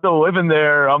I'm still living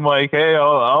there, I'm like, hey,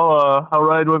 I'll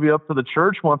ride with you up to the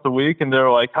church once a week, and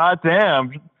they're like, hot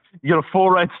damn, you get a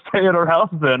full right to stay at our house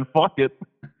then. Fuck it.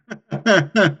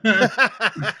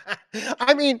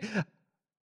 I mean,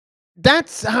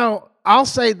 that's how I'll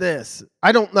say this.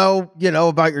 I don't know,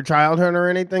 about your childhood or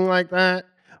anything like that,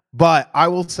 but I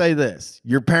will say this.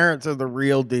 Your parents are the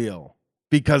real deal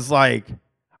because like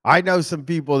I know some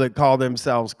people that call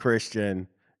themselves Christian,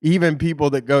 even people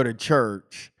that go to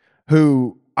church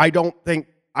who I don't think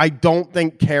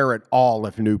care at all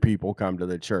if new people come to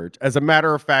the church. As a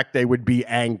matter of fact, they would be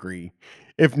angry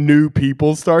if new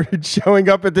people started showing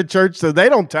up at the church, so they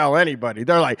don't tell anybody.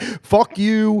 They're like, fuck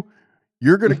you.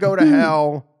 You're going to go to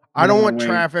hell. I don't want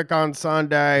traffic on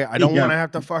Sunday. I don't want to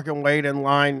have to fucking wait in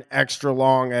line extra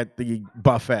long at the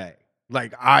buffet.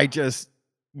 Like, I just,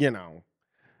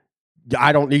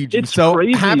 I don't need you. It's so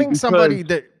crazy having somebody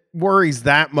that worries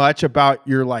that much about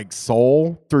your like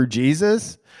soul through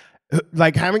Jesus,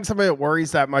 like having somebody that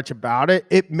worries that much about it,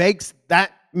 it makes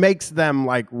them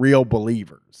like real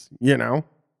believers,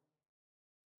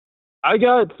 I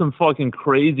got some fucking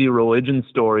crazy religion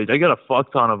stories. I got a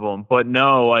fuck ton of them, but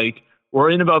no, like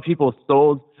worrying about people's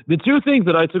souls. The two things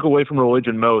that I took away from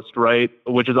religion most, right,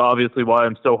 which is obviously why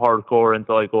I'm so hardcore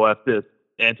into like leftist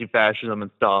anti-fascism and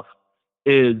stuff,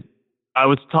 is I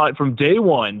was taught from day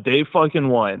fucking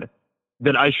one,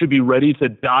 that I should be ready to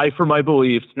die for my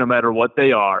beliefs no matter what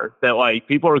they are. That like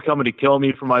people are coming to kill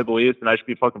me for my beliefs and I should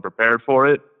be fucking prepared for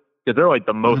it because they're like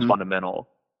the most fundamental.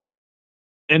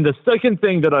 And the second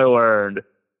thing that I learned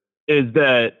is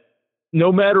that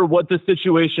no matter what the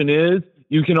situation is,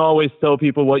 you can always tell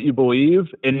people what you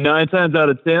believe. And 9 times out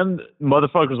of 10,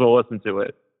 motherfuckers will listen to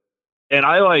it. And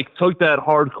I like took that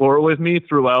hardcore with me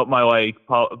throughout my like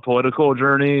political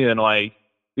journey and like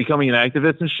becoming an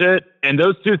activist and shit. And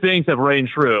those two things have reigned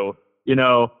true.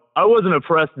 I wasn't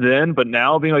oppressed then, but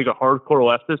now being like a hardcore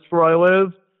leftist where I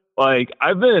live, like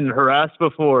I've been harassed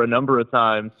before a number of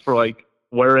times for like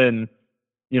wearing,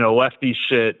 lefty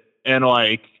shit. And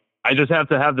like, I just have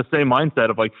to have the same mindset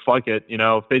of like, fuck it.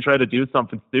 If they try to do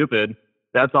something stupid,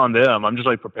 that's on them. I'm just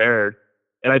like prepared.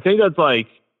 And I think that's like,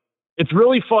 it's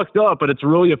really fucked up, but it's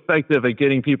really effective at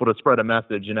getting people to spread a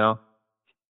message,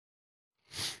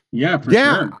 Yeah, for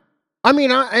sure. I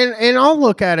mean, and I'll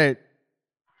look at it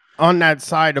on that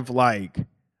side of like,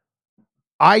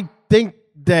 I think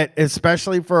that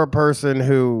especially for a person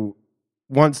who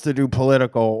wants to do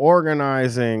political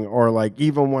organizing or like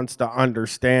even wants to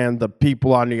understand the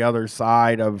people on the other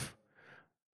side of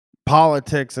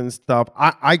politics and stuff,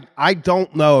 I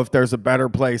don't know if there's a better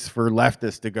place for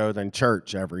leftists to go than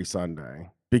church every Sunday,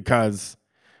 because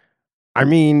I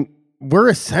mean, we're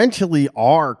essentially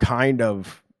are kind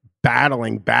of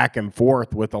battling back and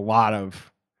forth with a lot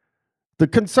of the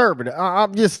conservative.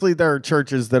 Obviously there are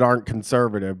churches that aren't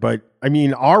conservative, but I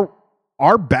mean,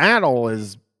 our battle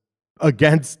is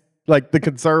against like the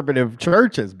conservative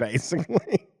churches,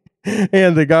 basically,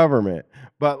 and the government.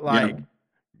 But like,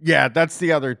 yeah, that's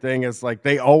the other thing is like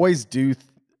they always do.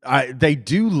 They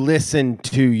do listen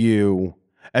to you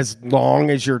as long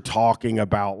as you're talking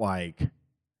about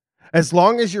as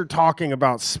long as you're talking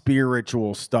about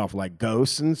spiritual stuff like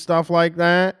ghosts and stuff like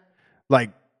that,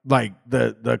 like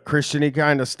the Christian-y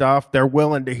kind of stuff, they're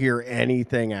willing to hear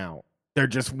anything out. They're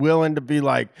just willing to be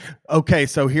like, okay,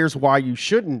 so here's why you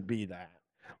shouldn't be that.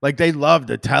 Like they love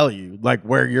to tell you like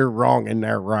where you're wrong and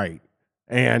they're right.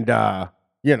 And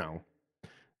you know,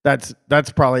 that's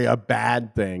probably a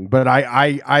bad thing. But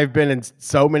I've been in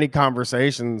so many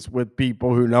conversations with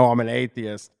people who know I'm an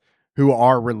atheist, who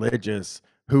are religious,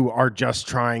 who are just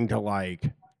trying to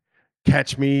like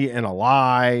catch me in a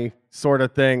lie sort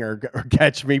of thing, or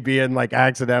catch me being like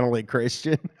accidentally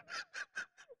Christian.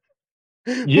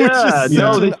 Yeah,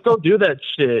 no, they still do that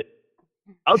shit.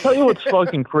 I'll tell you what's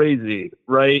fucking crazy,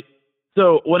 right?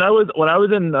 So when I was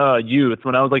in youth,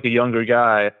 when I was like a younger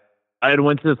guy, I had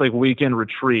went to this like weekend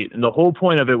retreat, and the whole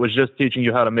point of it was just teaching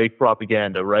you how to make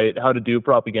propaganda, right? How to do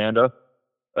propaganda.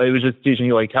 It was just teaching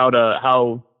you like how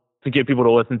to get people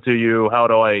to listen to you, how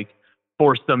to like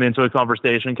force them into a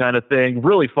conversation kind of thing.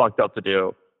 Really fucked up to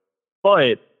do.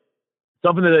 But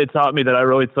something that they taught me that I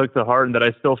really took to heart and that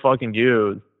I still fucking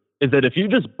use is that if you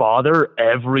just bother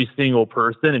every single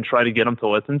person and try to get them to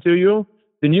listen to you,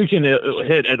 then you can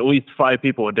hit at least 5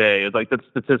 people a day. It's like the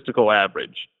statistical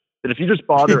average. That if you just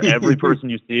bother every person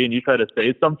you see and you try to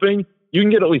say something, you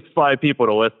can get at least 5 people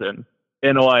to listen.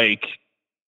 And like,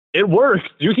 it works.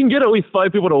 You can get at least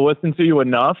 5 people to listen to you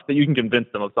enough that you can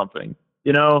convince them of something.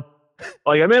 You know,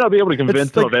 like I may not be able to convince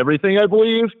them of everything I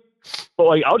believe, but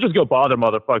like I'll just go bother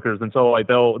motherfuckers until like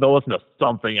they'll listen to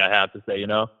something I have to say. You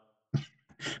know.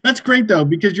 That's great though,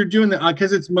 because you're doing that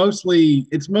because it's mostly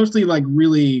like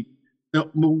really.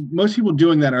 Most people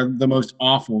doing that are the most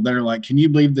awful. They're like, "Can you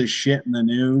believe this shit in the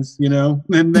news?" You know,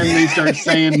 and then they start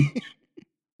saying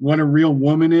what a real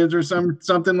woman is or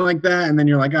something like that, and then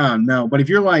you're like, "Oh no!" But if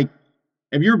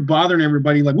you're bothering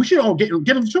everybody, like we should all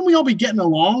shouldn't we all be getting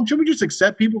along? Shouldn't we just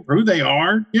accept people for who they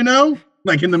are? You know,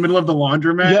 like in the middle of the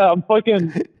laundromat. Yeah, I'm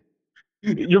fucking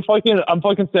standing in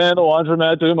the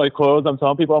laundromat doing my clothes. I'm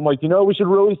telling people, I'm like, we should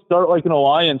really start like an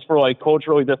alliance for like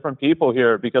culturally different people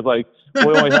here because like we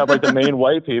only have like the main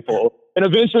white people. And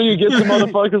eventually you get some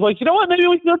motherfuckers like, you know what, maybe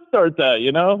we should start that,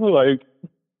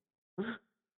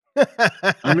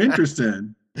 like. I'm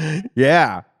interested.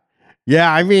 Yeah.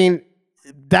 Yeah. I mean,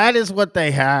 that is what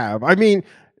they have. I mean,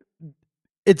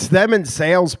 it's them and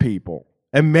salespeople.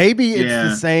 And maybe it's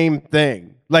the same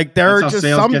thing. Like they're just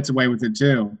sales gets away with it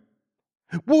too.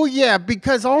 Well, yeah,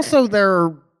 because also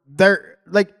they're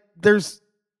like there's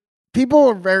people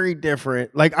are very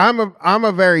different. Like I'm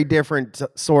a very different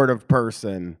sort of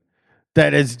person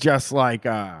that is just like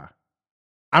I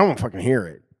don't fucking hear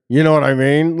it. You know what I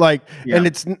mean? Like,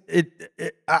 and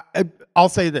I'll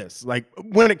say this, like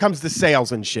when it comes to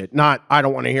sales and shit, I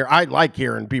don't want to hear. I like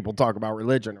hearing people talk about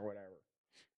religion or whatever.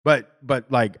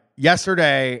 But like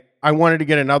yesterday, I wanted to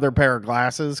get another pair of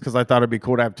glasses because I thought it'd be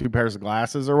cool to have 2 pairs of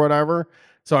glasses or whatever.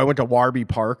 So I went to Warby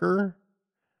Parker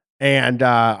and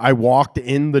I walked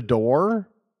in the door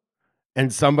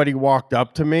and somebody walked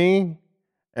up to me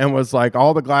and was like,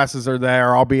 all the glasses are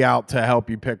there. I'll be out to help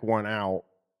you pick one out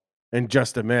in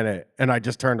just a minute. And I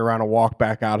just turned around and walked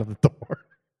back out of the door.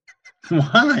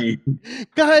 Why?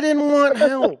 Because I didn't want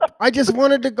help. I just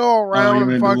wanted to go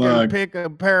around and fucking pick a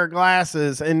pair of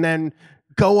glasses and then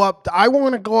go up. I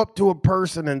want to go up to a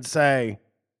person and say,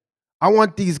 I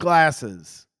want these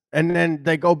glasses. And then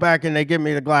they go back and they give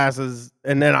me the glasses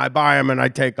and then I buy them and I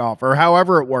take off or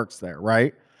however it works there.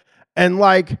 Right. And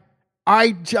like,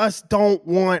 I just don't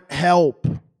want help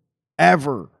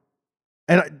ever.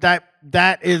 And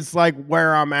that is like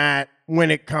where I'm at when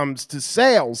it comes to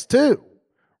sales too.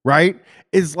 Right.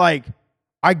 Is like,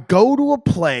 I go to a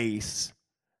place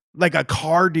like a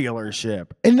car dealership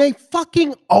and they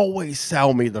fucking always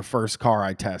sell me the first car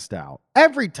I test out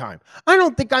every time. I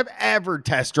don't think I've ever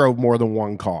test drove more than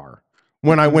one car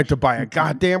when I went to buy a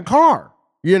goddamn car,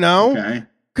 you know,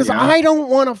 because I don't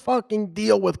want to fucking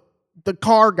deal with the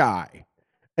car guy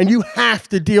and you have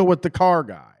to deal with the car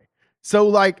guy. So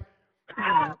like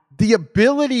the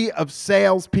ability of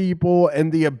salespeople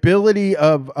and the ability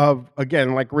of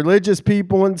again, like religious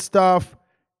people and stuff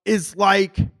is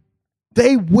like,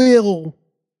 they don't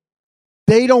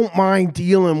mind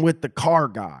dealing with the car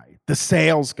guy, the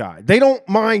sales guy. They don't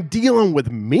mind dealing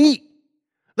with me.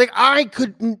 Like I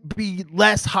couldn't be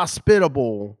less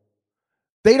hospitable.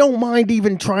 They don't mind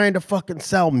even trying to fucking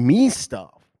sell me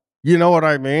stuff. You know what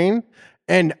I mean?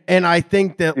 And I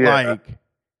think that like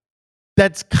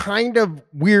that's kind of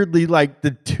weirdly like the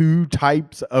two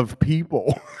types of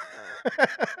people.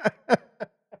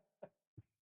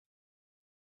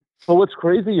 But what's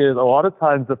crazy is a lot of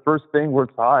times the first thing we're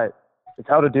taught is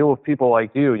how to deal with people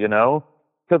like you, you know?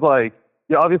 Because, like,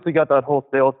 you obviously got that whole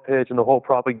sales pitch and the whole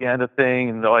propaganda thing.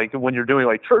 And, like, when you're doing,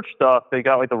 like, church stuff, they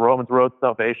got, like, the Romans Road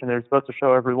Salvation they're supposed to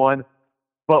show everyone.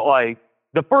 But, like,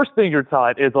 the first thing you're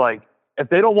taught is, like, if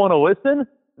they don't want to listen,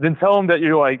 then tell them that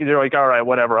you're like, all right,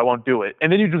 whatever, I won't do it.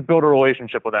 And then you just build a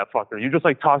relationship with that fucker. You just,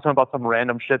 like, talk to them about some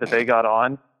random shit that they got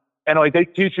on. And, like, they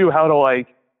teach you how to,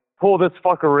 like, pull this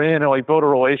fucker in and like build a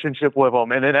relationship with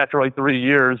him, and then after like 3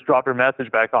 years, drop your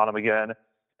message back on him again.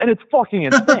 And it's fucking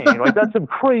insane. Like, that's some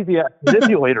crazy ass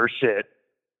manipulator shit.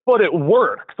 But it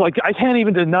works. Like, I can't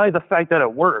even deny the fact that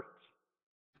it works.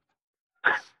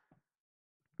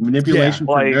 Manipulation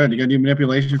for good. You gotta do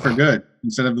manipulation for good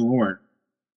instead of the Lord.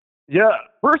 Yeah,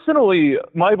 personally,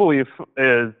 my belief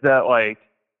is that, like,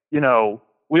 you know,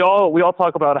 we all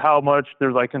talk about how much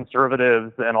there's like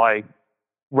conservatives and like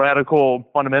radical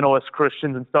fundamentalist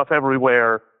Christians and stuff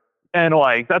everywhere. And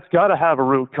like, that's got to have a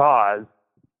root cause.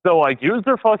 So like, use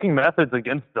their fucking methods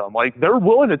against them. Like, they're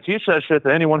willing to teach that shit to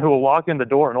anyone who will walk in the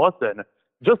door and listen.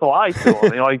 Just lie to them,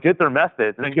 you know, like, get their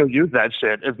methods and then go use that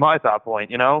shit is my thought point,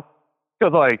 you know?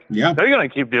 Because like, they're going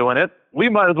to keep doing it. We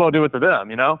might as well do it to them,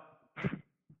 you know?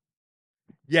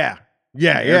 Yeah.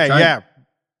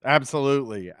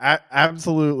 Absolutely.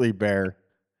 Absolutely, Bear.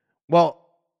 Well,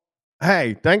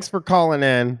 hey, thanks for calling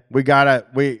in. We're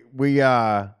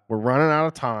running out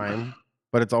of time,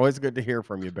 but it's always good to hear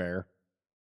from you, Bear.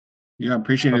 Yeah,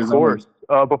 appreciate it. Of course.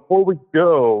 Before we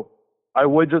go, I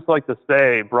would just like to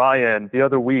say, Brian, the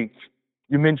other week,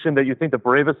 you mentioned that you think the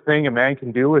bravest thing a man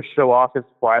can do is show off his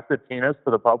flaccid penis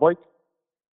to the public.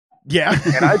 Yeah.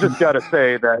 And I just got to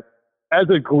say that as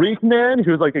a Greek man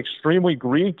who's like extremely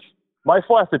Greek, my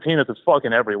flaccid penis is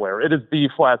fucking everywhere. It is the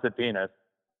flaccid penis.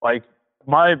 Like,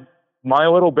 my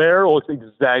little bear looks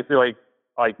exactly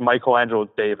like Michelangelo's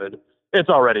David. It's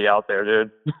already out there,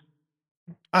 dude.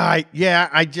 I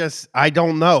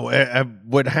don't know. It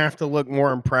would have to look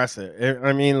more impressive.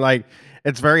 I mean, like,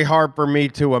 it's very hard for me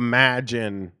to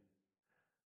imagine.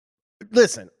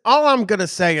 Listen, all I'm going to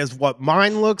say is what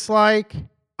mine looks like.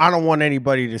 I don't want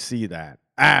anybody to see that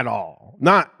at all.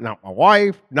 Not my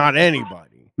wife, not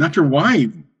anybody. Not your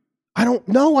wife. I don't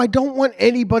know. I don't want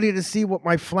anybody to see what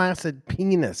my flaccid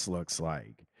penis looks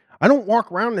like. I don't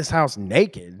walk around this house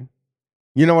naked.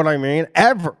 You know what I mean?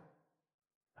 Ever.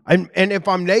 And if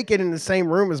I'm naked in the same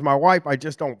room as my wife, I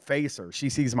just don't face her. She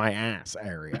sees my ass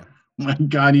area. Oh my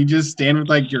God, you just stand with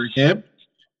like your hip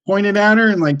pointed at her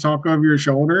and like talk over your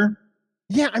shoulder?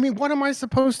 Yeah, I mean, what am I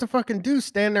supposed to fucking do?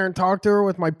 Stand there and talk to her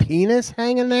with my penis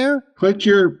hanging there? Put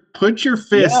your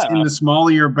fist in the small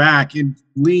of your back and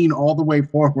lean all the way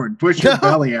forward. Push your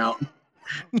belly out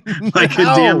like a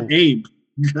damn ape,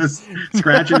 just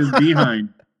scratching his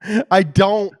behind. I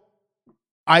don't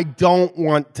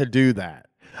want to do that.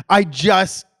 I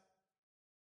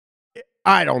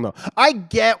don't know. I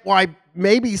get why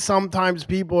maybe sometimes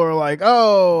people are like,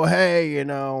 oh, hey, you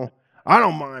know, I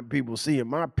don't mind people seeing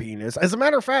my penis. As a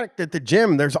matter of fact, at the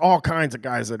gym, there's all kinds of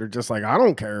guys that are just like, I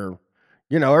don't care.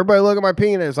 You know, everybody look at my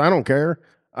penis. I don't care.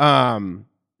 And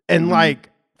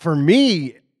like, for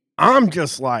me, I'm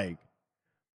just like,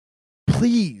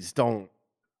 please don't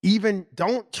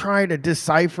try to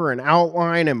decipher an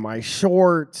outline in my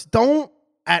shorts. Don't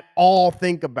at all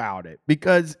think about it,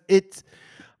 because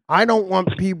I don't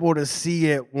want people to see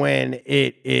it when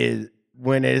it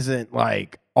isn't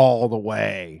like all the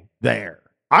way there.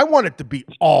 I want it to be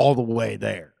all the way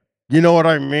there. You know what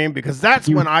I mean? Because that's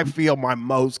when I feel my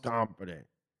most confident.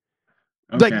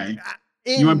 Okay. Like,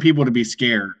 you want people to be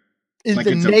scared. Like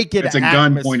it's a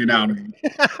gun pointed out.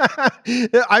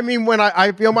 I mean, when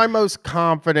I feel my most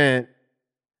confident.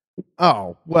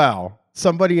 Oh, well,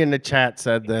 somebody in the chat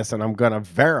said this, and I'm going to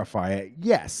verify it.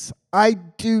 Yes, I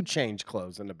do change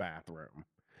clothes in the bathroom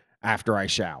after I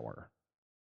shower.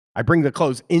 I bring the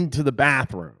clothes into the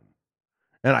bathroom,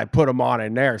 and I put them on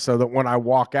in there so that when I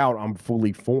walk out, I'm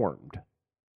fully formed.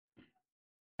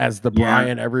 As the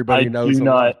Brian everybody knows.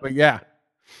 But yeah.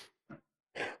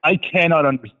 I cannot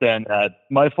understand that.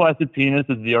 My flaccid penis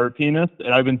is the art penis,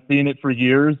 and I've been seeing it for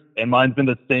years, and mine's been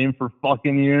the same for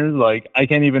fucking years. Like, I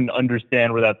can't even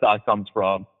understand where that thought comes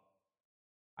from.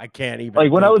 I can't even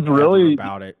like when I was really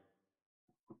about it.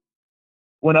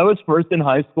 When I was first in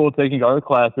high school taking art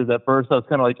classes, at first I was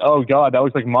kind of like, oh God, that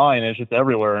looks like mine. It's just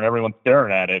everywhere, and everyone's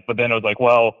staring at it. But then I was like,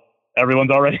 well,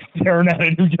 everyone's already staring at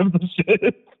it. Who gives a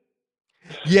shit?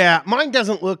 Yeah, mine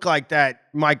doesn't look like that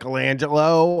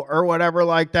Michelangelo or whatever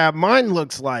like that. Mine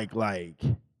looks like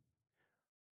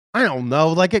I don't know.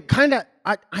 Like it kind of,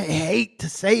 I hate to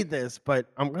say this, but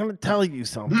I'm going to tell you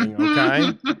something,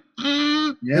 okay?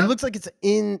 It Yeah. looks like it's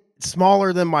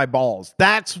smaller than my balls.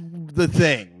 That's the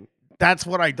thing. That's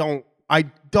what I don't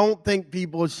think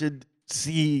people should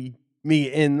see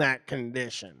me in that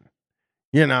condition.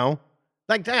 You know?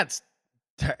 Like that's,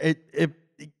 it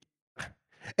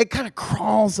kind of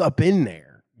crawls up in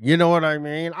there. You know what I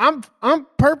mean? I'm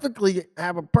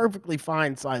have a perfectly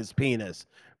fine sized penis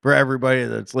for everybody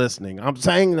that's listening. I'm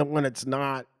saying that when it's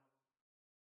not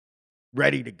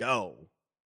ready to go,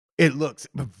 it looks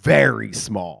very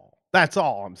small. That's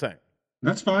all I'm saying.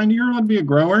 That's fine. You're allowed to be a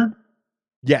grower.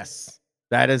 Yes,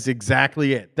 that is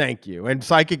exactly it. Thank you. And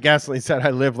Psychic Gasoline said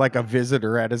I live like a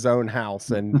visitor at his own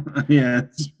house, and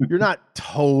Yes. you're not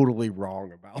totally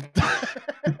wrong about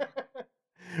that.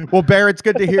 Well, Bear, it's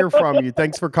good to hear from you.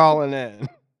 Thanks for calling in.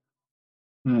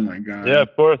 Oh my God. Yeah,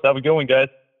 of course. Have a good one, guys.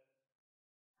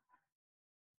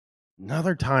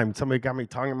 Another time, somebody got me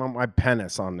talking about my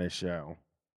penis on this show.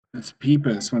 It's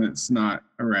peepus when it's not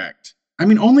erect. I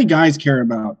mean, only guys care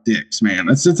about dicks, man.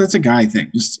 That's a guy thing.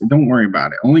 Just don't worry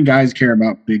about it. Only guys care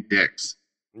about big dicks.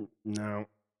 No,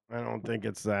 I don't think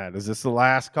it's that. Is this the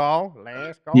last call?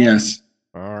 Last call? Yes.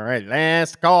 All right,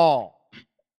 last call.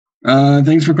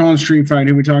 Thanks for calling Street Fight.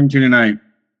 Who are we talking to tonight?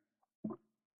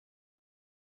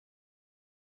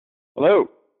 Hello.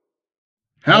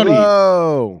 Howdy.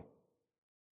 Hello.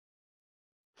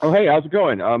 Oh, hey, how's it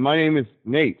going? My name is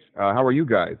Nate. How are you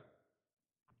guys?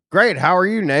 Great. How are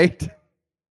you, Nate?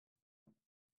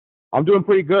 I'm doing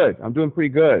pretty good.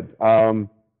 I'm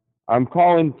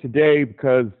calling today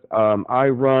because I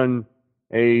run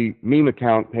a meme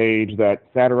account page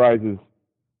that satirizes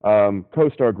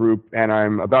CoStar Group, and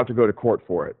I'm about to go to court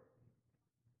for it.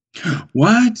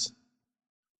 What?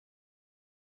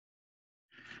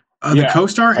 The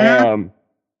CoStar app?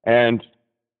 And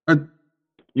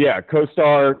yeah,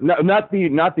 CoStar. No, not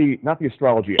the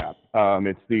astrology app.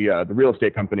 It's the real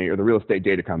estate company or the real estate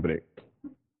data company.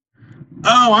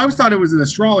 Oh, I always thought it was an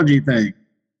astrology thing.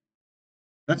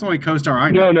 That's only CoStar I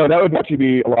know. No, that would actually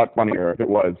be a lot funnier if I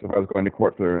was going to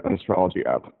court for an astrology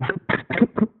app.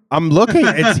 I'm looking.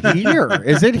 It's here.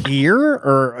 Is it here?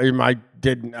 Or am I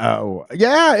didn't know?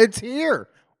 Yeah, it's here.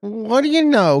 What do you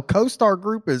know? CoStar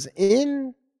Group is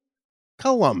in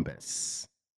Columbus.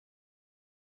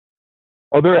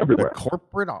 Oh, they're The everywhere.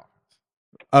 corporate office.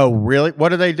 Oh, really? What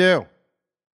do they do?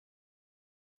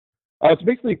 So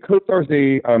basically, CoStar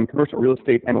is a commercial real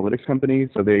estate analytics company.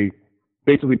 So they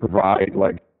basically provide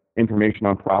like information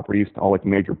on properties to all like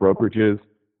major brokerages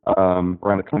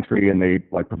around the country, and they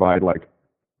like provide like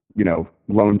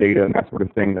loan data and that sort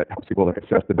of thing that helps people like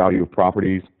assess the value of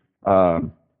properties.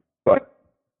 But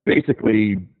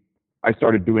basically, I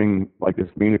started doing like this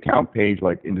meme account page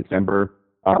like in December.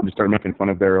 Just started making fun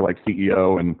of their like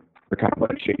CEO and their kind of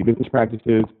like shady business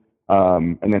practices,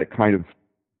 and then it kind of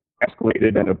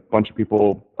escalated, and a bunch of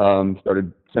people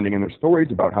started sending in their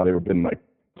stories about how they were been like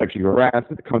sexually harassed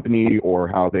at the company or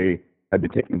how they had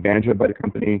been taken advantage of by the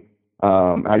company.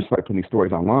 I just started putting these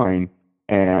stories online,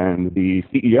 and the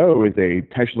CEO is a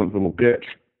petulant little bitch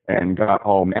and got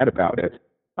all mad about it,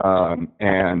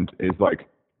 and is like,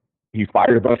 he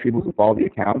fired a bunch of people who followed the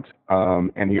account,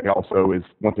 and he also is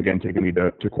once again taking me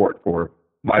to court for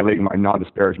violating my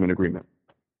non-disparagement agreement.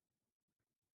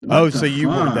 Oh, so you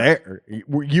were there?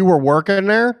 You were working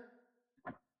there?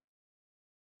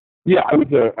 Yeah,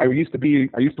 I used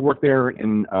to work there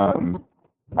in.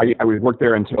 I worked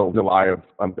there until July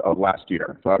of last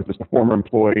year. So I was just a former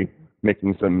employee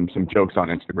making some jokes on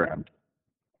Instagram.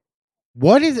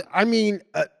 What is? I mean,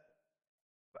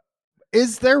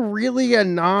 is there really a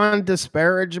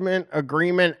non-disparagement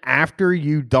agreement after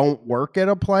you don't work at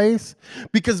a place?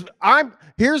 Because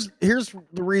here's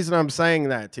the reason I'm saying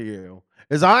that to you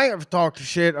is I have talked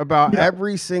shit about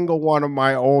every single one of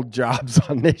my old jobs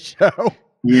on this show.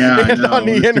 Yeah, I and know. on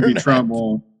the This could be internet.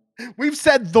 trouble. We've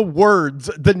said the words,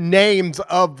 the names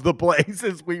of the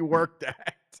places we worked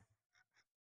at.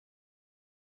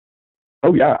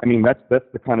 Oh yeah, I mean that's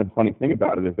the kind of funny thing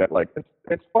about it is that like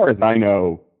as far as I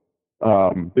know,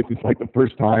 this is like the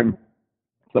first time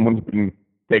someone's been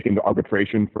taken to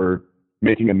arbitration for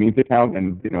making a memes account,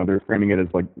 and they're framing it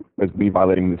as me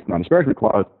violating this non-disparagement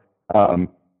clause.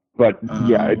 But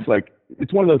yeah, it's like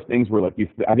it's one of those things where like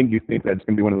I think you think that it's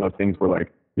gonna be one of those things where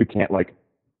like you can't like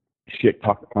shit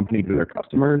talk the company to their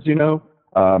customers,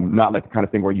 not like the kind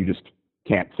of thing where you just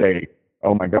can't say,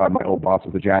 oh my god, my old boss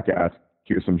was a jackass,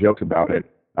 here's some jokes about it.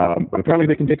 But apparently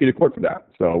they can take you to court for that,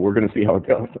 so we're gonna see how it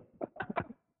goes.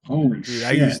 Holy Dude, shit.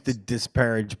 I used to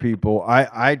disparage people.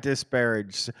 I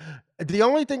disparage. The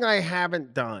only thing I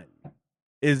haven't done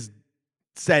is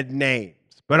said names.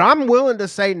 But I'm willing to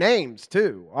say names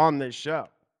too on this show.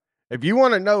 If you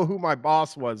want to know who my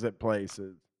boss was at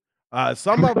places,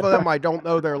 some of them I don't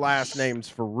know their last names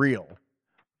for real,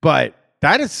 but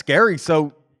that is scary.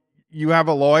 So you have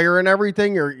a lawyer and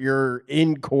everything. You're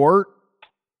in court.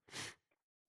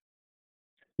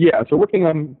 Yeah, so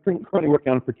currently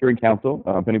working on procuring counsel.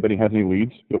 If anybody has any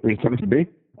leads, feel free to send them to me.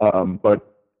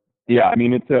 But yeah, I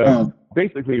mean, it's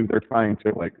basically they're trying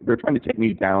to take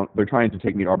me down. They're trying to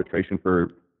take me to arbitration for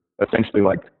essentially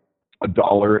like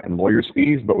 $1 and lawyers'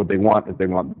 fees. But what they want is they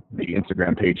want the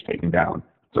Instagram page taken down.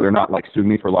 So they're not like suing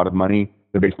me for a lot of money.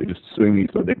 They're basically just suing me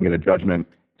so they can get a judgment,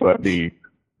 so that the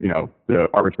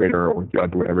arbitrator or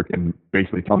judge or whatever can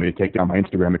basically tell me to take down my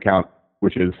Instagram account,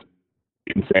 which is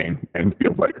insane and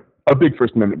feels like a big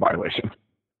First Amendment violation.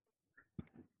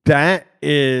 That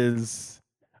is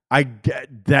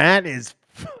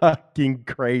fucking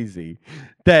crazy.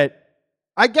 That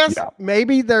I guess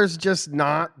maybe there's just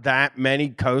not that many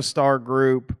CoStar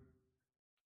Group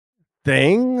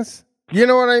things. You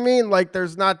know what I mean? Like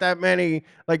there's not that many,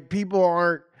 like people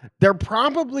aren't, they're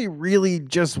probably really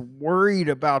just worried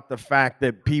about the fact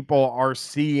that people are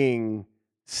seeing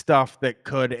stuff that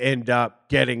could end up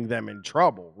getting them in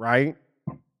trouble, right?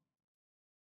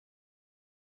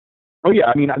 Oh yeah,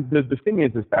 I mean the thing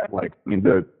is that like I mean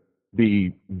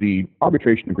the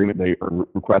arbitration agreement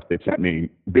request they sent me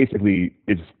basically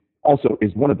is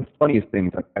one of the funniest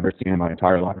things I've ever seen in my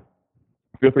entire life.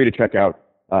 Feel free to check out.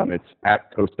 It's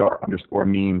at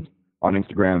CoStar_memes on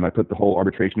Instagram. I put the whole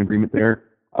arbitration agreement there.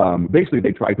 Basically,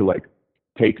 they try to like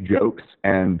take jokes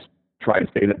and try to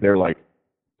say that they're like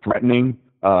threatening.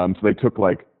 So they took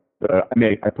like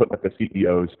I put like the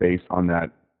CEO's face on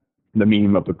the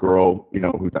meme of the girl,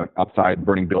 who's outside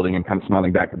burning building and kind of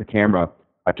smiling back at the camera.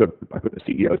 I put the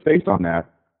CEO's face on that,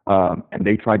 and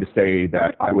they tried to say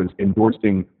that I was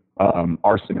endorsing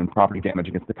arson and property damage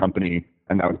against the company,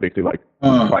 and that was basically like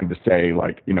trying to say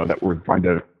like that we're trying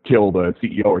to kill the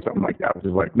CEO or something like that. Which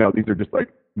is like, no, these are just like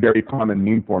very common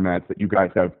meme formats that you guys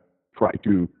have tried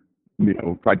to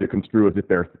construe as if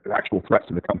they're actual threats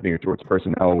to the company or towards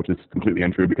personnel, which is completely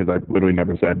untrue because I've literally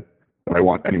never said that I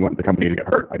want anyone at the company to get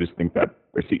hurt. I just think that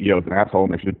their CEO is an asshole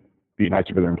and they should be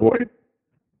nicer to their employees.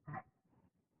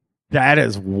 That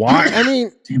is why. I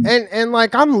mean, and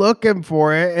like I'm looking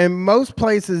for it, and most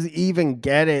places even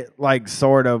get it like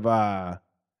sort of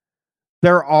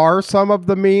there are some of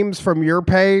the memes from your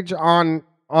page on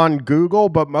Google,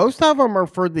 but most of them are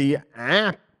for the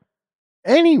app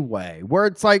anyway, where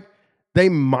it's like they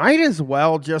might as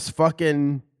well just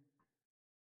fucking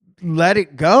let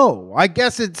it go. I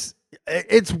guess it's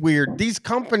weird. These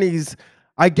companies,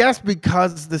 I guess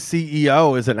because the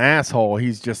CEO is an asshole,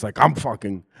 he's just like,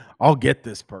 I'll get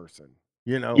this person.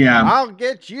 Yeah. I'll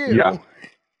get you. Yeah.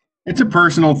 It's a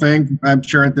personal thing, I'm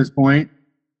sure, at this point.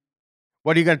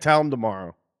 What are you going to tell him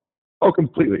tomorrow? Oh,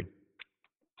 completely.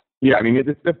 Yeah, I mean,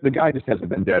 the guy just has a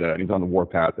vendetta, and he's on the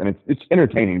warpath, and it's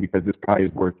entertaining because this guy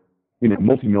is worth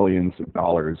multi-millions of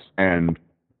dollars, and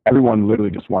everyone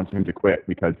literally just wants him to quit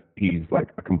because he's like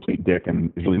a complete dick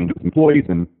and is really into his employees,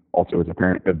 and also is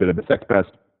apparently a bit of a sex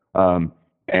pest.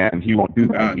 And he won't do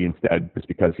that. He instead, just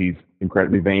because he's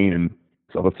incredibly vain and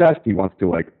self-obsessed, he wants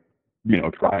to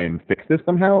try and fix this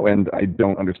somehow. And I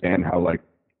don't understand how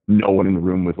no one in the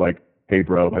room was like, "Hey,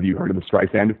 bro, have you heard of the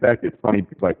Streisand effect?" It's funny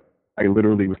because I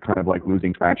literally was kind of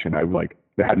losing traction.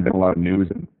 There hadn't been a lot of news,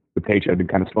 and the page had been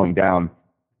kind of slowing down.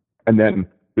 And then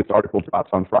this article drops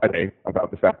on Friday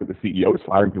about the fact that the CEO is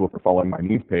firing people for following my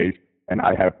news page, and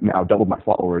I have now doubled my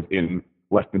followers in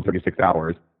less than 36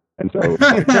 hours. And so,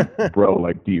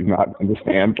 bro, do you not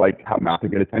understand how not to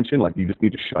get attention? You just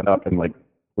need to shut up and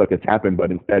let this happen. But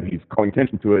instead, he's calling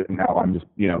attention to it, and now I'm just,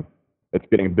 it's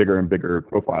getting a bigger and bigger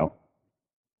profile.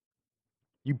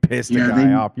 You pissed the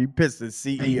guy off. You pissed the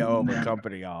CEO of a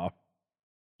company off.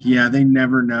 Yeah, they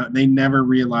never know. They never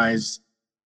realize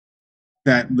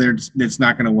that it's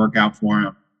not going to work out for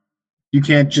them. You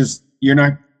can't just. You're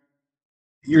not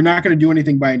going to do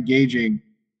anything by engaging.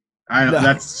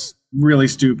 That's really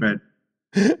stupid.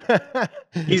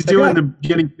 He's doing the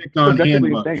getting picked on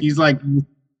handbook.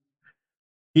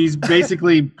 He's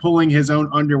basically pulling his own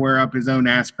underwear up his own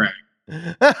ass crack.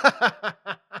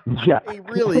 Yeah, he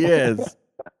really is.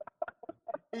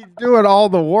 He's doing all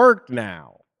the work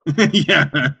now.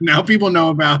 Yeah, now people know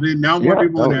about it. Now more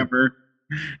people than ever.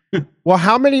 Well,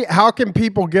 how can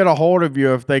people get a hold of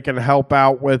you if they can help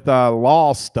out with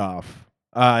law stuff?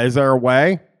 Is there a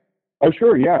way? Oh,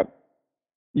 sure. Yeah.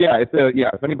 Yeah,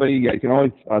 if anybody, you can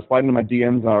always slide into my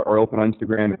DMs or open on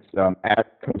Instagram. It's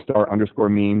at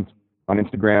CoStar_memes on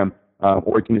Instagram,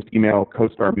 or you can just email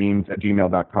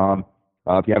CoStarMemes@gmail.com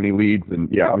if you have any leads. And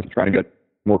I was trying to get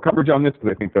more coverage on this, because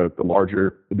I think the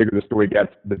bigger the story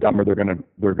gets, the dumber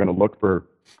they're gonna look for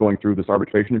going through this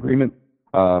arbitration agreement.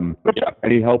 But yeah,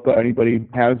 any help anybody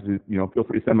has, feel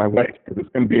free to send my way, because it's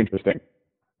going to be interesting.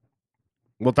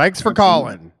 Well, thanks for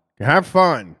calling. Have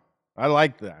fun. I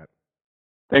like that.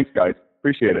 Thanks, guys.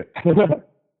 Appreciate it.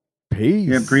 Peace.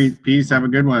 Yeah, peace. Have a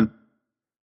good one.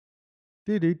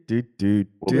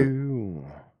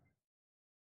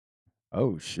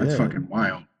 Oh shit! That's fucking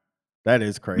wild. That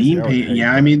is crazy.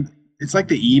 Yeah, I mean, it's like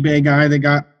the eBay guy that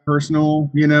got personal.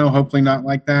 Hopefully not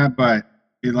like that, but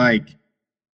it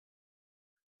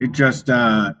just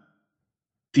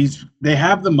they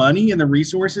have the money and the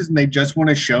resources, and they just want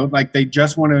to show, they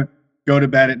just want to go to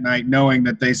bed at night knowing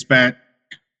that they spent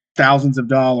thousands of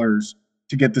dollars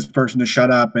to get this person to shut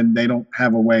up, and they don't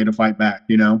have a way to fight back.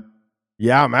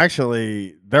 Yeah,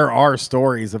 there are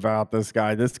stories about this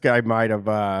guy. This guy might have,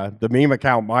 the meme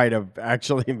account might have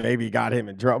actually maybe got him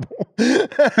in trouble.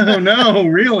 Oh no,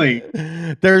 really?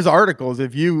 There's articles.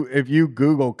 If you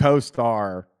Google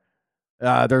CoStar,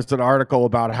 there's an article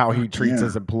about how he treats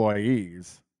his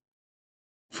employees.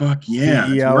 Fuck yeah.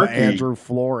 CEO Andrew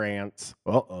Florance.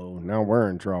 Now we're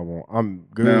in trouble. I'm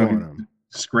Googling him.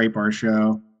 Scrape our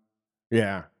show.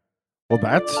 Yeah. Well,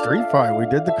 that's Street Fight. We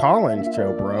did the call-in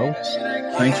show, bro.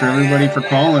 Thanks for everybody for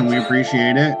calling. We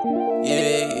appreciate it.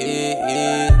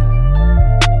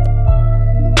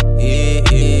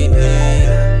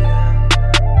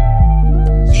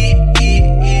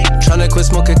 Tryna quit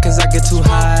smoking cause I get too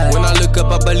high. When I look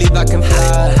up, I believe I can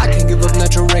fly. I can't give up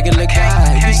natural regular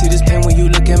guy. You see this pain when you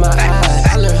look in my eyes.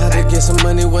 I learned how to get some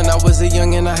money when I was a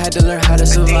young, and I had to learn how to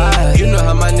survive. You know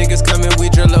how my niggas coming, we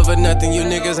drill over nothing. You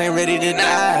niggas ain't ready to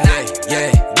die.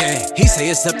 Yeah. He say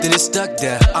it's up, then it's stuck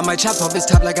there. I might chop off his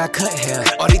top like I cut hair.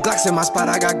 All these Glocks in my spot,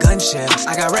 I got gun shells.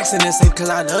 I got racks in the safe cause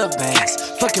I love banks.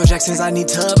 Fuck your Jacksons, I need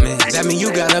Tubman. That mean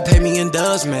you gotta pay me in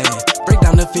dubs, man. Break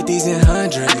down the 50s and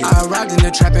 100s. I arrived in the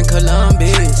trap in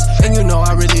Columbus, and you know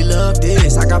I really love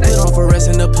this. I got put on for rest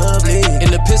in the public.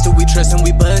 In the pistol we trust and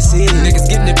we bust it. Niggas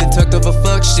get nipped and tucked over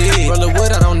fuck shit. Roll of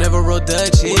wood, I don't never roll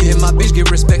Dutch hit. And my bitch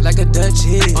get respect like a Dutch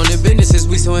hit. On the businesses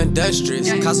we so industrious.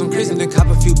 Caught some crazy then cop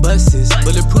a few buses.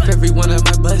 Bulletproof every one of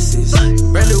my buses.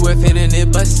 Brand new weapon and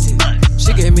it busted.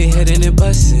 She gave me head and it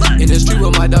bustin'. In the street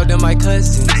with my dog and my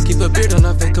cousins. Keep a beard on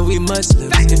our face cause we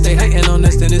Muslims. If they hatin' on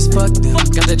us then it's fuck them.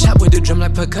 Got the chop with the drum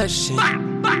like percussion.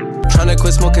 Tryna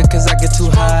quit smoking cause I get too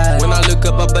high. When I look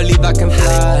up I believe I can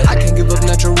fly. I can't give up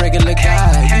natural regular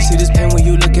guy. You see this pain when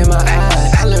you look in my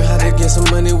eyes. I learned how to get some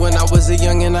money when I was a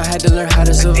young, and I had to learn how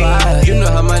to survive. You know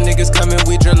how my niggas coming,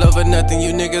 we drill over nothing.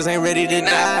 You niggas ain't ready to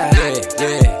die.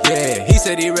 Yeah. He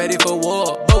said he ready for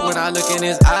war, but when I look in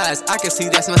his eyes, I can see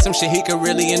that's not some shit he could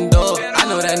really endure. I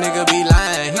know that nigga be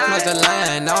lying, he crossed the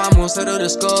line. Now I'm gonna settle the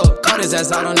score. Caught his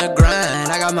ass out on the grind.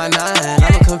 I got my 9,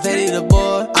 I'm a confetti the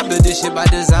boy. I built this shit by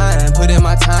design, put in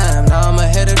my time. Now I'm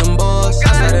ahead of them boys.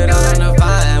 I started out on the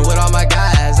vine with all my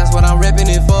guys. That's what I'm repping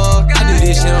it for. I do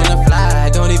this shit on the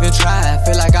fly, don't even try.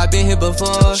 Feel like I've been here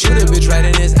before. Shoot a bitch right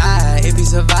in his eye. If he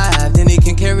survive, then he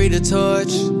can carry the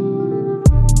torch.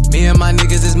 Me and my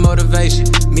niggas is motivation.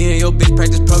 Me and your bitch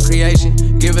practice procreation.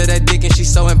 Give her that dick and she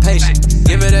so impatient.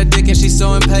 Give her that dick and she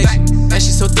so impatient. And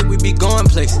she so thick we be going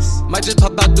places. Might just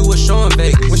pop out, do a show in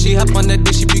Vegas. When she hop on that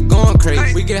dick, she be going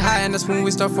crazy. We get high and that's when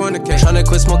we start fornicating. Tryna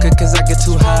quit smoking cause I get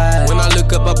too high. When I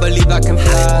look up, I believe I can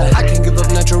fly. I can't give up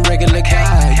natural regular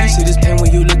guy. You see this pain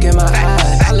when you look in my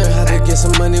eyes. I learned how to get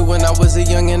some money when I was a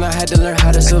young, and I had to learn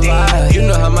how to survive. You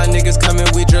know how my niggas coming,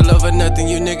 we drill over nothing.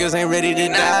 You niggas ain't ready to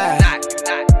die.